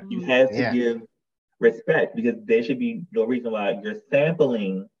respect, You have to give respect, because there should be no reason why you're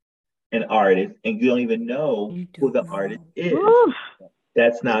sampling an artist and you don't even know who the artist is.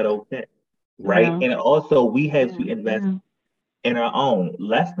 That's not okay, right? And also, we have to invest in our own.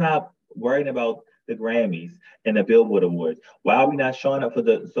 Let's not worry about the Grammys and the Billboard Awards. Why are we not showing up for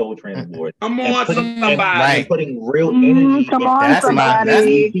the Soul Train Awards? Come on, somebody. Putting real energy. Come on,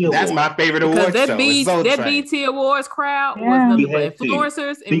 somebody. That's my favorite award show. That BT Awards crowd was the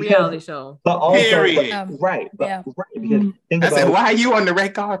influencers in reality show. But also, right. Because think about, why are you on the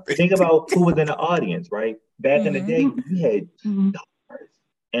red carpet? Think about who was in the audience, right? Back in the day, we had stars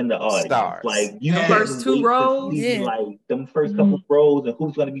in the audience. Stars. Like you first two rows, like them first couple of rows, and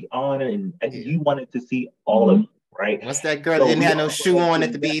who's going to be honored, and you wanted to see all of them, right? What's that girl that didn't have no shoe on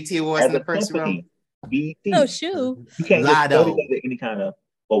at the BET Awards in the first row? BET. No shoe. You can't just go together any kind of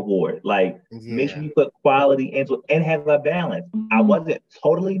award. Like make sure you put quality into it and have a balance. I wasn't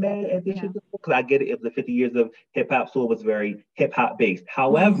totally mad at this year because I get it. If the 50 years of hip hop soul was very hip hop based.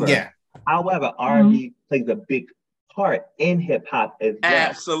 However, R&B plays a big part in hip hop as well.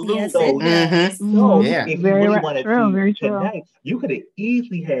 Absolutely. So if you really wanted to connect, you could have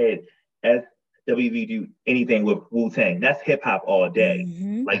easily had SWV do anything with Wu-Tang. That's hip hop all day.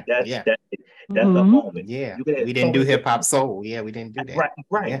 Like that's the moment. Yeah, we didn't do hip hop soul. Yeah, we didn't do that.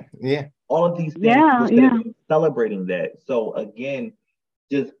 Right. Yeah. All of these things, celebrating that. So again,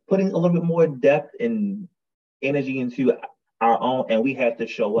 just putting a little bit more depth and energy into our own, and we have to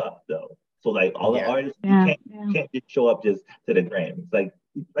show up though. So like all the artists, you can't just show up just to the Grammys. Like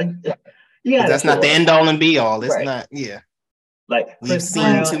that's not the end all and be all. It's not. Like we've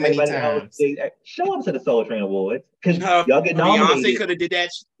seen too many times. Show up to the Soul Train Awards because y'all get nominated. Beyonce could have did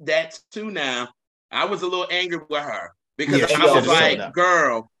that too. Now I was a little angry with her because I was like,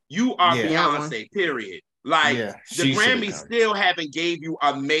 "Girl, you are Beyonce." Period. Like the Grammys still haven't gave you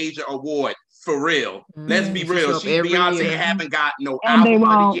a major award. For real, let's be real. She's Beyonce and haven't got no album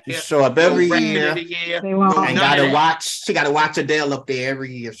of the year. Show up every year. And she gotta watch Adele up there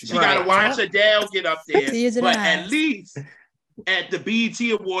every year. She gotta watch Adele get up there. But at least at the BET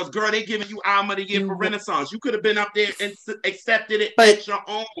Awards, girl, they giving you album of the year for Renaissance. You could have been up there and accepted it at your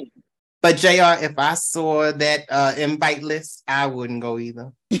own. But JR, if I saw that invite list, I wouldn't go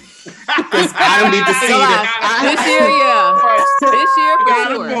either. Because I don't need to see that. This year,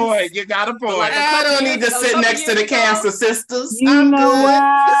 for sure. You got a point. I don't need to sit next to the Cancer Sisters. You know what?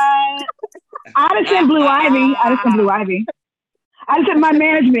 I'd have sent Blue Ivy. I just said my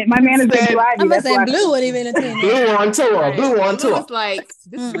management Blue Ivy. I'm gonna say Blue wouldn't even attend. Blue on tour. Blue was like,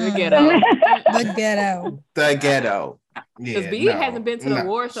 this is the ghetto. The ghetto. The ghetto. Because B hasn't been to the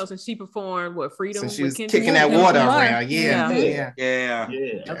award show since she performed Freedom. Since she was kicking that water around. Yeah.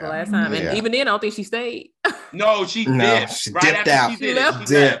 That's the last time. And even then, I don't think she stayed. No, she dipped. She right dipped after out. She did it. She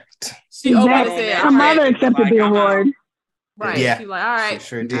dipped. She opened and said, her mother accepted the award. Right. Yeah. She's like, all right. She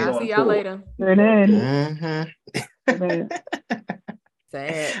sure did. I'll see y'all later. Sure did.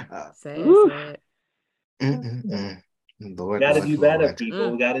 Sad. Lord, gotta do better,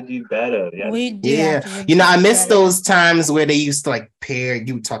 people. We gotta do better. We do. I miss those times where they used to like pair.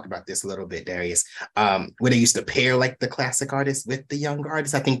 You talked about this a little bit, Darius. Where they used to pair like the classic artists with the younger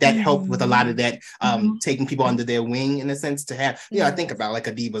artists. I think that helped with a lot of that, taking people under their wing in a sense to have. I think about like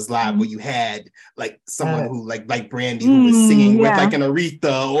a Divas Live where you had like someone who like Brandy who was singing with like an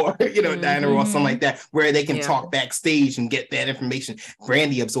Aretha or Diana or something like that, where they can talk backstage and get that information.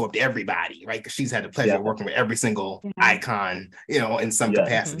 Brandy absorbed everybody, right? Because she's had the pleasure of working with every single icon, in some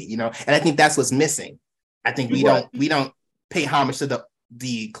capacity, and I think that's what's missing. I think we don't pay homage to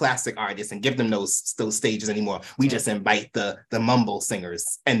the classic artists and give them those stages anymore. We just invite the mumble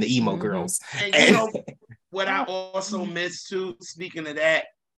singers and the emo girls. And what I also miss too, speaking of that,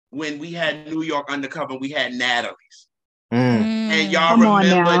 when we had New York Undercover, we had Natalie's. And y'all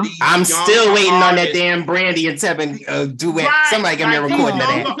remember these I'm still waiting on that damn Brandy and Tevin duet. Somebody give me a recording of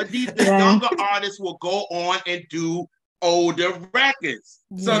that. These younger artists will go on and do older records.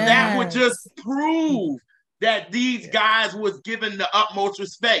 So that would just prove that these guys was given the utmost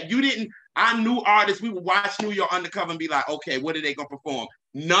respect. I knew artists, we would watch New York Undercover and be like, okay, what are they gonna perform?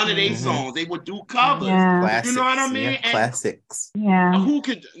 None of their songs. They would do covers. Classics, you know what I mean? Classics. Who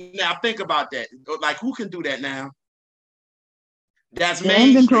could now think about that? Like, who can do that now? That's the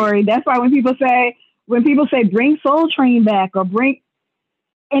inventory. That's why when people say bring Soul Train back or bring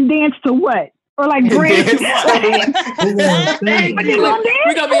and dance to what? Or like bring we're gonna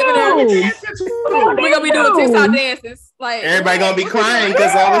be doing TikTok dances. Like everybody gonna be crying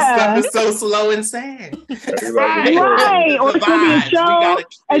because all this stuff is so slow and sad. Right. Or it's gonna be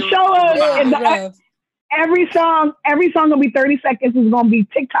a show every song gonna be 30 seconds is gonna be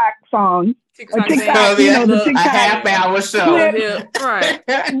TikTok songs. TikTok, the TikTok, a half hour show. Right.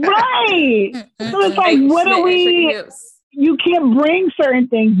 Right. So it's like, what are we? You can't bring certain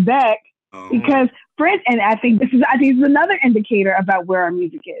things back because, and I think this is another indicator about where our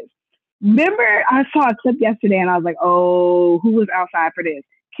music is. Remember, I saw a clip yesterday and I was like, oh, who was outside for this?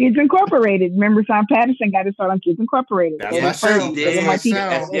 Kids Incorporated. Remember, Sam Patterson got his start on Kids Incorporated. That's my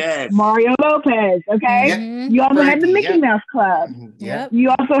show. Mario Lopez. Okay. Yep. You also had the Mickey Mouse Club. Yep. You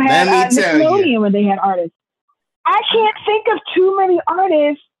also had Nickelodeon when they had artists. I can't think of too many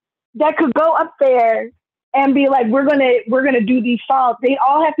artists that could go up there and be like, we're gonna do these songs. They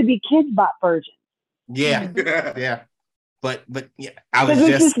all have to be Kids Bop versions. Yeah. Yeah. But yeah, I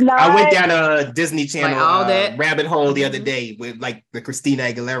went down a Disney Channel rabbit hole the other day with like the Christina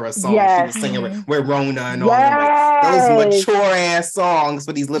Aguilera song she was singing with Rona and all that. Like, those mature ass songs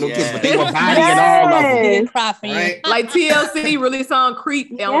for these little kids, but they were bodying all of them. Right? Like TLC released on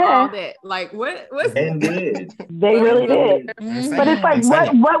Creep and all that. Like what? They really did. But it's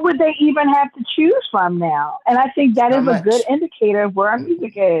like, what would they even have to choose from now? And I think that is a good indicator of where our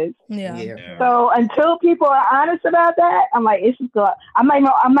music is. Yeah. So until people are honest about that, I'm like, it's just I'm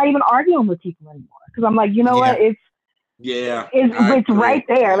not even arguing with people anymore because I'm like, you know what? It's right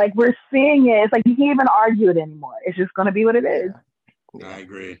there. Like we're seeing it. It's like you can't even argue it anymore. It's just going to be what it is. I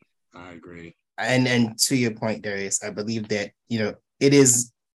agree. And to your point, Darius, I believe that it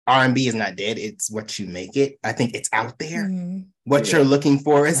is R&B is not dead. It's what you make it. I think it's out there. What you're looking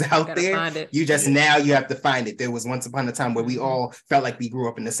for is out there. You just now you have to find it. There was once upon a time where we all felt like we grew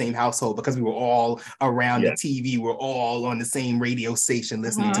up in the same household because we were all around the TV. We're all on the same radio station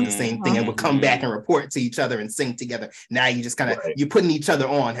listening to the same thing and would come back and report to each other and sing together. Now you just kind of you're putting each other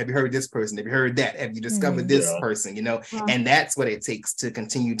on. Have you heard this person? Have you heard that? Have you discovered this person? And that's what it takes to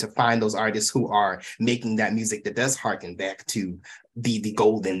continue to find those artists who are making that music that does harken back to the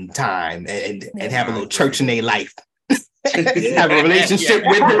golden time and have a little church in their life. Have a relationship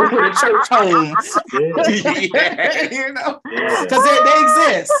with a church home. Because they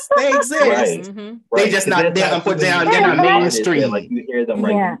exist. Right. They just not there to put down. They're not mainstream. Like you hear them,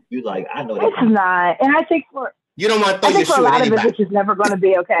 you like, I know it's not. And I think you don't want to throw your shoe at anybody. For a lot of it, it's just never going to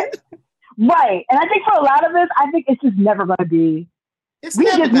be okay. Right. And I think for a lot of us, I think it's just never going to be. We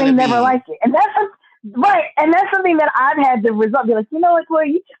just may never like it, and that's right. And that's something that I've had the result. Be like, you know what, Toya,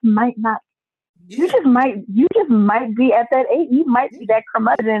 you just might not. You just might be at that age. You might be that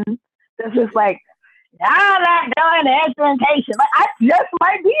curmudgeon that's just like, I'm not doing the instrumentation. Like, I just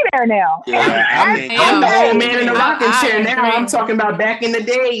might be there now. Yeah, I'm the old man in the rocking chair now. I'm talking about back in the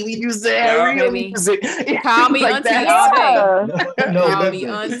day. We used to have real music. Call me like auntie that. all day. No, Call me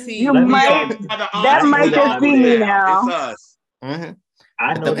auntie. You might. That might just be me now. It's us. Mm-hmm.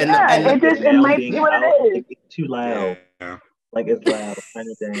 I know it might be what it is. It's too loud. Yeah. Like it's loud.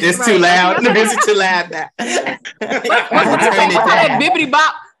 It's too loud. The music's too loud now. What's that bippity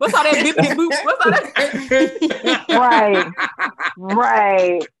bop? What's all that bippity boop? What's all that?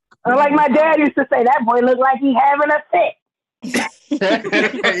 Right. Or like my dad used to say, that boy looked like he having a fit.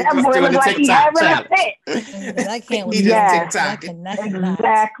 That boy looked like he having a fit. I can't. He just TikTok.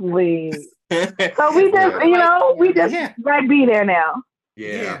 Exactly. So we just might be there now.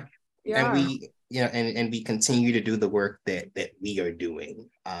 Yeah. And we, and we continue to do the work that we are doing.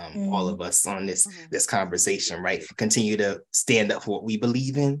 All of us on this conversation, right? Continue to stand up for what we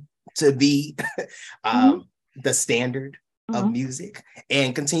believe in to be the standard of music,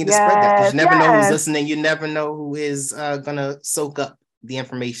 and continue to spread that. Because you never know who's listening. You never know who is gonna soak up the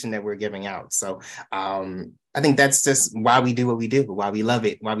information that we're giving out. So I think that's just why we do what we do, why we love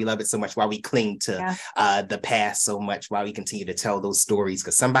it so much, why we cling to the past so much, why we continue to tell those stories,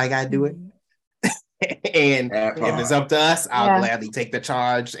 because somebody got to do it. And if it's up to us, I'll gladly take the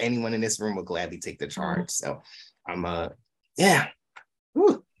charge. Anyone in this room will gladly take the charge. So I'm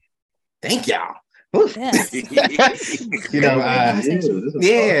Woo. Thank y'all. Yes.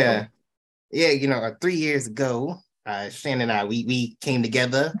 3 years ago, Shannon and I, we came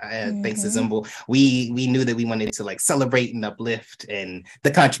together thanks to Zimble. We knew that we wanted to like celebrate and uplift and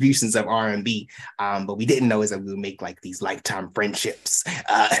the contributions of R&B, but we didn't know is that we would make like these lifetime friendships,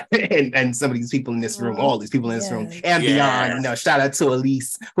 and some of these people in this room, all these people in this room and beyond. Shout out to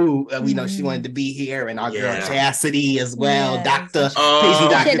Elise, who we know she wanted to be here, and our girl Chastity as well, Dr.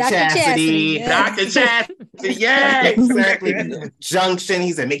 Chastity. Dr. Chastity, exactly. Junction,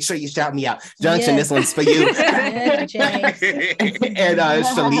 he said, make sure you shout me out. Junction, this one's for you. And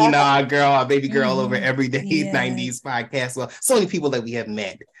Shalina, our girl, our baby girl over Everyday 90's podcast. Well, so many people that we have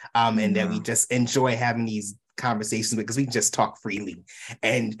met, and that we just enjoy having these conversations because we just talk freely,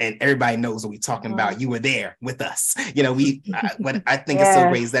 and everybody knows what we're talking about. You were there with us. What I think is so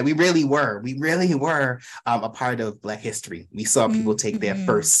great is that we really were a part of Black history. We saw people take their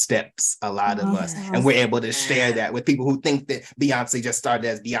first steps, a lot of us, and we're able to share that with people who think that Beyonce just started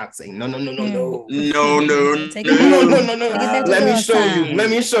as Beyonce. No. Let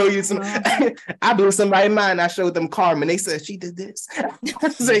me show you some. I blew somebody's mind. I showed them Carmen. They said she did this. I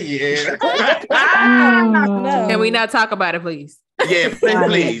said, Can we not talk about it, please? Yeah,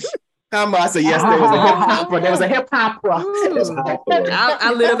 please. Come on. So yes, there was a hip hop.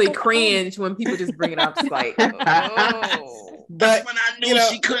 I literally cringe when people just bring it up. It's like, but that's when I knew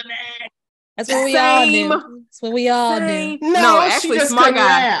she couldn't act. That's what we all knew. That's what we all knew. No, actually, smart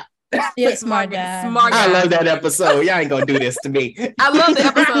guy. Yeah, smart guy. I love that episode. Y'all ain't gonna do this to me. I love the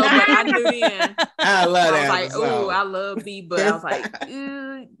episode, but I knew then. I love that. I was like, "Ooh, I love B," but I was like,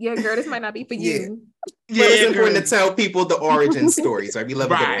 "Yeah, girl, this might not be for you." But it's important to tell people the origin stories, right? We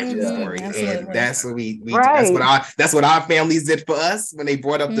love a good origin story, and that's what we that's what our families did for us when they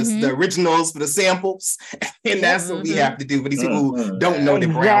brought up the originals for the samples, and that's what we have to do for these people who don't know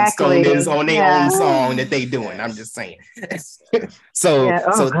that Brownstone is on their own song that they doing. I'm just saying. So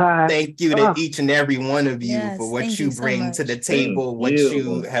thank you to each and every one of you for what you bring to the table, what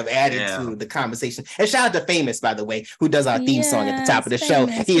you have added to the conversation. And shout out to Famous, by the way, who does our theme song at the top of the show.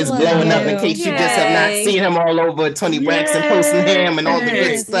 He is blowing up, in case you just have not seen him all over Tony Braxton posting him and all the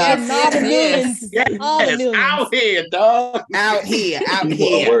good stuff. Out here, dog. Out here.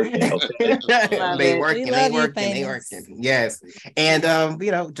 They working. Yes. And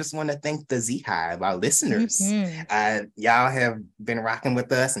just want to thank the Z Hive, our listeners. Y'all have been rocking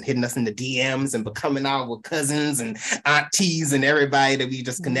with us and hitting us in the DMs and becoming our cousins and aunties and everybody that we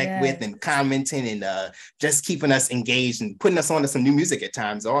just connect with and commenting and just keeping us engaged and putting us on to some new music at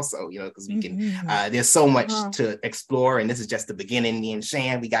times also, because we can there's so much to explore, and this is just the beginning. Me and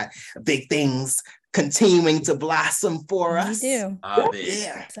Shan, we got big things continuing to blossom for us. We do.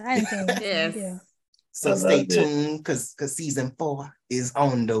 Exciting things. Yes. So stay tuned because season 4 is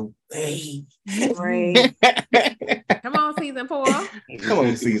on the way. Right. Come on, season 4. Come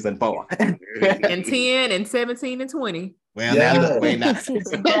on, season 4. And 10 and 17 and 20. Well, now look, wait now.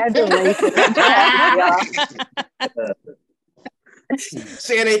 Congratulations.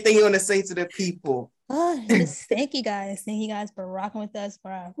 Share anything you want to say to the people? Just thank you guys. Thank you guys for rocking with us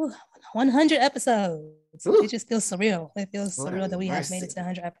for our 100 episodes. It just feels surreal. It feels surreal that we have made it to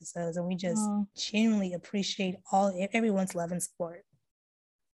 100 episodes, and we just genuinely appreciate everyone's love and support.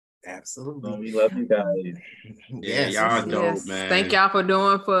 Absolutely. We love you guys. Yeah, y'all dope, man. Thank y'all for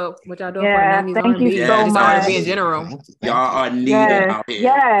doing for what y'all doing for the 90s thank R&B. you so much. R&B in general. Y'all are needed out here.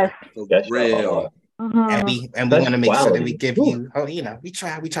 Yes. For real. Mm-hmm. And we want to make sure that we give you, we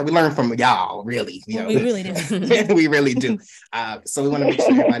learn from y'all, really. We really do. We really do. So we want to make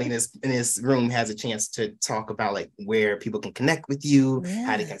sure everybody in this room has a chance to talk about like where people can connect with you,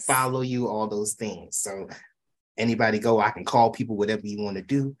 how they can follow you, all those things. So anybody go, I can call people, whatever you want to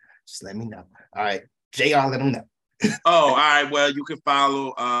do, just let me know. All right, JR, let them know. All right. Well, you can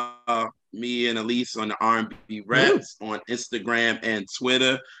follow me and Elise on the R&B Reps on Instagram and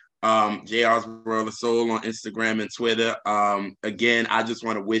Twitter. JR's World of Soul on Instagram and Twitter. Again, I just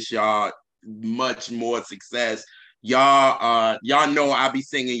want to wish y'all much more success. Y'all know I be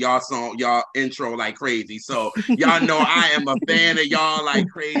singing y'all song, y'all intro like crazy. So y'all know I am a fan of y'all like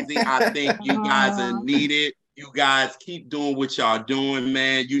crazy. I think you guys are needed. You guys keep doing what y'all doing,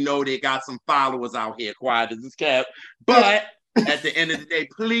 man. You know they got some followers out here, quiet as it's kept. But at the end of the day,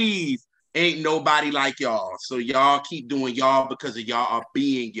 please, ain't nobody like y'all. So y'all keep doing y'all because of y'all are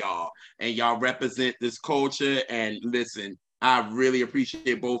being y'all. And y'all represent this culture. And listen, I really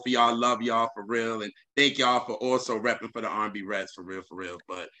appreciate both of y'all. Love y'all for real. And thank y'all for also repping for the R&B Reps for real, for real.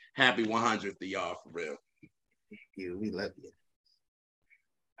 But happy 100th to y'all for real. Thank you. We love you.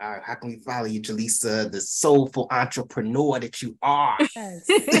 All right, how can we follow you, Jelisa, the soulful entrepreneur that you are?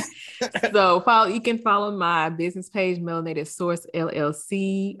 So you can follow my business page, Melanted Source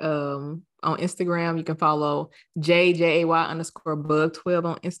LLC. On Instagram, you can follow JAY_bug12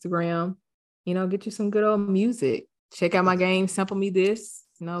 on Instagram. Get you some good old music. Check out my game, Sample Me This.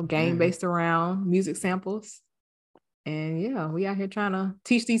 Game based around music samples. And we out here trying to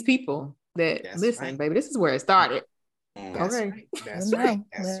teach these people that listen, baby, this is where it started. That's right. That's right.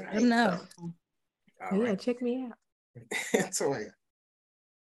 That's right. No. Check me out. Toya.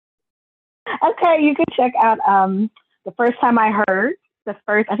 Okay, you can check out The First Time I Heard. I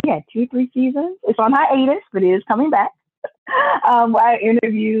think it had 2-3 seasons. It's on hiatus, but it is coming back. I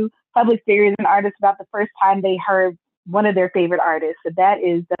interview public figures and artists about the first time they heard one of their favorite artists. So that's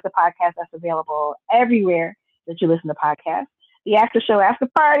a podcast that's available everywhere that you listen to podcasts. The After Show After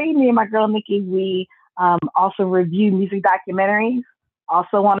Party, me and my girl Nikki, we also review music documentaries.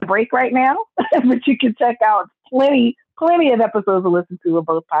 Also on a break right now, but you can check out plenty of episodes to listen to of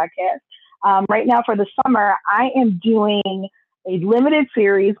both podcasts. Right now for the summer, I am doing a limited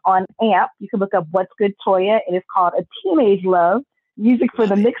series on AMP. You can look up What's Good Toya. It is called A Teenage Love, music for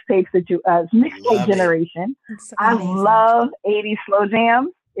the mixtape generation. I love 80s slow jams.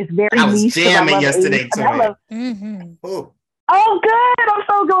 It's very niche. I was jamming yesterday, Toya. Oh, good. I'm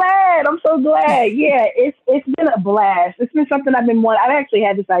so glad. Yeah, it's been a blast. It's been something I've actually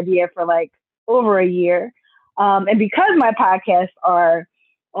had this idea for like over a year. And because my podcasts are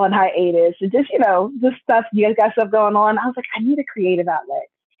on hiatus and just stuff, you guys got stuff going on, I was like, I need a creative outlet.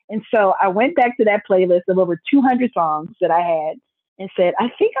 And so I went back to that playlist of over 200 songs that I had and said, I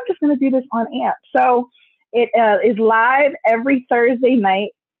think I'm just going to do this on AMP. So it is live every Thursday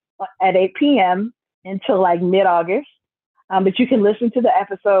night at 8 p.m. until like mid-August. But you can listen to the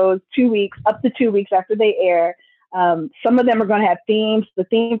episodes up to 2 weeks after they air. Some of them are going to have themes. The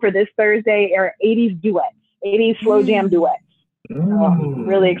theme for this Thursday are 80s duets, 80s slow jam duets. So I'm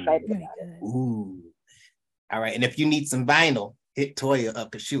really excited about it. Ooh. All right. And if you need some vinyl, hit Toya up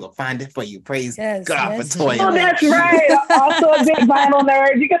because she will find it for you. Praise God for Toya. Oh, that's right. Also a big vinyl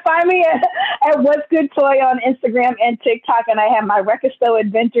nerd. You can find me at What's Good Toya on Instagram and TikTok. And I have my record store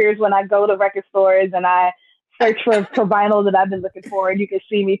adventures when I go to record stores and I search for vinyl that I've been looking for, and you can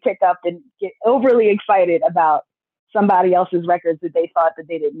see me pick up and get overly excited about somebody else's records that they thought that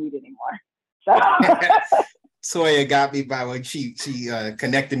they didn't need anymore. So Toya got me by when she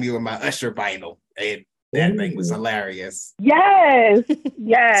connected me with my Usher vinyl, and that thing was hilarious. Yes.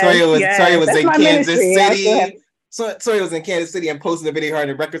 Toya was in Kansas City. So Toya was in Kansas City and posted a video of her in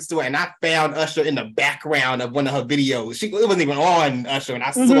the record store, and I found Usher in the background of one of her videos. It wasn't even on Usher, and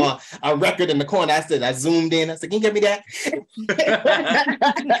I saw a record in the corner. I zoomed in. I said, "Can you get me that?" It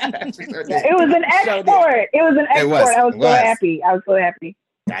was an export. I was so happy.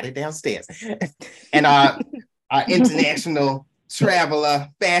 Got it downstairs. And our international traveler,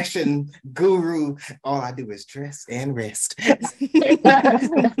 fashion guru. All I do is dress and rest. No,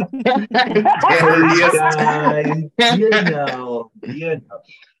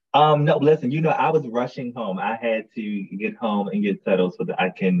 listen, I was rushing home. I had to get home and get settled so that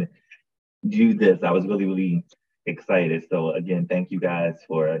I can do this. I was really, really excited. So again, thank you guys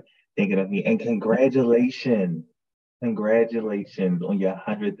for thinking of me, and congratulations on your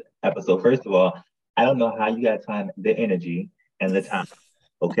 100th episode. First of all, I don't know how you got time, the energy, and the time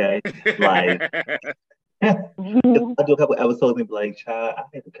Okay, like. I do a couple episodes and be like, child, I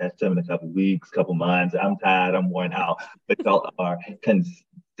had to catch them in a couple weeks, couple months. I'm tired, I'm worn out. But y'all are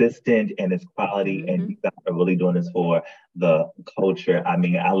consistent and it's quality, and you guys are really doing this for the culture. I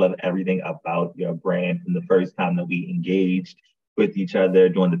mean, I love everything about your brand from the first time that we engaged with each other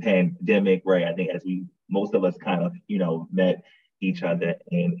during the pandemic, right? I think most of us kind of, met each other,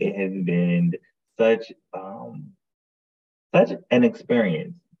 and it has been such an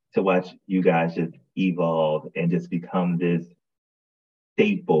experience to watch you guys just evolve and just become this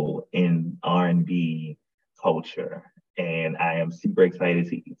staple in R&B culture. And I am super excited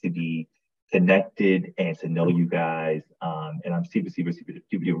to be connected and to know you guys. And I'm super, super, super,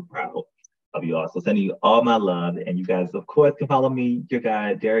 super, super proud of you all. So sending you all my love. And you guys, of course, can follow me, your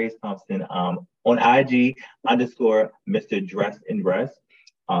guy, Darius Thompson, on IG _Mr. Dress and Dress,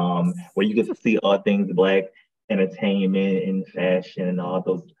 where you get to see all things Black entertainment and fashion and all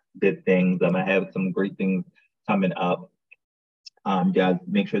those good things. I have some great things coming up. Guys,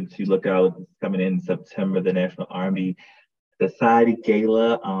 make sure to look out. It's coming in September, the National R&B Society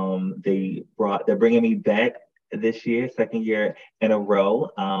Gala. They're bringing me back this year, second year in a row.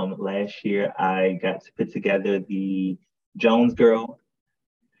 Last year, I got to put together the Jones Girl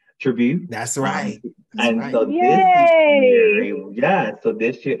tribute. That's right. So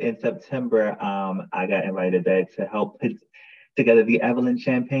this year in September, I got invited back to help put together the Evelyn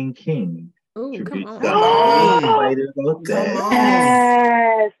Champagne King. Ooh, come on.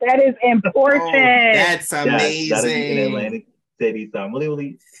 Yes, that is important. That's amazing. That'll be in Atlantic City. So I'm really,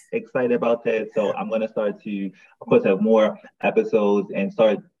 really excited about that. So I'm going to start to, of course, have more episodes and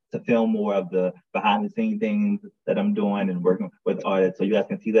start to film more of the behind the scenes things that I'm doing and working with artists. So you guys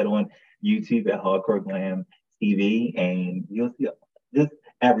can see that on YouTube at Hardcore Glam TV, and you'll see just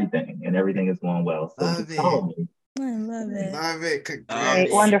everything, and everything is going well. So just follow me. I love it. Love it.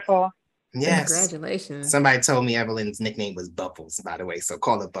 Great. Wonderful. Yes. Congratulations. Somebody told me Evelyn's nickname was Bubbles, by the way, so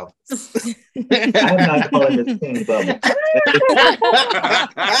call her Bubbles. I'm not calling this King Bubbles.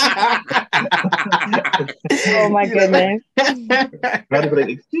 Oh my goodness. Like,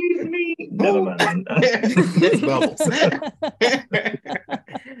 excuse me. Never mind. It's Bubbles.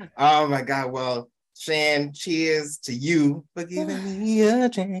 Oh my God. Well, Shan, cheers to you for giving me a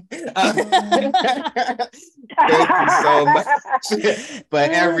drink. Thank you so much for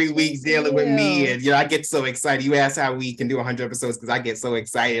every week dealing with me. And, I get so excited. You ask how we can do 100 episodes because I get so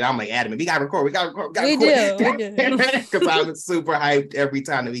excited. I'm like, adamant, we got to record. We do. Because I'm super hyped every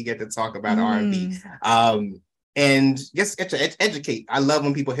time that we get to talk about R&B. And just educate. I love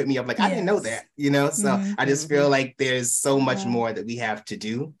when people hit me up like, I didn't know that, so I just feel like there's so much more that we have to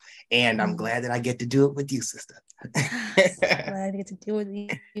do. And I'm glad that I get to do it with you, sister. Glad I get to do it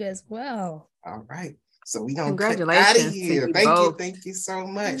with you as well. All right. So we gonna congratulations out of here. Thank you so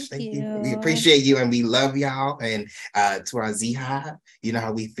much. Thank you. We appreciate you and we love y'all. And to our Z-Hive, you know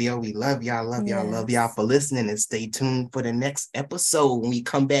how we feel. We love y'all, love y'all for listening, and stay tuned for the next episode when we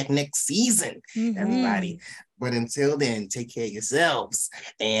come back next season, everybody. But until then, take care of yourselves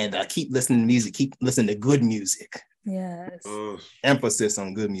and keep listening to music. Keep listening to good music. Yes. Emphasis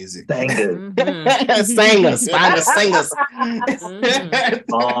on good music. Singers. Singers. Find the singers.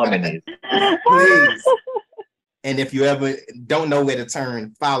 Please. And if you ever don't know where to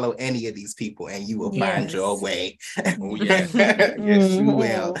turn, follow any of these people and you will find your way. Oh, yeah. Yes, you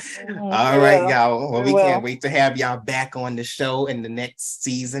will. All right, y'all. Well, we can't wait to have y'all back on the show in the next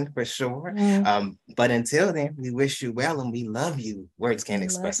season for sure. But until then, we wish you well and we love you. Words can't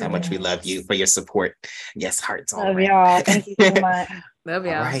express how much we love you for your support. Yes, hearts all love around. y'all. Thank you so much. Love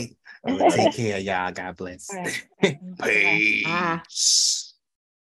y'all. All right. Well, take care, y'all. God bless. All right. Peace.